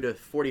 32 to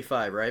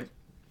 45, right?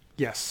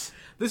 Yes.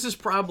 This is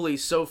probably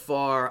so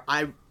far,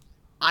 I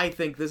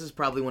think this is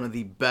probably one of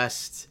the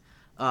best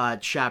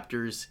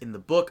chapters in the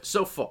book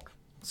so far.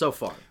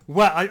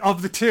 Well,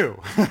 of the two.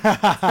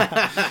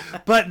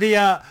 But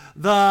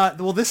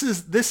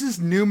this is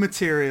new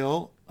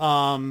material.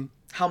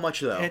 How much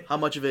though? How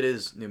much of it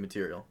is new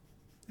material?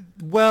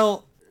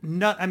 Well,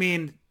 I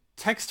mean,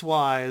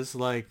 text-wise,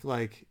 well,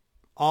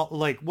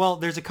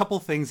 there's a couple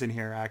things in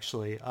here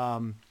actually.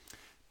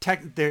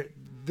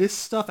 This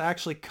stuff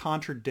actually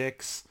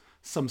contradicts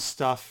some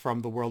stuff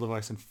from the World of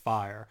Ice and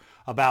Fire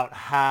about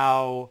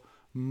how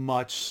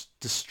much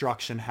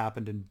destruction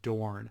happened in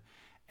Dorne,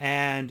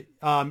 and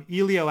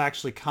Elio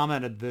actually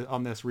commented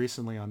on this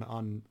recently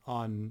on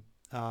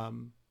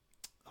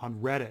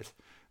Reddit,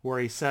 where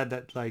he said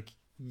that, like,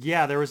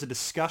 yeah, there was a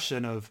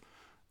discussion of,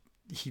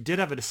 he did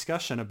have a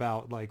discussion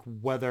about like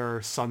whether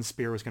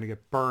Sunspear was going to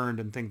get burned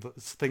and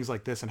things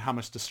like this, and how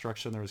much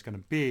destruction there was going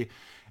to be.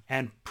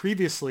 And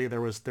previously there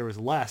was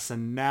less,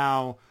 and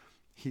now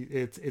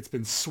it's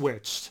been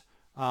switched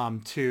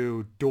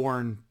to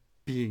Dorne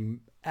being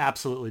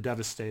absolutely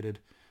devastated,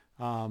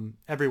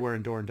 everywhere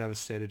in Dorne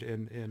devastated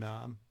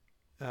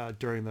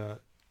during the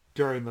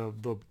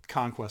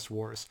Conquest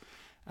Wars.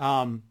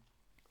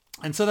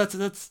 And so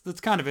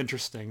that's kind of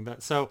interesting.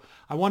 So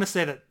I want to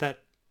say that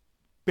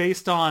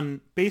based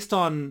on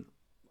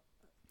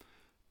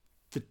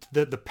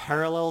the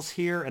parallels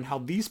here, and how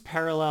these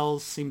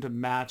parallels seem to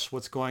match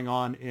what's going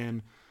on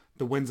in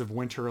the Winds of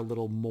Winter a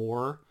little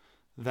more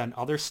than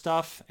other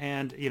stuff,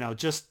 and, you know,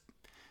 just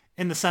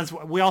in the sense,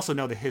 we also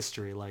know the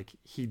history. Like,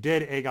 he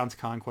did Aegon's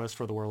Conquest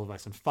for the World of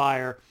Ice and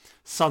Fire.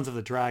 Sons of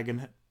the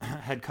Dragon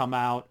had come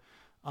out.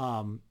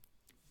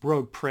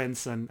 Rogue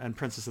Prince and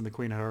Princess and the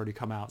Queen had already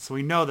come out. So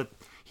we know that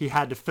he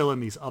had to fill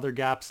in these other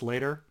gaps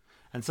later.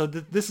 And so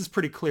this is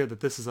pretty clear that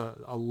this is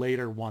a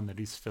later one that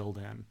he's filled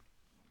in.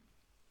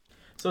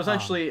 So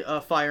essentially,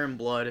 Fire and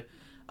Blood,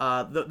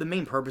 the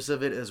main purpose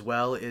of it as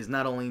well is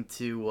not only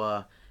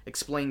to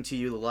explain to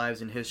you the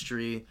lives and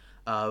history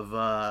of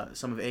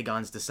some of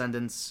Aegon's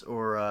descendants,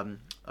 or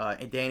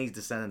Dany's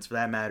descendants for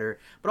that matter,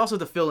 but also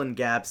to fill in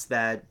gaps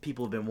that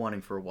people have been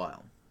wanting for a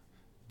while.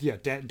 Yeah,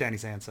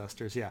 Dany's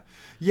ancestors. Yeah,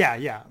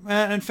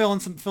 and fill in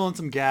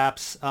some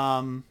gaps.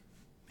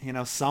 You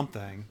know,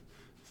 something.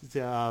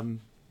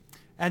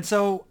 And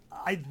so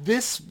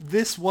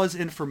this was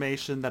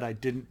information that I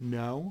didn't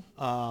know.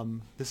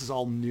 This is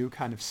all new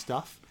kind of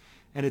stuff,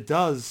 and it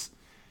does.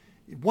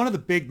 One of the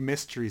big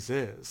mysteries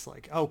is,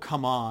 like, oh,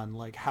 come on,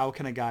 like, how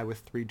can a guy with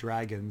 3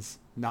 dragons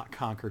not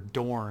conquer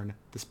Dorne,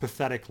 this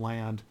pathetic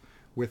land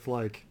with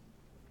like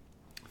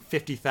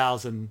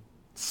 50,000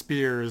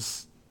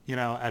 spears, you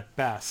know, at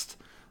best?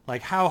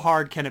 Like, how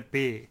hard can it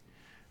be?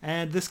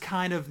 And this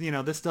kind of, you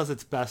know, this does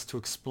its best to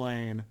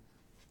explain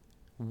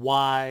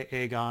why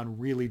Aegon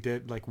really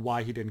did, like,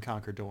 why he didn't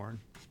conquer Dorne.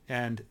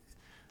 And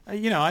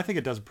I think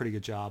it does a pretty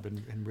good job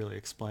in really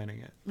explaining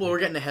it. Well, we're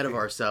getting ahead of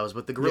ourselves,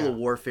 but the guerrilla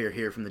warfare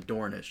here from the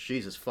Dornish,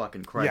 Jesus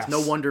fucking Christ. Yes.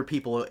 No wonder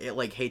people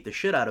hate the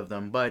shit out of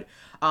them. But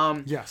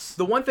yes,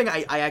 the one thing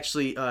I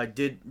actually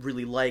did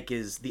really like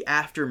is the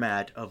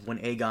aftermath of when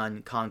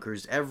Aegon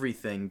conquers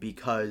everything,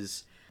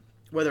 because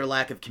whether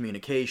lack of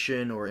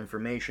communication or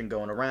information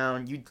going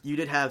around, you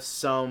did have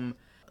some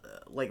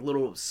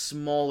little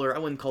smaller, I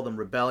wouldn't call them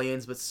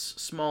rebellions, but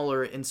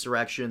smaller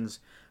insurrections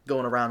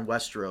going around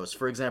Westeros.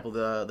 For example,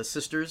 the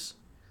sisters,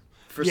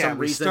 for some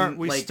reason,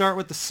 we start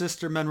with the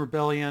Sistermen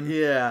Rebellion.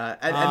 Yeah,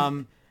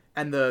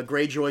 and the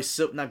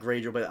Greyjoy, not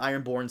Greyjoy, but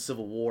Ironborn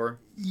Civil War.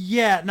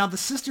 Yeah, now the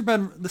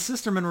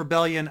Sistermen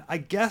Rebellion, I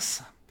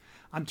guess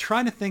I'm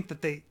trying to think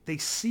that they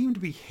seem to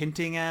be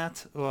hinting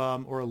at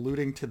or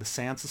alluding to the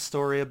Sansa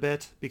story a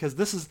bit, because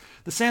the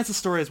Sansa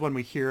story is when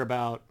we hear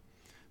about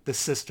the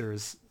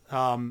sisters,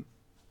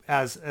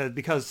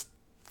 because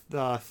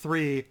the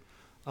three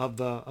of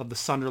the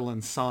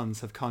Sunderland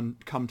sons have come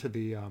to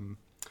the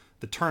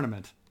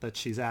tournament that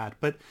she's at.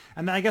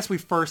 And I guess we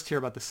first hear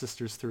about the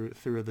sisters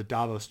through the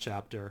Davos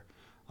chapter.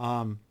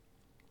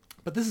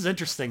 But this is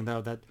interesting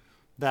though, that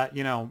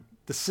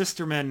the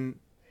Sistermen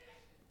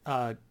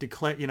had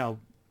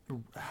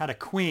a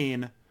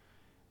queen,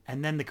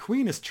 and then the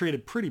queen is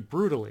treated pretty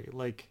brutally.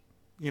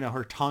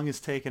 Her tongue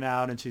is taken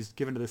out and she's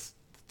given to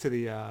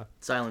the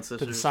Silent Sisters.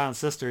 To the Silent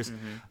Sisters.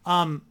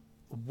 Mm-hmm.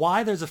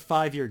 Why there's a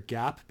 5-year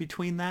gap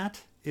between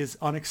that is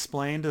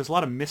unexplained. There's a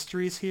lot of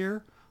mysteries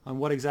here on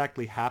what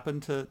exactly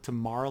happened to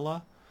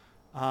Marla,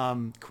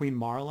 Queen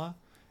Marla,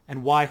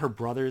 and why her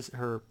brothers,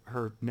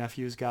 her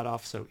nephews got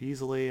off so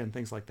easily and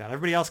things like that.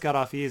 Everybody else got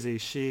off easy.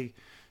 She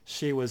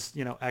was,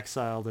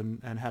 exiled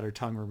and had her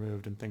tongue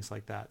removed and things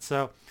like that.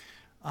 So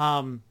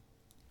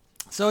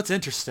it's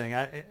interesting.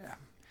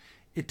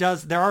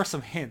 There are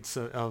some hints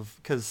of,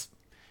 because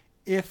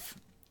if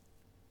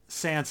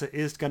Sansa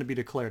is going to be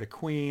declared a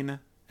queen,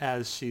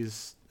 as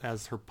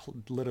her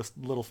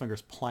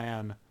Littlefinger's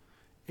plan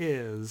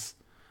is,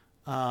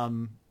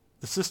 the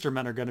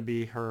Sistermen are going to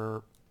be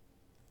her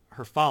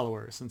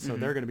followers, and so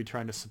they're going to be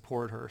trying to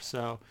support her.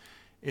 So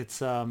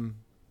it's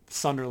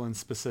Sunderland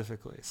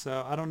specifically.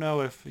 So I don't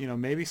know if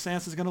maybe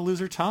Sansa's going to lose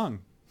her tongue,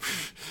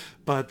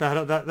 but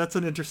that's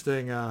an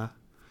interesting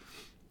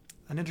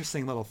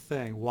little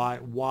thing.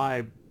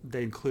 Why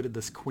they included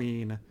this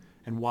queen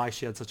and why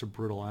she had such a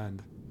brutal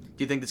end.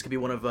 Do you think this could be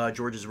one of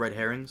George's red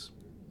herrings?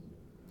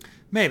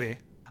 Maybe.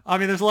 I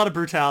mean, there's a lot of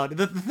brutality.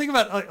 The thing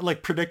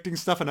about predicting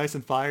stuff in Ice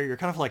and Fire, you're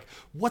kind of like,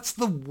 what's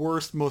the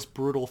worst, most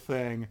brutal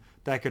thing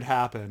that could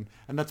happen?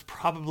 And that's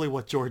probably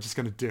what George is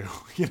going to do.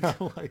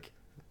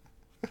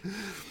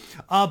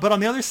 But on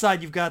the other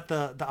side, you've got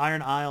the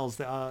Iron Isles,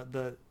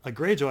 a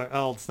Greyjoy.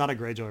 Oh, it's not a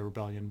Greyjoy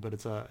rebellion, but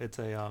it's a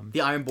the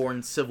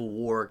Ironborn Civil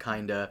War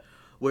kinda,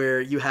 where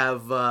you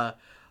have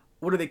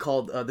what are they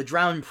called? The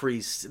Drowned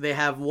Priests. They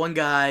have one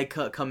guy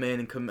come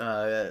in and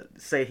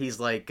say he's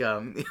a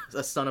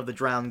son of the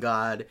Drowned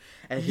God,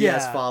 and he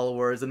has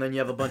followers. And then you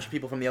have a bunch of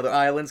people from the other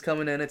islands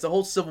coming in. It's a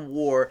whole civil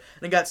war,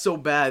 and it got so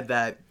bad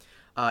that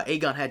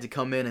Aegon had to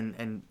come in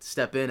and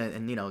step in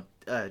and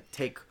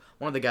take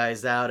one of the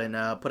guys out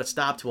and put a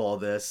stop to all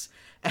this.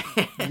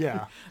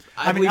 Yeah,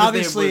 I mean,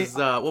 obviously, his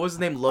name was, what was his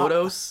name?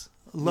 Lodos.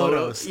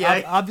 Lodos.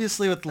 Yeah.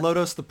 Obviously, with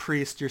Lodos the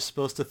priest, you're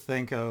supposed to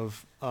think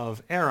of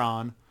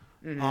Aeron.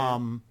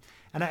 Mm-hmm.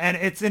 And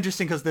it's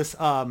interesting because this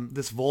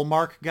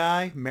Volmark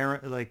guy,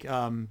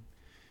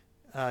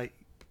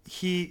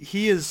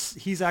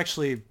 he's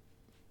actually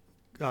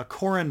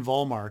Corin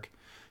Volmark.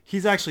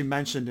 He's actually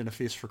mentioned in A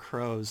Feast for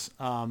Crows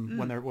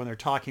when they're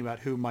talking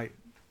about who might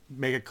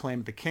make a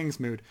claim to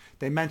Kingsmoot.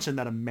 They mention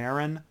that a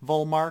Meryn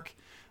Volmark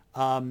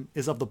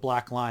is of the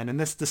Black Line, and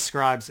this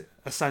describes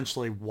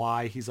essentially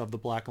why he's of the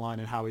Black Line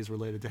and how he's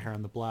related to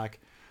Harren the Black.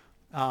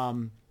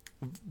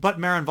 But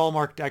Meryn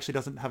Volmark actually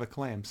doesn't have a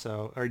claim,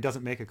 or he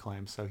doesn't make a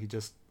claim, so he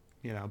just,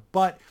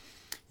 But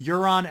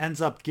Euron ends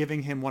up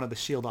giving him one of the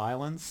Shield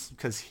Islands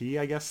because he,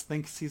 I guess,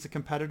 thinks he's a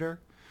competitor.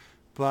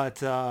 But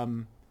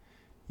so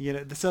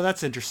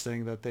that's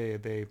interesting that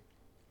they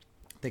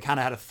kind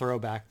of had a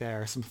throwback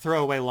there, some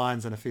throwaway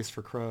lines in A Feast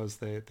for Crows.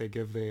 They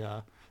give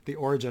the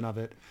origin of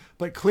it,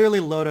 but clearly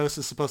Lodos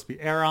is supposed to be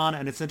Aeron,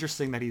 and it's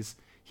interesting that he's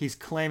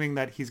claiming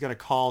that he's going to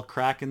call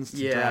Krakens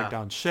to drag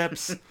down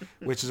ships,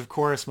 which is, of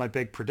course, my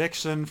big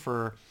prediction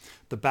for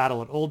the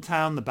battle at Old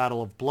Town. The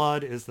Battle of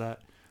Blood is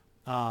that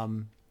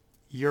Euron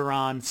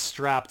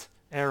strapped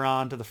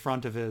Aeron to the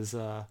front of his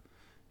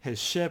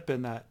ship,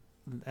 and that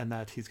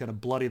he's going to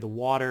bloody the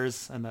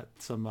waters, and that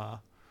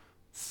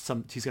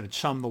he's going to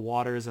chum the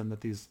waters, and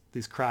that these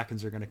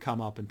Krakens are going to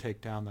come up and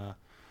take down the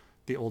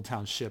Old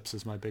Town ships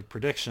is my big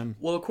prediction.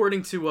 Well,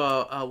 according to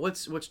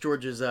what's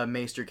George's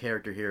Maester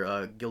character here,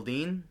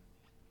 Gildane?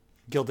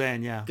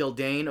 Gildane, yeah.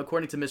 Gildane.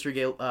 According to Maester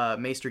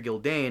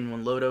Gildane,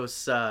 when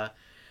Lodos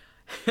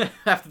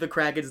after the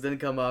Krakens didn't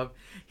come up,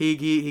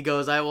 he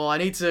goes, I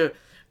need to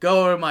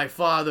go to my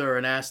father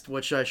and ask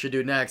what I should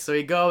do next. So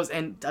he goes,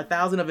 and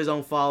 1,000 of his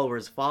own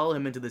followers follow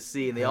him into the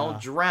sea, and they all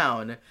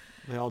drown.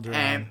 They all drown.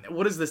 And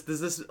what is this? Does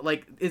this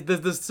like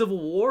does the Civil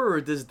War,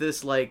 or does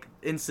this like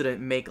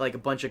incident make like a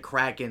bunch of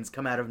Krakens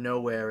come out of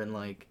nowhere and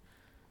like?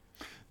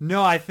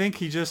 No, I think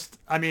he just,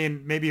 I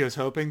mean, maybe he was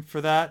hoping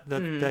for that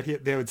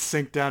they would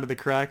sink down to the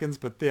Krakens,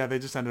 but yeah, they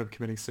just ended up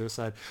committing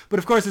suicide. But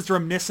of course, it's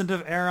reminiscent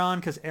of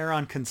Aaron, because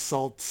Aaron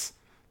consults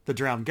the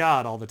drowned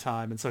god all the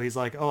time. And so he's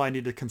like, oh, I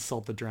need to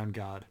consult the drowned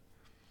god.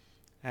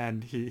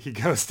 And he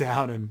goes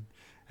down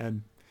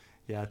and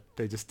yeah,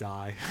 they just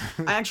die.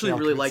 I actually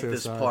really like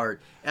this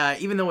part.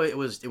 Even though it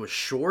was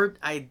short,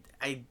 I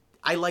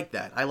like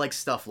that. I like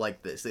stuff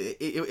like this.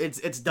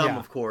 It's dumb,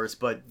 of course,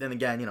 but then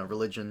again,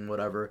 religion,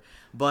 whatever.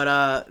 But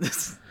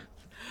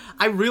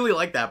I really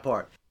like that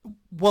part.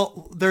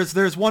 Well,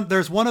 there's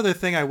one other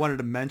thing I wanted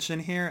to mention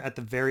here at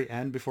the very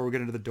end before we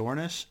get into the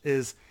Dornish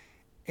is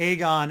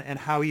Aegon and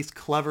how he's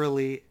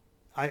cleverly.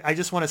 I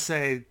just want to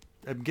say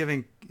I'm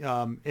giving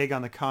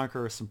Aegon the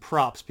Conqueror some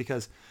props,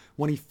 because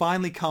when he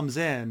finally comes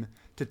in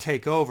to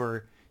take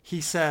over,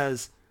 he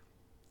says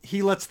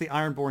he lets the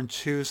Ironborn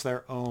choose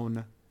their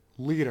own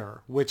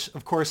leader, which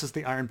of course is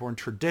the Ironborn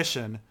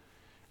tradition.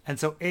 And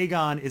so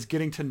Aegon is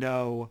getting to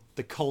know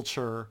the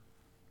culture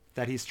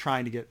that he's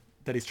trying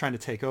to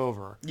take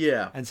over.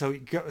 Yeah. And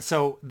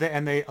so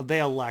they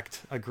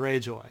elect a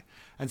Greyjoy.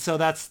 And so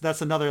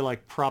that's another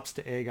like props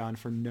to Aegon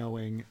for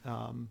knowing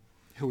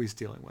who he's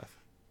dealing with.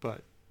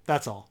 But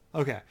that's all.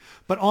 Okay.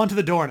 But on to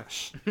the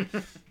Dornish.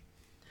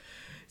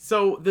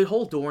 So the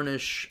whole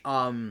Dornish,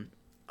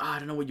 I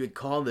don't know what you would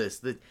call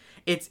this.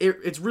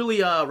 It's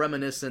really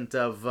reminiscent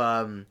of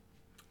the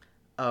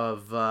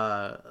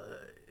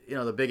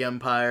big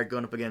empire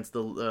going up against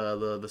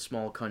the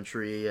small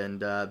country, and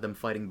them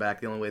fighting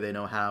back the only way they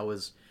know how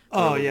is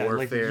warfare.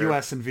 Like the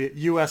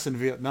U.S. and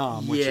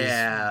Vietnam, which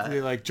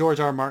is like George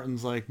R. R.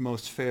 Martin's like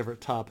most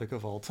favorite topic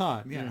of all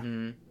time. Yeah,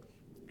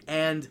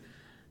 and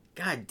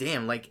god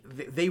damn, like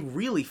they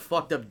really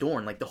fucked up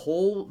Dorne. Like the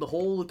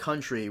whole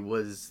country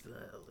was,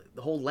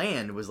 the whole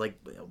land was like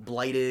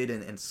blighted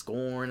and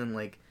scorned, and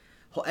like,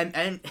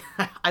 and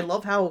I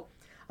love how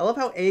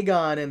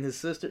Aegon and his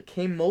sister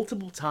came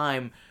multiple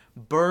times,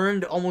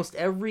 burned almost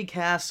every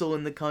castle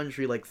in the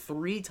country like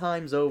 3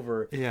 times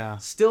over. Yeah.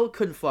 Still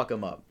couldn't fuck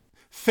him up.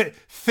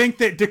 Think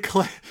that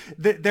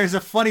there's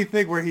a funny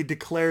thing where he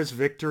declares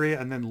victory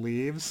and then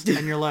leaves,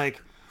 and you're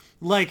like,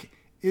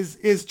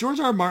 is George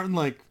R. R. Martin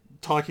like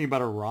talking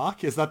about a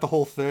rock? Is that the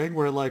whole thing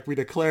where like we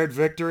declared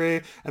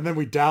victory and then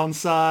we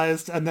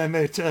downsized and then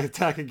they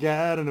attack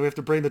again and we have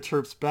to bring the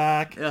troops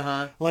back?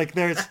 Like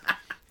there's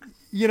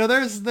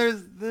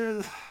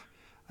there's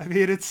I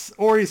mean,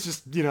 or he's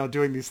just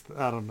doing these.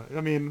 I don't know.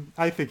 I mean,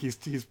 I think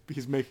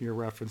he's making a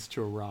reference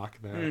to a rock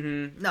there.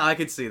 Mm-hmm. No, I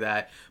could see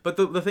that. But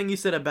the thing you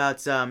said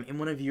about in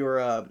one of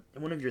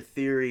your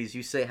theories,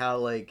 you say how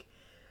like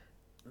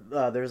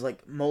there's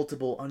like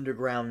multiple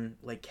underground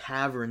like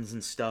caverns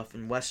and stuff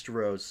in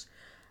Westeros.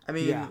 I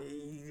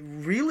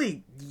mean,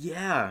 really,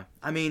 yeah.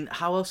 I mean,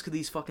 how else could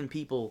these fucking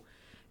people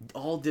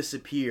all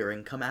disappear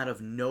and come out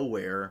of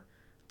nowhere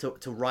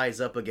to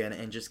rise up again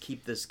and just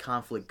keep this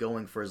conflict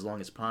going for as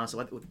long as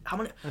possible? How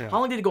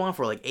long did it go on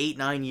for? Like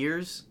 8-9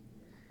 years?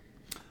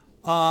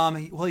 Well,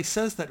 he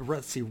says that,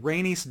 let's see,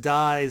 Rhaenys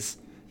dies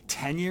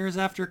 10 years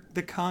after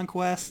the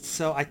conquest,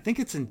 so I think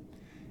it's in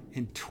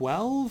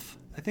 12.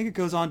 I think it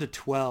goes on to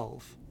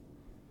 12.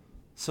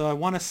 So I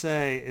want to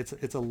say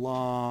it's a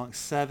long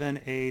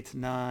 7, 8,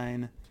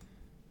 9.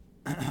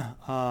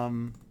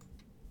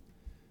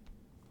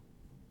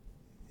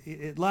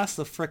 It lasts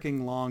a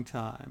freaking long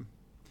time.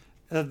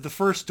 The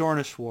first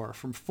Dornish War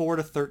from 4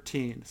 to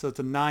 13. So it's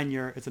a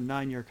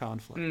 9-year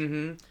conflict.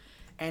 Mm-hmm.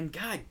 And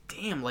god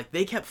damn, like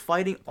they kept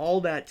fighting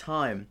all that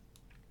time.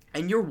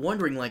 And you're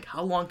wondering like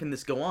how long can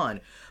this go on?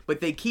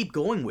 But they keep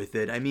going with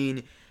it. I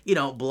mean,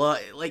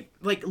 blood like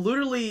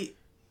literally.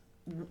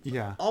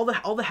 Yeah. All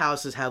the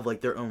houses have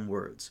like their own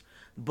words.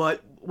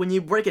 But when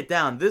you break it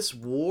down, this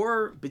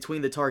war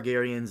between the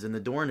Targaryens and the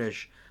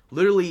Dornish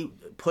literally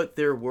put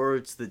their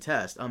words to the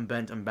test.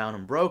 Unbent, unbound,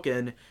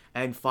 unbroken,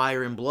 and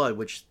fire and blood,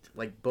 which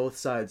like both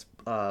sides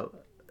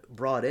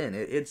brought in.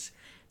 It's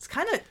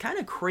kind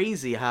of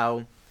crazy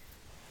how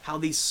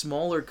these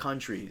smaller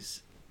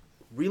countries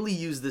really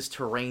use this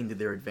terrain to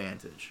their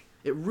advantage.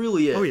 It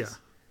really is. Oh yeah.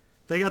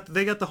 They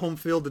got the home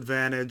field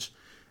advantage.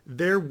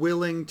 They're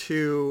willing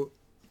to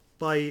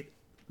fight.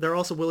 They're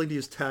also willing to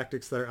use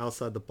tactics that are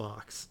outside the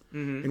box,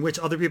 in which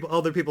other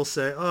people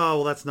say, "Oh,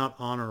 well, that's not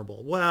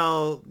honorable."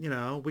 Well,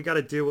 we got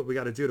to do what we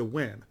got to do to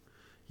win.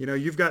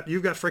 You've got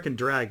freaking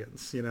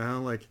dragons.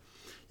 Like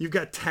you've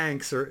got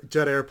tanks or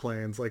jet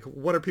airplanes. Like,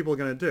 what are people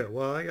gonna do?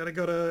 Well, I got to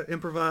go to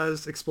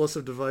improvised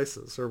explosive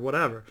devices or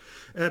whatever.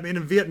 I mean,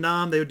 in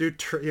Vietnam, they would do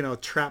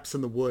traps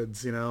in the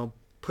woods.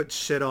 Put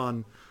shit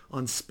on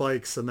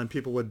spikes, and then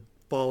people would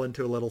fall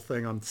into a little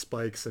thing on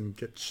spikes and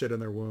get shit in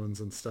their wounds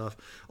and stuff.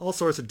 All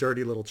sorts of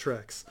dirty little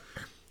tricks.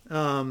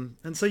 And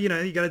so, you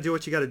got to do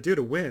what you got to do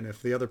to win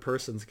if the other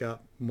person's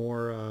got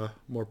more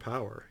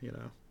power,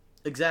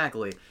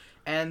 Exactly.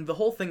 And the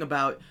whole thing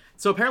about...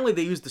 So apparently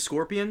they used the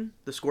scorpion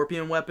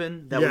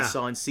weapon that we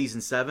saw in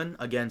Season 7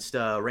 against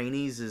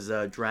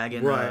Rhaenys'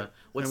 dragon. Right.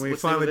 And we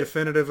finally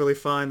definitively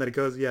find that it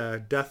goes,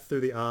 death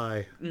through the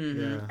eye. Mm-hmm.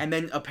 Yeah. And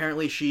then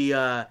apparently she,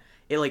 it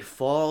like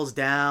falls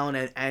down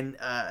and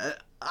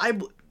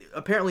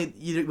apparently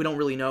we don't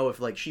really know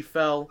if like she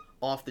fell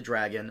off the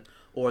dragon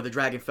or the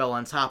dragon fell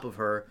on top of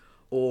her,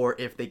 or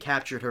if they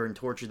captured her and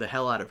tortured the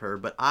hell out of her.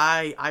 But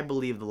I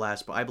believe the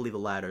last part. I believe the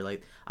latter.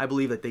 Like, I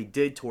believe that they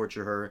did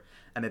torture her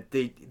and that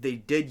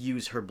they did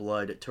use her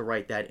blood to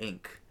write that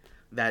ink,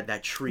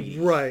 that treaty.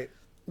 Right.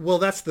 Well,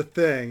 that's the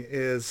thing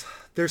is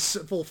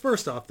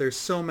first off, there's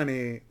so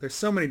many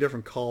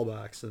different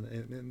callbacks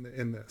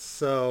in this.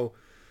 So,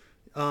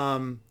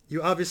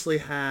 you obviously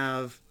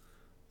have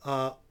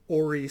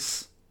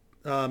Orys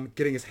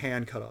getting his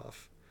hand cut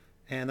off,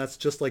 and that's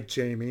just like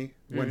Jaime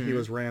when he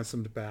was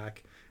ransomed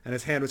back. And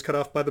his hand was cut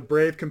off by the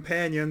brave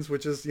companions,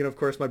 which is, of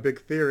course, my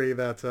big theory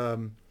that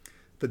the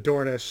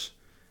Dornish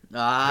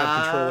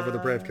have control over the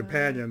brave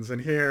companions.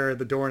 And here,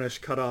 the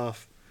Dornish cut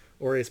off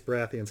Orys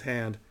Baratheon's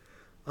hand.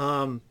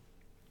 Then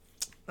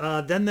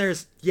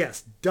there's,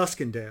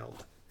 Duskendale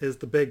is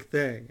the big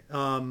thing.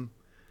 Rhaenys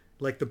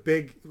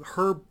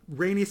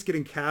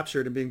getting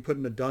captured and being put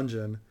in a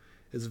dungeon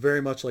is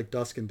very much like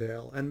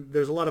Duskendale. And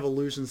there's a lot of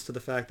allusions to the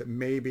fact that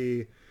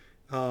maybe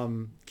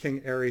King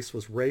Aerys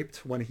was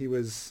raped when he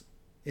was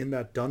in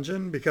that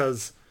dungeon,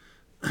 because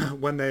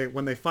when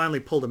they finally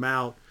pulled him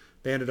out,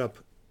 they ended up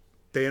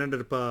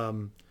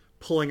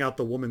pulling out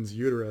the woman's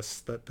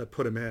uterus that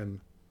put him in,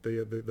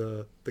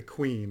 the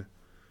queen.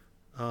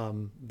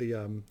 There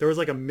was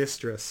like a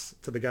mistress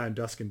to the guy in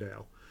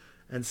Duskendale,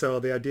 and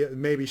so the idea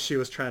maybe she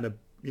was trying to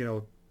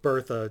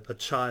birth a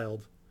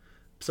child,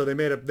 so they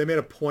made a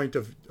point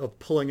of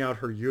pulling out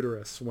her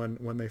uterus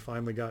when they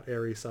finally got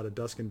Aerys out of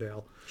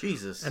Duskendale.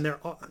 Jesus. And there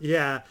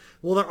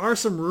are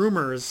some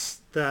rumors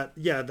that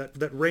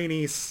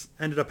Rhaenys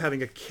ended up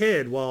having a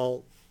kid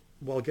while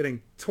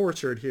getting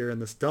tortured here in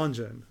this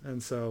dungeon,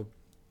 and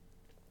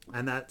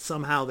that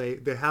somehow they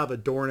have a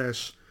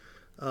Dornish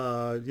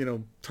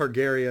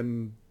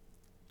Targaryen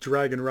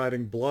dragon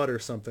riding blood or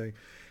something.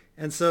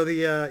 And so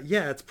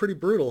it's pretty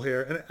brutal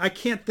here. And I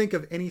can't think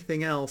of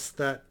anything else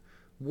that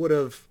would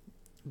have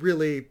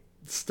really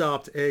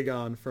stopped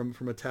Aegon from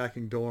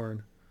attacking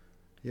Dorne,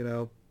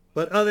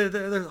 But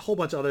there's a whole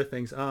bunch of other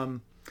things.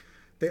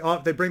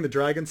 They bring the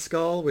dragon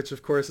skull, which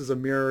of course is a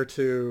mirror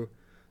to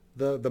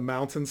the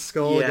mountain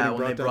skull. Yeah,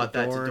 when they brought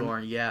that to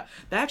Dorne. Yeah,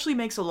 that actually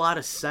makes a lot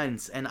of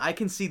sense, and I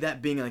can see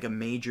that being like a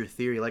major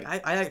theory. Like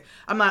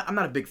I'm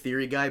not a big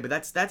theory guy, but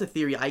that's a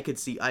theory I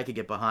could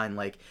get behind.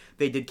 Like,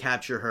 they did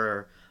capture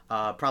her,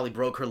 probably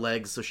broke her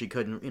legs so she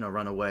couldn't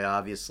run away,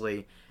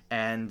 obviously,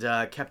 and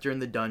kept her in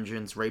the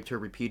dungeons, raped her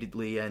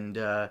repeatedly, and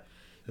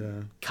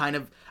kind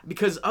of,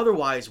 because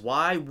otherwise,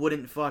 why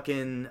wouldn't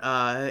fucking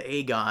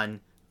Aegon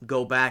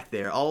go back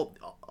there?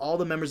 All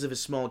the members of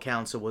his small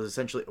council were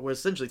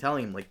essentially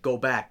telling him, like, go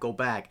back,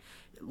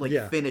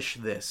 finish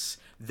this.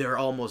 They're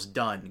almost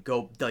done.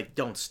 Go, like,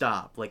 don't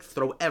stop. Like,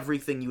 throw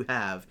everything you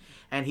have.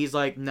 And he's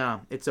like,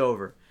 no, it's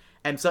over.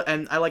 And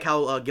I like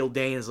how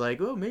Gildain is like,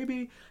 oh,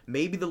 maybe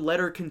the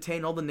letter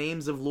contained all the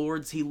names of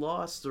lords he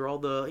lost, or all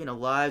the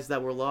lives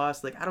that were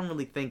lost. Like, I don't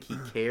really think he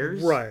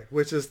cares. Right,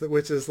 which is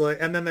like,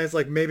 and then there's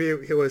like,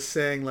 maybe he was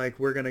saying like,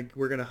 we're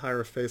gonna hire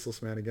a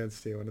faceless man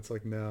against you, and it's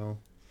like, no,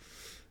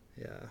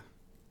 yeah.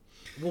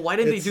 Well, why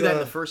didn't they do that in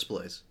the first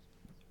place?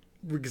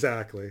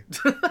 Exactly.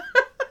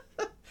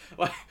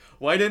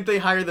 Why didn't they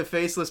hire the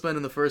faceless men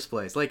in the first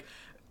place? Like,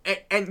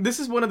 and this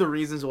is one of the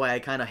reasons why I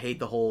kind of hate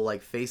the whole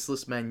like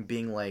faceless men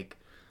being like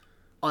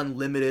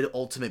unlimited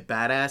ultimate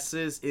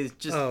badasses. Is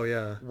just, oh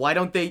yeah, why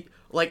don't they,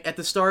 like, at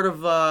the start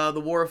of the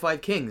War of Five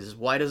Kings?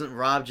 Why doesn't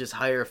Robb just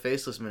hire a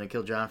faceless man to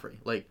kill Joffrey?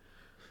 Like.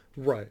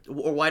 Right.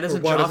 Or why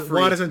doesn't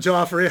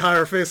Joffrey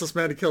hire a faceless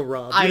man to kill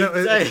Robb?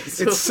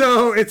 It's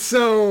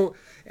so,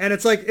 and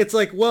it's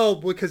like, well,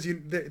 because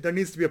there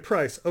needs to be a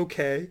price.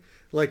 Okay,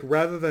 like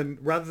rather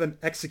than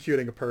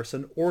executing a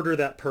person, order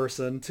that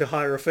person to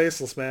hire a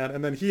faceless man,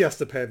 and then he has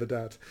to pay the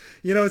debt.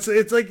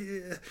 It's like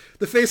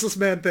the faceless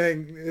man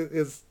thing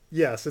is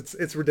yes,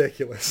 it's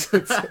ridiculous.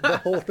 The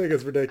whole thing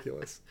is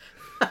ridiculous.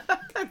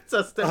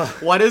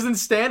 Why doesn't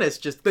Stannis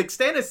just, like,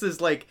 Stannis is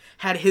like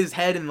had his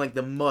head in like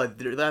the mud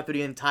through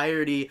the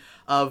entirety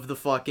of the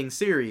fucking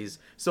series.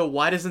 So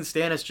why doesn't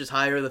Stannis just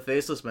hire the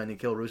faceless men to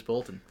kill Roose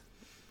Bolton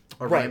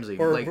or Ramsay?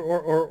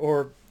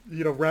 Or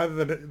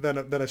rather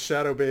than a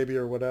shadow baby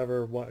or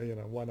whatever,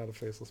 why not a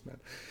faceless man?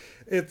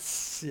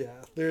 It's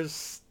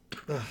there's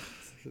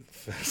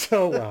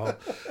so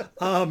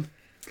wow.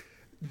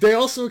 They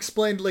also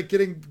explained, like,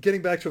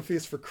 getting back to A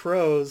Feast for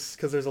Crows,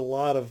 because there's a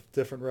lot of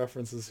different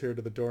references here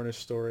to the Dornish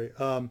story.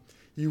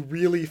 You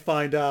really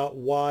find out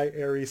why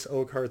Aerys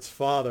Oakheart's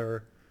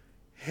father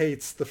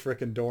hates the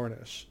frickin'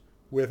 Dornish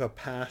with a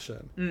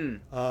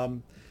passion.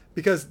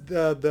 Because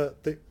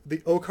the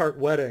Oakhart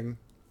wedding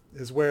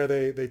is where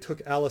they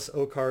took Alice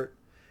Oakhart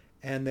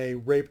and they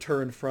raped her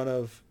in front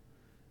of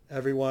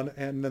everyone,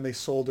 and then they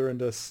sold her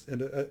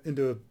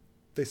into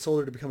they sold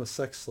her to become a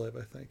sex slave,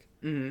 I think.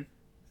 Mm-hmm.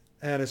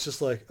 And it's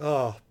just like,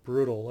 oh,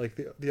 brutal. Like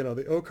the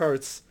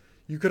Oakhearts,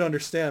 you could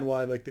understand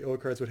why like the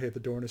Oakhearts would hate the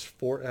Dornish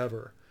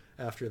forever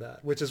after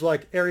that, which is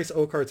like Aerys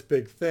Oakheart's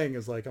big thing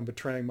is like, I'm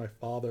betraying my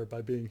father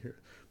by being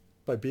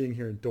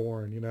here in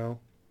Dorne, you know?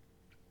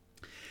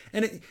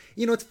 And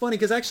it's funny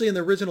because actually in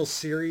the original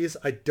series,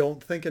 I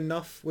don't think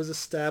enough was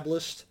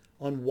established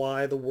on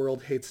why the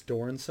world hates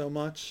Dorne so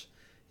much.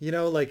 You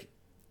know, like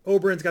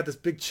Oberyn's got this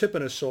big chip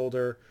on his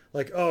shoulder,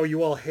 like, oh,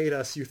 you all hate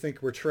us, you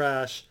think we're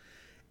trash,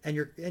 and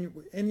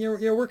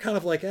we're kind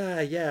of like,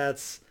 yeah,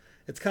 it's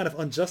kind of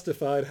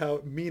unjustified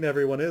how mean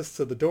everyone is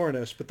to the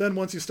Dornish. But then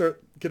once you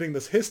start getting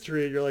this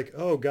history, you're like,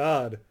 oh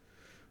God,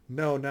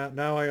 no,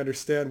 now I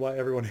understand why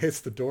everyone hates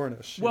the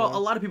Dornish. Well, a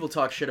lot of people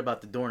talk shit about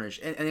the Dornish,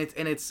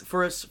 and it's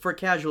for a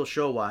casual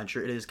show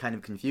watcher, it is kind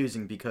of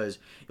confusing because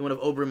in one of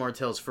Oberyn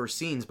Martell's first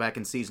scenes back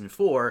in season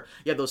 4,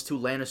 you had those two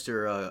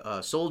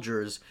Lannister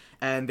soldiers,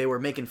 and they were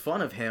making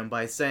fun of him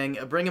by saying,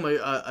 "Bring him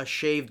a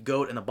shaved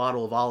goat and a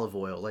bottle of olive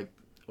oil." Like,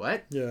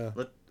 what? Yeah.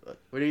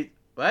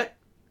 What?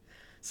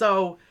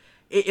 So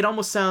it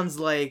almost sounds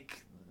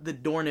like the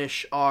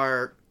Dornish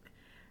are.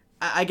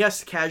 I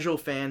guess casual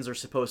fans are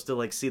supposed to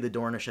like see the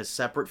Dornish as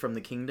separate from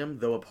the kingdom,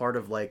 though a part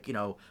of like, you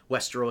know,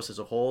 Westeros as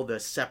a whole. They're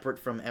separate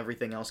from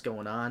everything else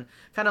going on.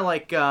 Kind of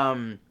like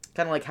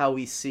how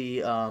we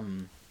see,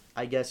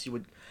 I guess you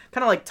would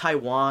kind of like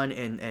Taiwan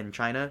and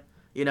China.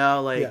 You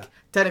know, like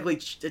technically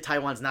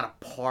Taiwan's not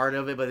a part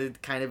of it, but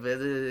it kind of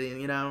is,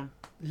 you know.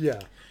 Yeah.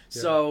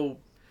 So,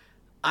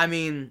 I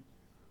mean,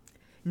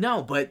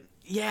 no, but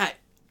yeah,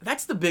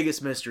 that's the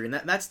biggest mystery, and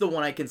that's the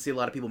one I can see a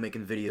lot of people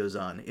making videos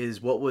on, is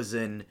what was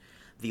in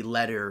the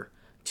letter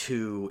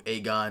to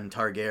Aegon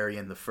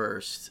Targaryen the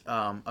First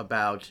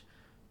about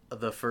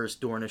the first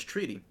Dornish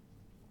treaty.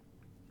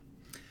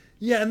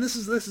 Yeah, and this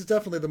is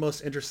definitely the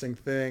most interesting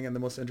thing and the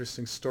most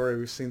interesting story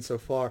we've seen so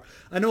far.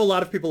 I know a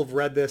lot of people have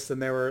read this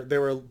and they were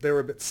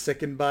a bit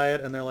sickened by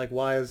it, and they're like,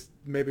 why is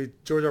maybe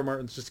George R. R.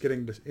 Martin's just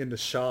getting into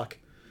shock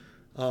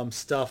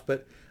stuff?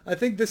 But I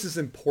think this is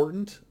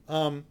important.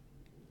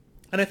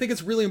 And I think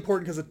it's really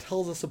important because it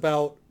tells us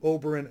about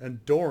Oberyn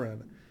and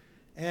Doran.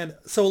 And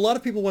so a lot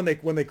of people, when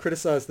they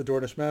criticize the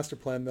Dornish master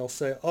plan, they'll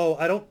say, "Oh,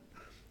 I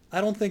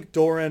don't think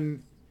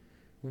Doran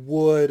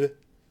would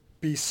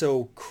be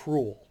so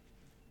cruel.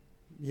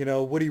 You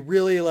know, would he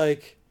really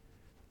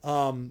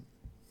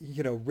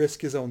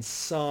risk his own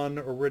son,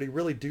 or would he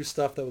really do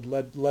stuff that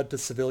would lead to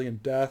civilian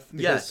death?"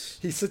 Because yes,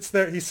 he sits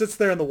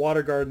there in the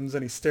water gardens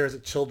and he stares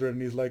at children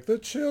and he's like, "The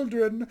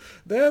children,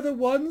 they're the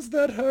ones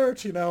that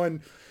hurt," you know,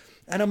 and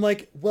I'm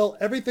like, well,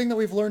 everything that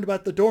we've learned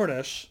about the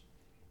Dornish,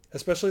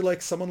 especially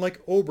like someone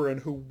like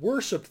Oberyn who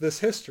worshipped this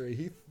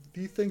history,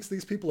 he thinks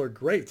these people are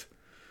great.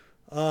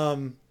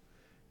 This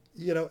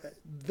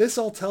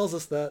all tells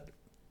us that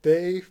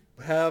they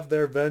have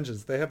their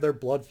vengeance, they have their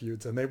blood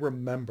feuds, and they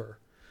remember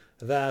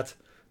that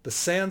the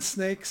Sand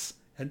Snakes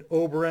and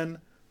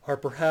Oberyn are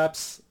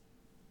perhaps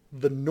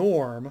the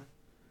norm,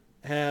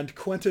 and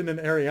Quentyn and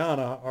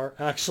Arianna are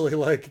actually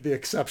like the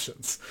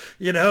exceptions.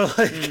 You know,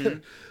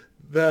 like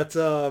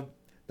that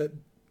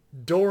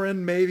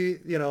Doran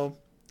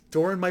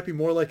Doran might be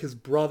more like his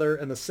brother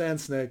and the Sand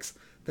Snakes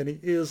than he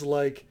is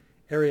like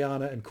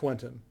Arianna and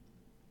Quentyn,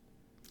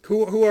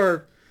 who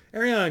are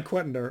Arianna and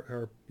Quentyn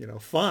are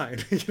fine.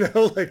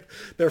 Like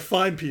they're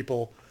fine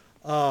people,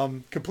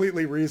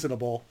 completely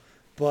reasonable.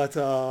 But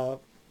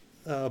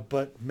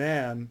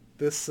man,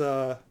 this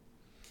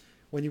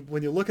when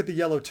you look at the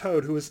Yellow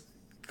Toad, who is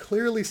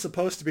clearly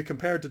supposed to be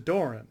compared to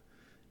Doran,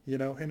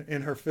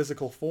 in her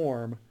physical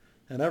form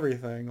and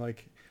everything,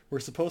 like we're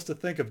supposed to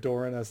think of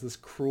Doran as this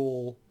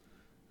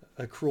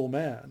a cruel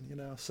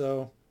man,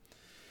 So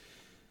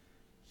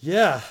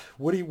yeah,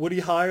 would he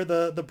hire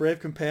the brave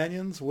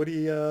companions? Would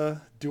he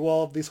do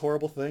all of these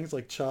horrible things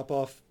like chop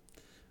off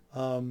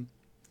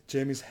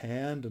Jaime's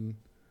hand and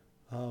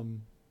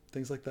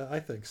things like that? I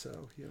think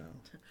so.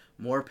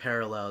 More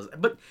parallels,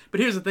 but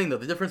here's the thing though: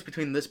 the difference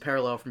between this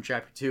parallel from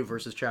chapter 2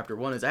 versus chapter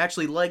 1 is I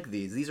actually like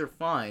these. These are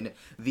fine.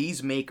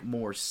 These make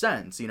more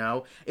sense. It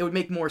would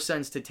make more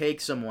sense to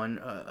take someone,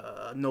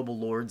 noble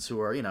lords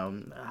who are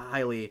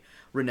highly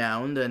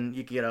renowned and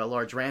you could get a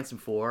large ransom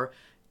for,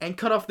 and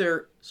cut off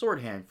their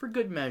sword hand for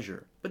good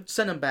measure, but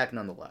send them back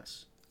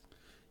nonetheless.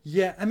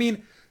 Yeah, I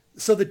mean,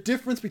 so the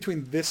difference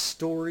between this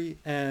story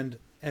and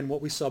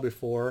what we saw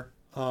before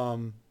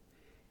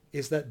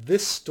is that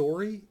this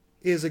story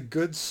is a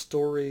good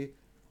story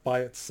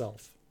by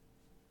itself.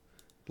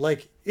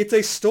 Like, it's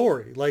a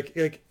story. Like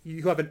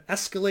you have an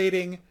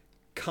escalating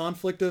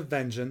conflict of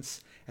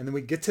vengeance, and then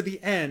we get to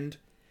the end,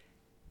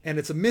 and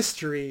it's a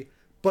mystery,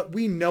 but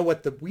we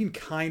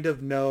kind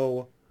of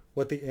know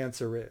what the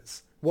answer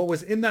is. What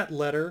was in that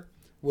letter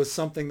was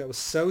something that was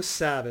so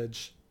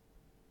savage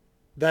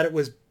that it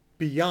was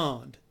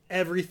beyond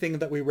everything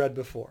that we read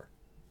before,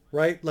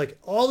 right? Like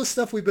all the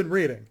stuff we've been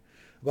reading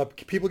about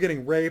people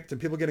getting raped and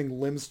people getting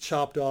limbs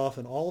chopped off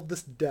and all of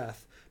this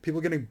death,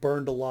 people getting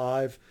burned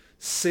alive,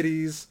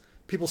 cities,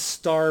 people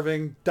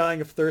starving,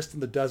 dying of thirst in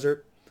the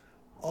desert.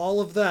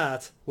 All of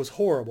that was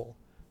horrible.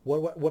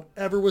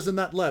 Whatever was in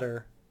that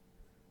letter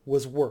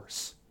was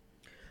worse.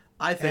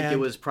 I think it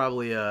was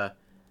probably I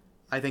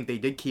think they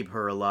did keep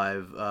her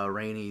alive,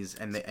 Rainey's,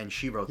 and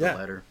she wrote the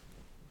letter.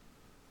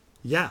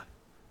 Yeah.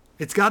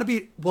 It's got to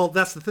be, well,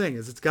 that's the thing,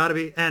 is it's got to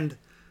be, and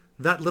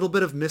that little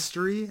bit of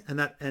mystery and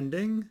that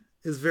ending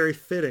is very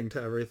fitting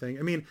to everything.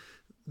 I mean,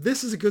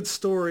 this is a good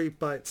story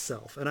by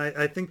itself, and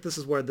I think this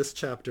is where this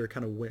chapter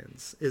kind of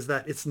wins, is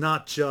that it's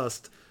not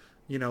just,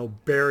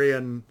 Barry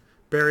and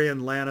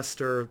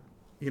Lannister,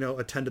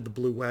 attended the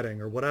Blue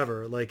Wedding or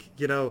whatever. Like,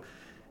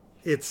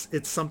 it's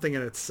something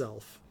in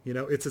itself.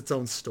 It's its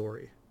own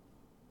story.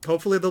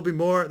 Hopefully there'll be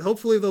more,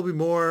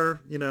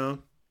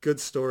 good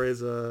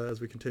stories as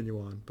we continue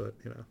on, but,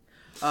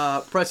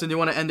 Preston, do you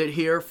want to end it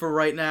here for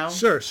right now?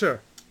 Sure.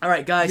 All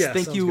right, guys, Yeah,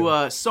 thank sounds you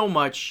good. so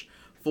much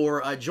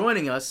for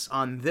joining us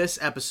on this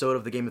episode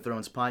of the Game of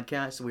Thrones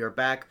podcast. We are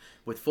back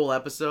with full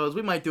episodes.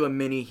 We might do a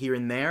mini here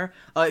and there.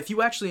 If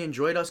you actually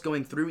enjoyed us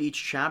going through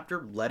each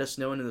chapter, let us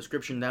know in the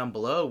description down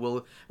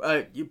below.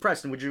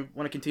 Preston, would you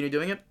want to continue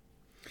doing it?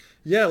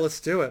 Yeah, let's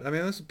do it. I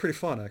mean, this is pretty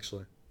fun,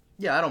 actually.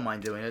 Yeah, I don't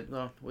mind doing it.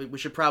 We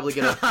should probably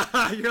get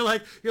a... You're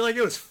like,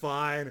 it was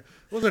fine. It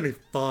wasn't any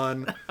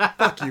fun.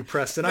 Fuck you,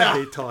 Preston. I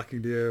hate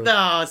talking to you.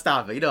 No,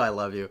 stop it. I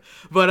love you.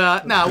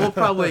 But we'll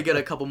probably get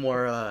a couple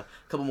more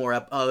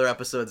other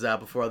episodes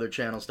out before other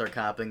channels start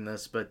copying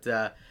this. But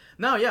I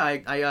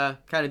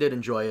kind of did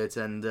enjoy it,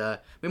 and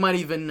we might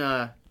even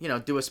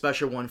do a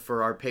special one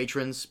for our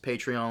patrons,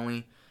 Patreon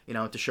only,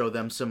 to show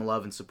them some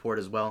love and support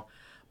as well.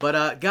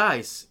 But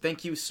guys,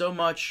 thank you so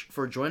much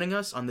for joining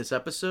us on this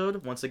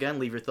episode. Once again,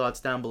 leave your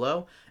thoughts down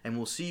below, and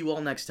we'll see you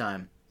all next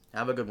time.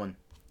 Have a good one.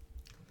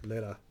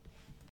 Later.